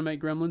 so we're going to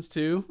make Gremlins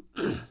 2.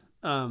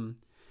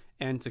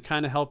 And to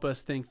kind of help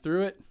us think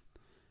through it,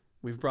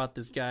 we've brought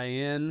this guy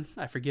in.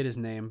 I forget his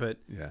name, but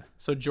Yeah.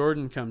 so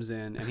Jordan comes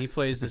in and he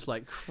plays this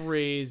like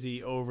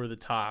crazy over the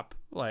top,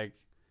 like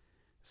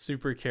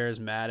super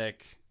charismatic,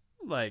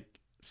 like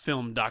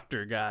film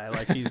doctor guy.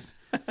 Like he's,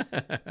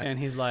 and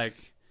he's like,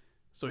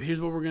 so here's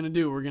what we're going to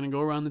do. We're going to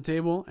go around the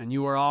table and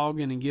you are all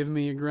going to give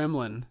me a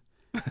gremlin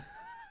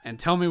and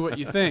tell me what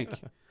you think.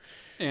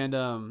 And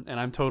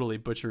I'm totally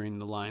butchering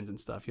the lines and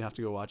stuff. You have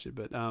to go watch it.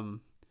 But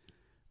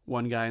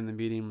one guy in the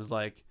meeting was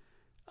like,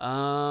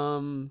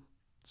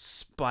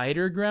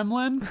 spider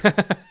gremlin?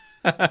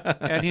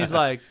 And he's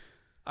like,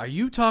 are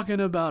you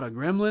talking about a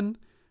gremlin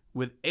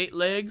with 8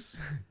 legs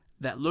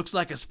that looks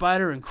like a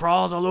spider and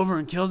crawls all over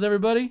and kills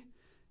everybody?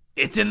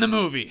 It's in the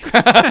movie.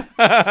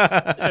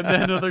 And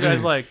then another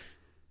guy's like,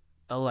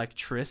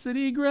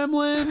 electricity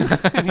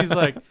gremlin? And he's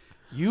like,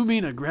 you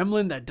mean a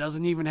gremlin that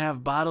doesn't even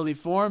have bodily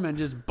form and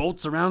just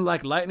bolts around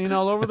like lightning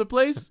all over the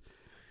place?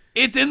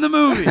 It's in the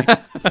movie.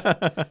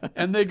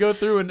 And they go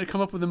through and they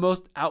come up with the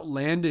most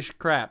outlandish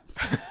crap.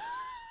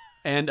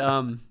 And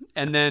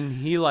then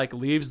he like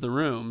leaves the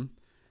room,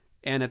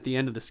 and at the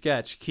end of the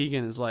sketch,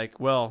 Keegan is like,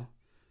 well,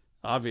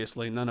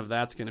 obviously none of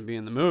that's going to be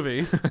in the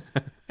movie.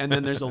 And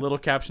then there's a little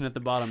caption at the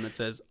bottom that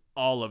says,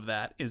 all of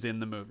that is in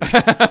the movie.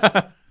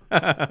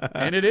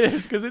 And it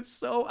is, because it's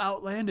so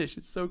outlandish.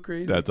 It's so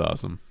crazy. That's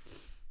awesome.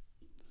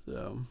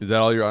 So Is that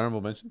all your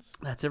honorable mentions?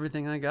 that's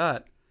everything I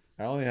got.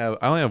 I only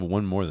have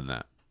one more than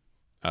that.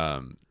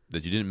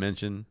 That you didn't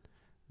mention,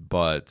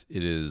 but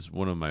it is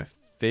one of my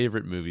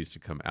favorite movies to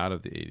come out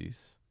of the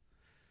 80s.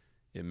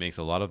 It makes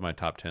a lot of my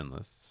top 10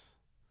 lists.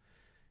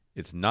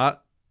 It's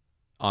not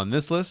on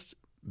this list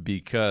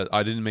because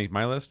I didn't make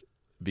my list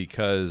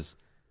because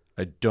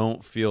I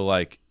don't feel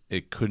like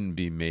it couldn't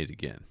be made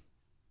again.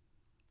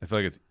 I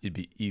feel like it'd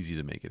be easy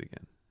to make it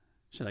again.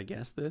 Should I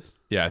guess this?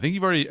 Yeah, I think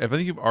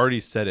you've already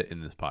said it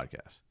in this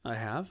podcast. I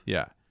have?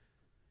 Yeah.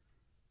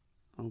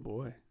 Oh,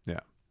 boy. Yeah.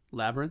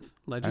 Labyrinth? It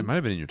Legend? might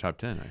have been in your top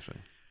 10 actually.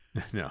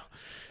 No.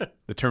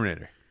 The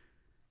Terminator.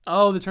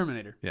 Oh, The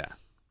Terminator. Yeah.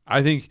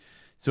 I think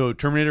so.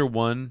 Terminator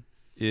 1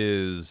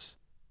 is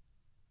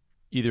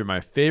either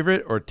my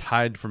favorite or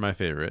tied for my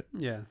favorite.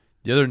 Yeah.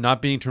 The other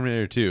not being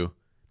Terminator 2,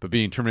 but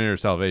being Terminator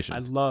Salvation. I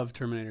love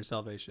Terminator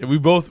Salvation. And we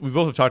both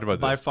have talked about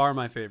By this. far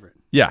my favorite.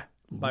 Yeah.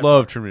 By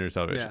Love far. Terminator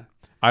Salvation.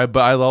 Yeah.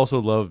 But I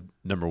also love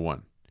number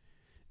 1.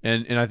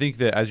 And I think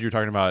that as you're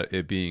talking about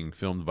it being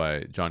filmed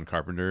by John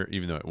Carpenter,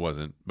 even though it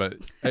wasn't, but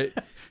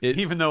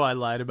Even though I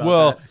lied about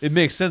well, that. it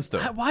makes sense though.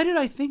 Why did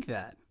I think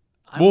that?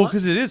 Well,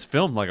 because it is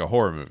filmed like a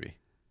horror movie.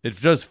 It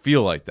does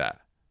feel like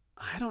that.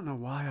 I don't know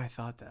why I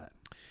thought that.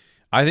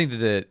 I think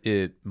that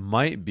it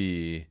might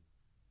be.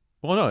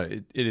 Well, no,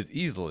 it is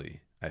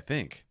easily. I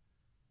think.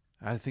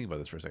 I have to think about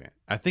this for a second.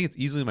 I think it's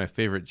easily my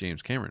favorite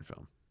James Cameron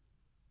film.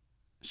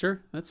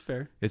 Sure, that's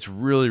fair. It's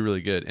really,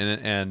 really good,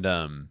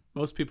 and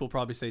Most people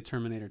probably say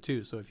Terminator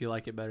 2, so if you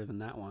like it better than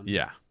that one.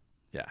 yeah.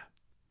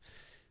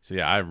 So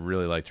yeah, I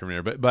really like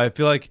Terminator, but I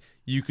feel like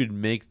you could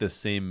make the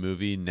same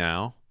movie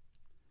now,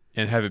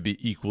 and have it be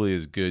equally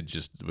as good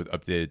just with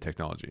updated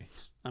technology.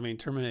 I mean,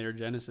 Terminator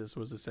Genesis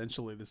was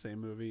essentially the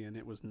same movie, and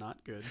it was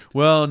not good.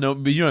 Well, no,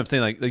 but you know what I'm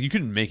saying? Like you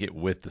couldn't make it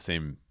with the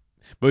same.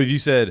 But if you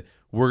said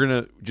we're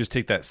gonna just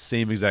take that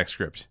same exact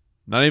script,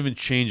 not even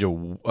change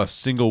a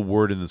single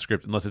word in the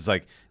script, unless it's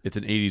like it's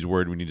an 80s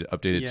word, we need to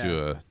update it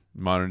to a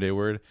modern day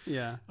word.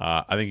 Yeah.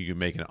 I think you could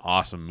make an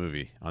awesome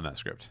movie on that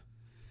script.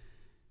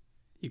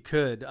 You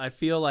could. I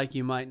feel like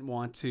you might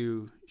want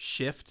to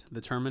shift the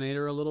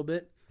Terminator a little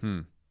bit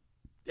and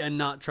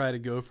not try to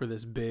go for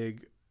this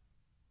big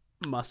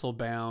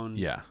muscle-bound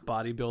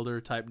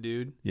bodybuilder type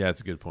dude. Yeah, that's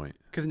a good point.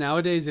 Because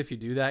nowadays, if you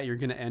do that, you're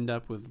going to end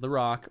up with The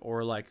Rock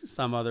or like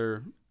some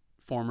other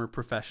former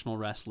professional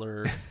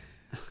wrestler.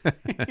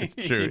 It's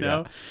true. You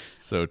know? Yeah.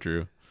 So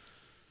true.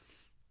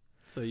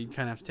 So you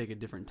kind of have to take a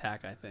different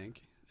tack, I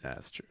think. Yeah,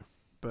 that's true.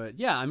 But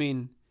yeah, I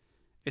mean,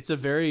 it's a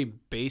very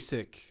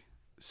basic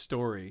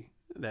story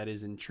that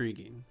is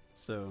intriguing.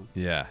 So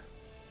Yeah.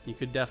 you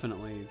could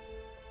definitely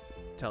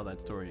tell that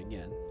story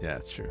again. Yeah,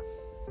 that's true.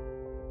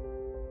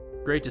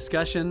 Great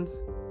discussion.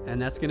 And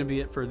that's going to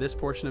be it for this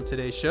portion of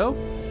today's show.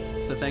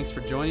 So thanks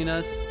for joining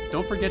us.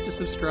 Don't forget to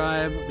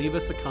subscribe, leave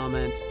us a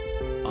comment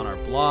on our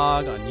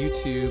blog, on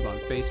YouTube, on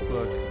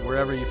Facebook,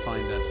 wherever you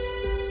find us.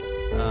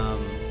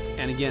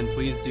 And again,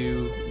 please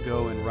do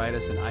go and write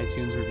us an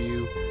iTunes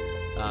review.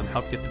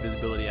 Help get the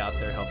visibility out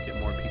there, help get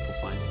more people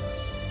finding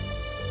us.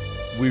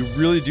 We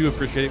really do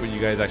appreciate it when you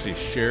guys actually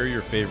share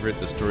your favorite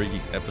The Story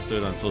Geeks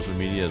episode on social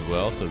media as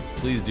well. So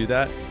please do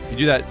that. If you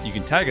do that, you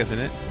can tag us in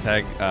it.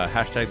 Tag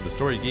hashtag The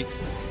Story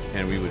Geeks.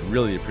 and we would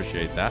really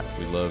appreciate that.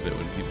 We love it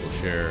when people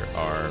share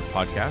our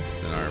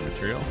podcasts and our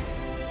material.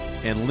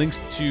 And links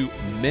to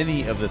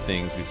many of the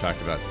things we've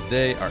talked about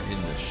today are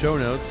in the show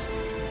notes.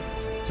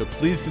 So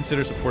please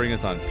consider supporting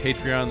us on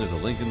Patreon. There's a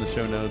link in the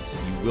show notes.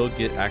 You will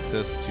get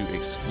access to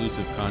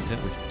exclusive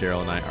content, which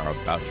Daryl and I are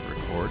about to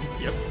record.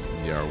 Yep.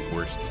 Our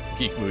worst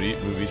geek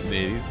movies from the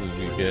 80s. So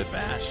we get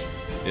Bash.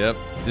 Yep.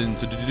 And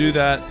so to do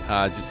that,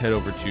 just head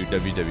over to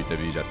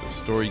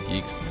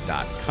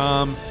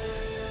www.thestorygeeks.com.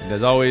 And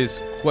as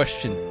always,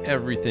 question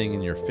everything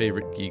in your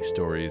favorite geek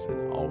stories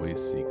and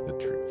always seek the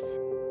truth.